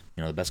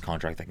 the best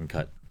contract that can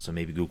cut. So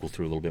maybe Google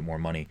threw a little bit more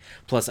money.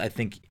 Plus, I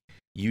think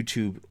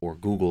YouTube or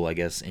Google, I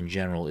guess, in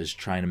general, is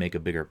trying to make a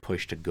bigger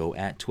push to go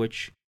at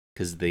Twitch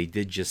because they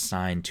did just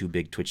sign 2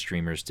 big Twitch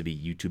streamers to be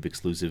YouTube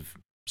exclusive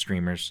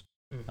streamers.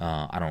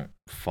 I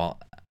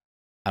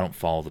don't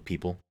follow the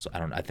people, so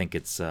I think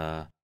it's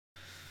I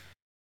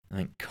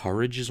think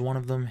Courage is one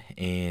of them,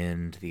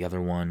 and the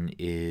other one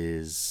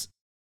is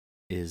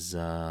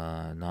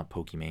not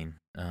Pokimane.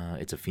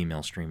 It's a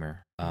female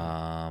streamer.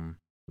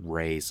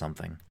 Ray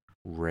something.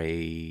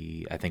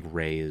 I think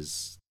Ray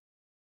is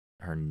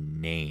her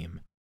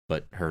name,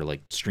 but her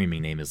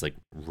streaming name is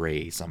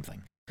Ray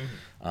something.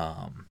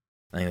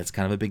 I think that's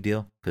kind of a big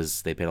deal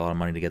because they paid a lot of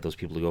money to get those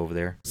people to go over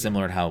there.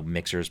 Similar to how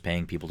Mixer is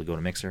paying people to go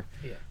to Mixer.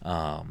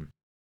 Yeah.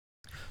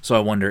 So I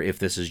wonder if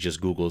this is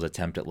just Google's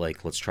attempt at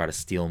let's try to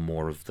steal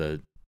more of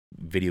the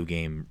video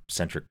game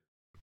centric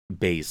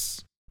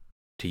base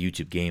to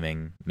YouTube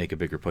gaming, make a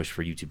bigger push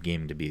for YouTube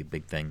gaming to be a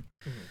big thing.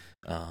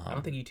 I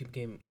don't think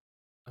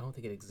I don't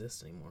think it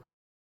exists anymore.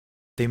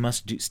 They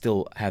must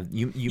still have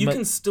you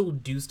can still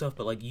do stuff,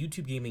 but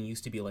YouTube gaming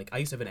used to be I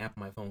used to have an app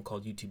on my phone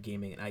called YouTube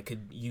Gaming, and I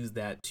could use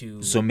that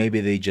to. So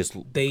maybe they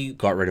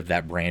got rid of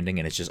that branding,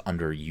 and it's just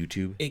under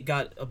YouTube. It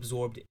got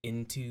absorbed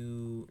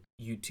into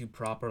YouTube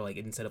proper,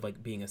 instead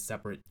of being a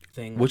separate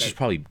thing, which is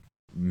probably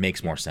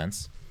makes more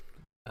sense.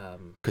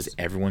 Because So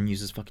everyone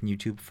uses fucking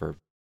YouTube for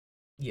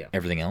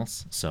everything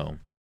else, so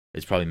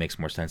it probably makes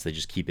more sense they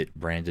just keep it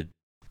branded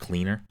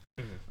cleaner.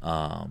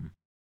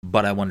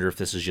 But I wonder if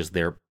this is just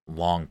their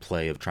long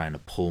play of trying to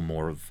pull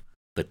more of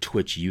the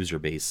Twitch user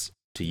base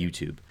to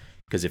YouTube.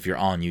 Because if you're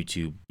on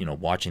YouTube,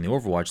 watching the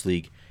Overwatch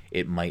League,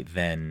 it might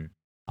then,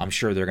 I'm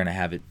sure they're going to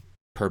have it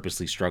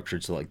purposely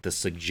structured so the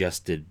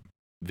suggested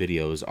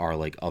videos are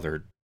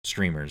other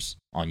streamers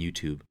on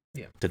YouTube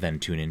to then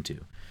tune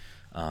into.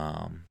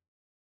 So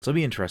it'll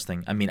be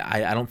interesting. I mean,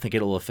 I don't think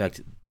it'll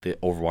affect the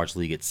Overwatch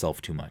League itself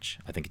too much.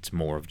 I think it's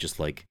more of just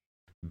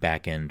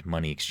back end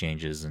money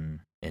exchanges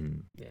and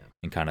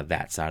kind of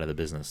that side of the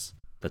business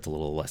that's a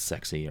little less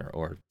sexy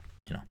or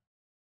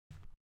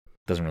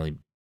doesn't really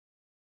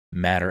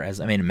matter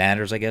it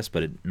matters, I guess,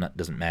 but it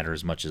doesn't matter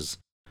as much as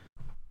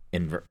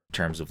in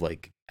terms of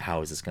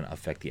how is this going to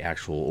affect the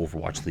actual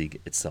Overwatch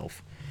League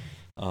itself.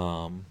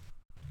 I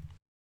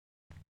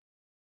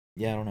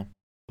don't know,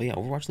 but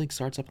Overwatch League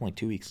starts up in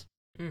 2 weeks,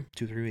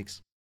 2-3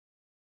 weeks.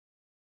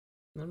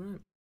 All right.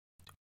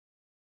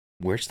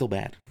 We're still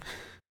bad.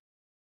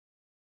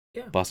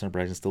 Yeah. Boston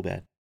Uprising still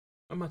bad.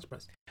 I'm not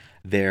surprised.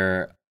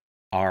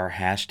 Our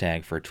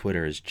hashtag for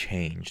Twitter has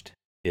changed.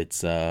 It's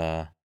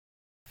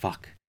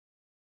fuck.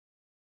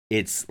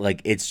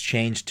 It's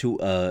changed to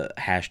a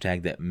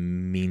hashtag that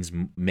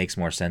makes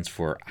more sense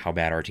for how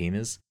bad our team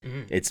is.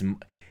 It's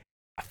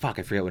fuck,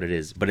 I forget what it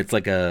is, but it's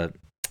a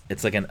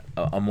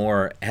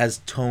more has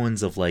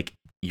tones of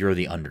you're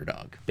the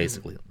underdog,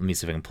 basically. Let me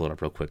see if I can pull it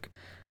up real quick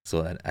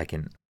so that I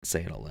can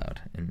say it out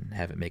loud and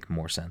have it make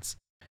more sense.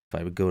 If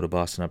I would go to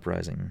Boston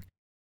Uprising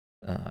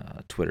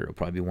Twitter, it'll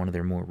probably be one of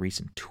their more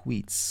recent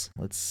tweets.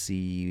 Let's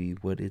see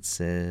what it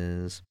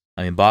says.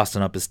 I mean,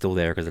 Boston Up is still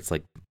there because it's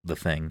the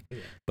thing. Yeah.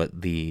 But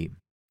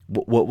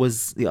what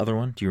was the other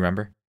one? Do you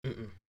remember?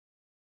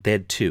 They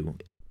had 2,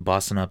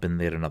 Boston Up, and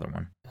they had another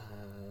one.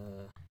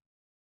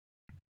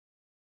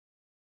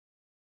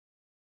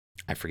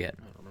 I forget.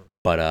 I don't know.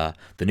 But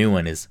the new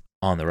one is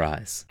On the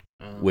Rise,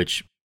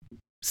 which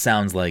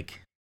sounds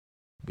like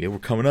we're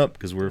coming up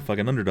because we're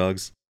fucking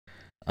underdogs.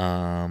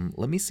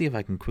 Let me see if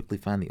I can quickly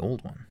find the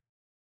old one.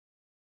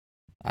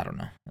 I don't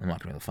know. I'm not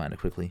gonna be able to find it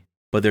quickly.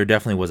 But there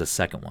definitely was a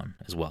second one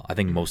as well. I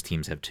think most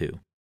teams have 2.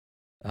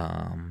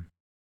 I'm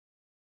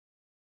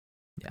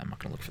not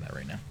gonna look for that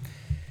right now.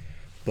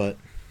 But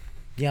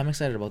I'm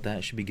excited about that.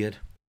 It should be good.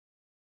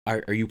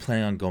 Are you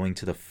planning on going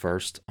to the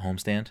first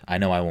homestand? I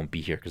know I won't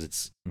be here because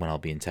it's when I'll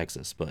be in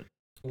Texas, but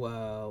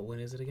well, when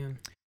is it again?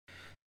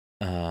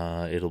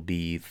 It'll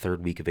be 3rd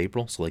week of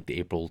April, so the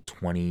April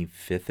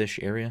 25th-ish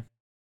area.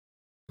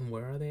 And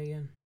where are they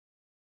again?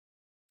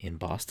 In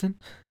Boston?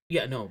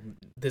 Yeah, no,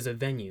 there's a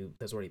venue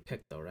that's already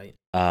picked though, right?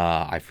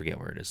 I forget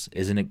where it is.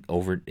 Isn't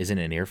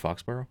it near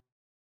Foxborough?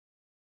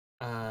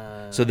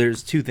 So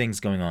there's 2 things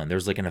going on.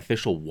 There's an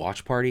official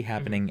watch party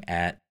happening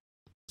at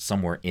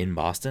somewhere in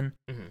Boston,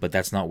 but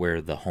that's not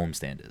where the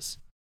homestand is.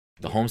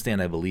 The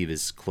homestand, I believe,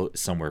 is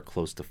somewhere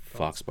close to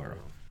Foxborough.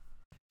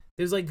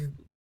 There's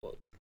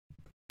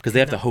because they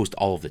have to host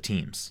all of the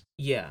teams.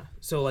 Yeah,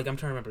 so I'm trying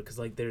to remember because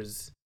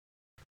there's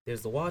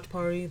the watch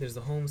party, there's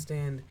the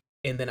homestand,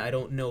 and then I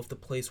don't know if the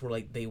place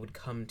where they would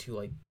come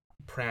to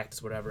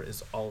practice whatever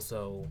is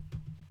also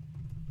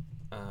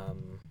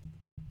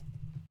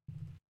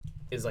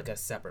is a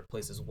separate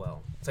place as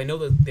well. So I know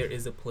that there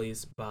is a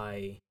place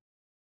by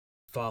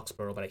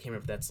Foxborough, but I can't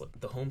remember if that's like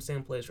the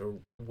homestand place or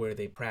where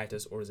they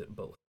practice, or is it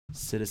both?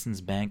 Citizens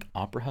Bank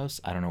Opera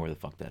House. I don't know where the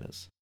fuck that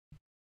is.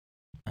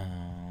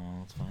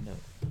 Let's find out.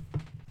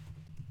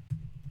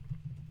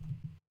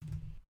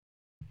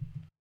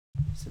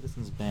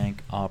 Citizens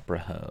Bank Opera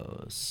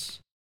House.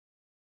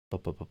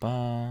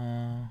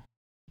 Ba-ba-ba-ba.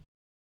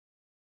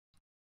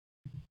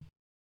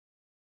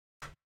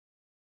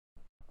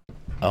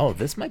 Oh,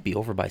 this might be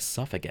over by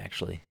Suffolk,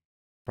 actually.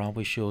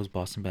 Broadway shows,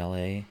 Boston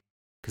Ballet.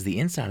 Because the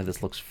inside of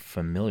this looks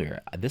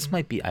familiar. This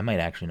might be... I might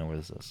actually know where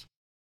this is.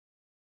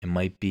 It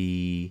might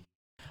be...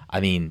 I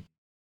mean,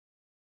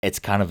 it's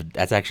kind of...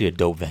 That's actually a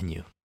dope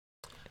venue.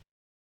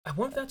 I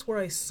wonder if that's where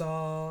I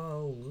saw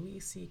Louis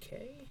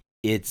C.K.?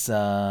 It's...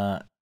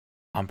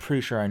 I'm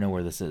pretty sure I know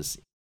where this is.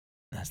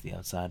 That's the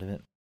outside of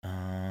it.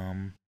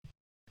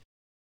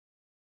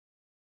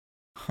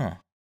 Huh.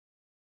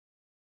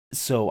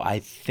 So I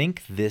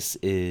think this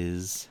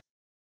is...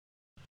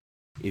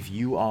 If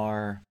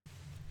you're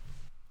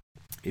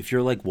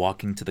like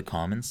walking to the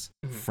Commons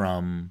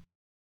from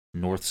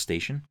North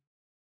Station,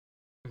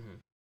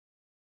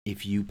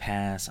 if you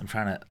pass, I'm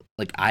trying to,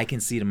 like, I can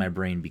see it in my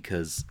brain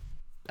because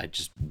I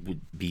just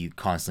would be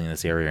constantly in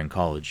this area in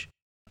college.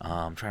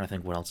 I'm trying to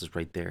think what else is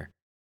right there.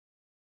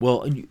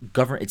 Well,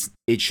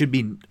 it should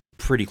be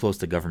pretty close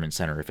to Government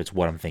Center if it's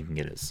what I'm thinking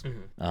it is.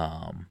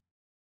 I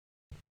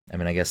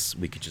mean, I guess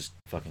we could just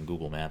fucking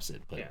Google Maps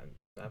it, but yeah,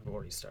 I've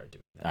already started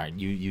doing that. All right,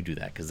 you do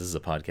that because this is a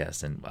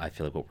podcast, and I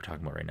feel like what we're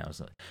talking about right now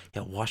is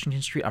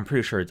Washington Street. I'm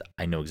pretty sure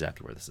I know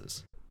exactly where this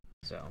is.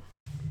 So,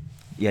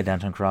 yeah,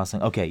 Downtown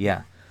Crossing. Okay,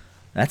 yeah,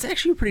 that's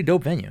actually a pretty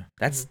dope venue.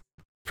 That's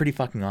pretty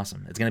fucking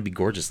awesome. It's gonna be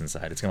gorgeous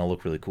inside. It's gonna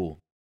look really cool.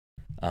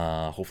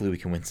 Hopefully we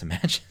can win some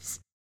matches.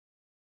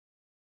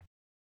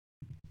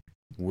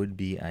 Would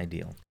be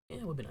ideal. Yeah,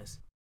 it would be nice.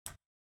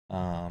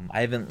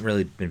 I haven't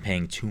really been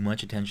paying too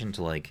much attention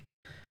to like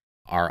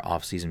our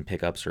off-season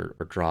pickups or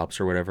drops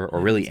or whatever, or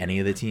really any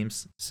of the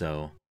teams.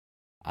 So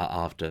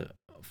I'll have to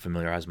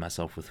familiarize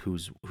myself with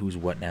who's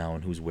what now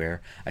and who's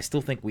where. I still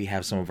think we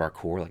have some of our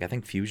core. Like I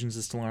think Fusions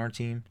is still on our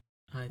team.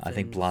 I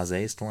think Blase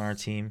is still on our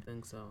team. I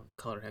think so.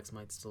 Color Hex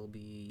might still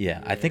be.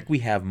 Yeah, there. I think we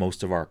have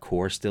most of our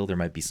core still. There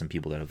might be some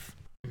people that have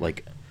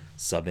like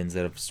sub-ins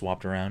that have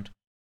swapped around.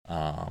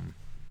 I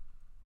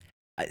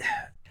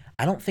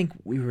don't think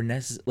we were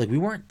we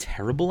weren't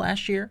terrible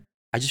last year.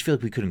 I just feel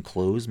like we couldn't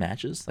close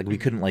matches. Like we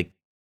couldn't like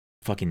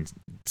fucking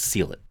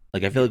seal it.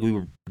 Like I feel like we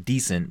were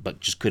decent, but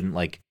just couldn't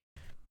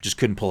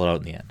pull it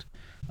out in the end.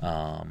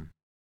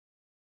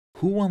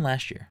 Who won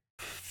last year?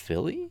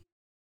 Philly?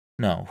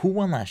 No, who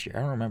won last year?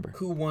 I don't remember.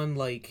 Who won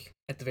like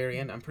at the very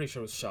end? I'm pretty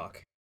sure it was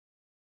Shock.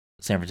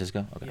 San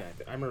Francisco? Okay. Yeah,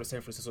 I remember San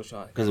Francisco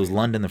Shock. Because it was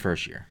London the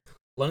first year.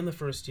 London the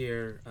first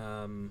year.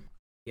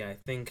 Yeah, I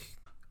think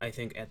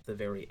at the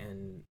very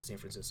end, San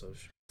Francisco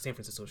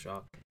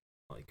Shock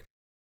like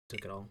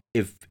took it all.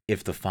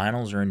 If the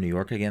finals are in New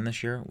York again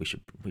this year, we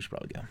should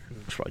probably go. We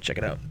should probably check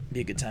it out.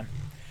 Be a good time.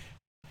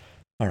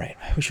 All right,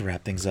 we should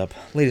wrap things up,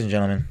 ladies and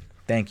gentlemen.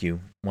 Thank you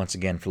once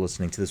again for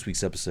listening to this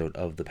week's episode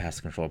of the Pass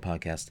the Controller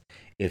podcast.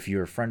 If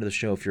you're a friend of the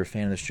show, if you're a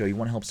fan of the show, you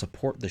want to help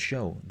support the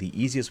show, the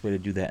easiest way to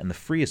do that and the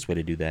freest way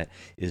to do that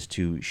is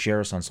to share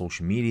us on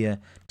social media,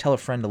 tell a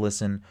friend to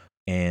listen,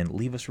 and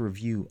leave us a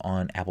review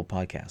on Apple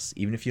Podcasts.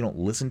 Even if you don't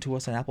listen to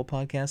us on Apple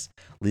Podcasts,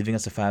 leaving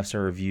us a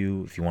 5-star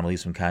review, if you want to leave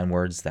some kind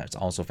words, that's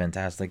also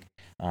fantastic.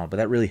 But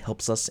that really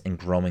helps us in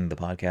growing the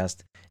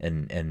podcast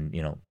and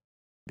you know,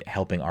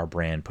 helping our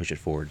brand push it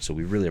forward. So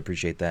we really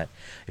appreciate that.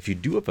 If you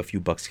do have a few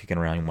bucks kicking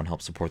around and want to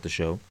help support the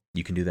show,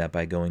 you can do that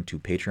by going to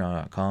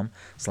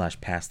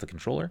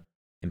patreon.com/passthecontroller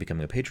and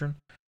becoming a patron,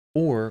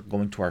 or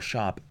going to our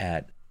shop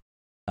at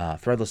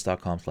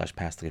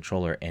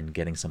threadless.com/passthecontroller and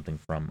getting something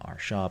from our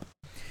shop.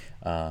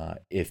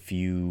 If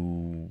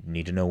you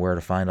need to know where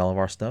to find all of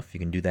our stuff, you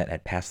can do that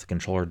at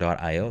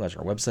passthecontroller.io. That's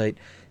our website.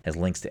 It has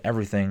links to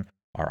everything.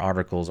 Our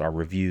articles, our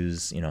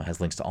reviews, you know,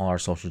 has links to all our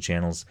social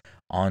channels.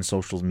 On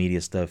social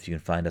media stuff, you can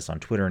find us on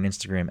Twitter and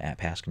Instagram at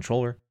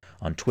PassController,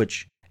 on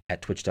Twitch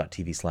at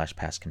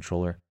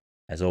twitch.tv/PassController.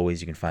 As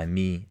always, you can find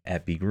me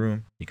at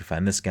BGroom. You can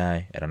find this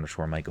guy at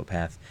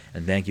 _MikeOpath.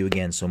 And thank you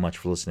again so much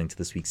for listening to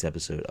this week's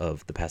episode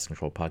of the Pass the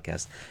Control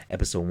podcast,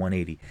 episode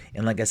 180.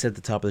 And like I said at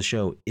the top of the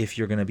show, if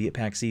you're going to be at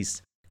PAX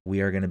East, we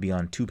are going to be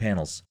on 2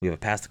 panels. We have a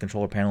Pass the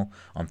Controller panel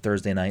on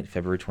Thursday night,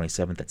 February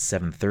 27th at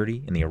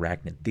 7:30 in the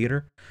Arachnid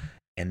Theater.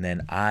 And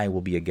then I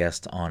will be a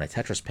guest on a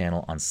Tetris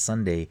panel on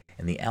Sunday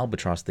in the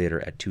Albatross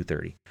Theater at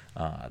 2:30.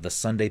 The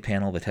Sunday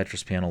panel, the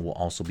Tetris panel, will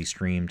also be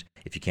streamed,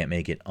 if you can't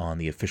make it, on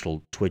the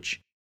official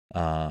Twitch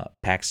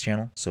PAX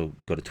channel. So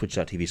go to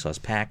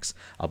twitch.tv/PAX.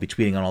 I'll be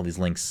tweeting on all these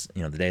links,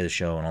 you know, the day of the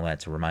show and all that,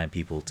 to remind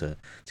people to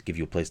give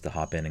you a place to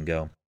hop in and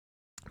go.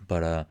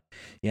 But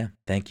yeah,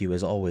 thank you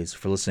as always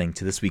for listening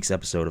to this week's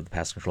episode of the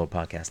Pass Control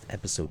podcast,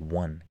 episode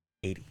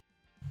 180.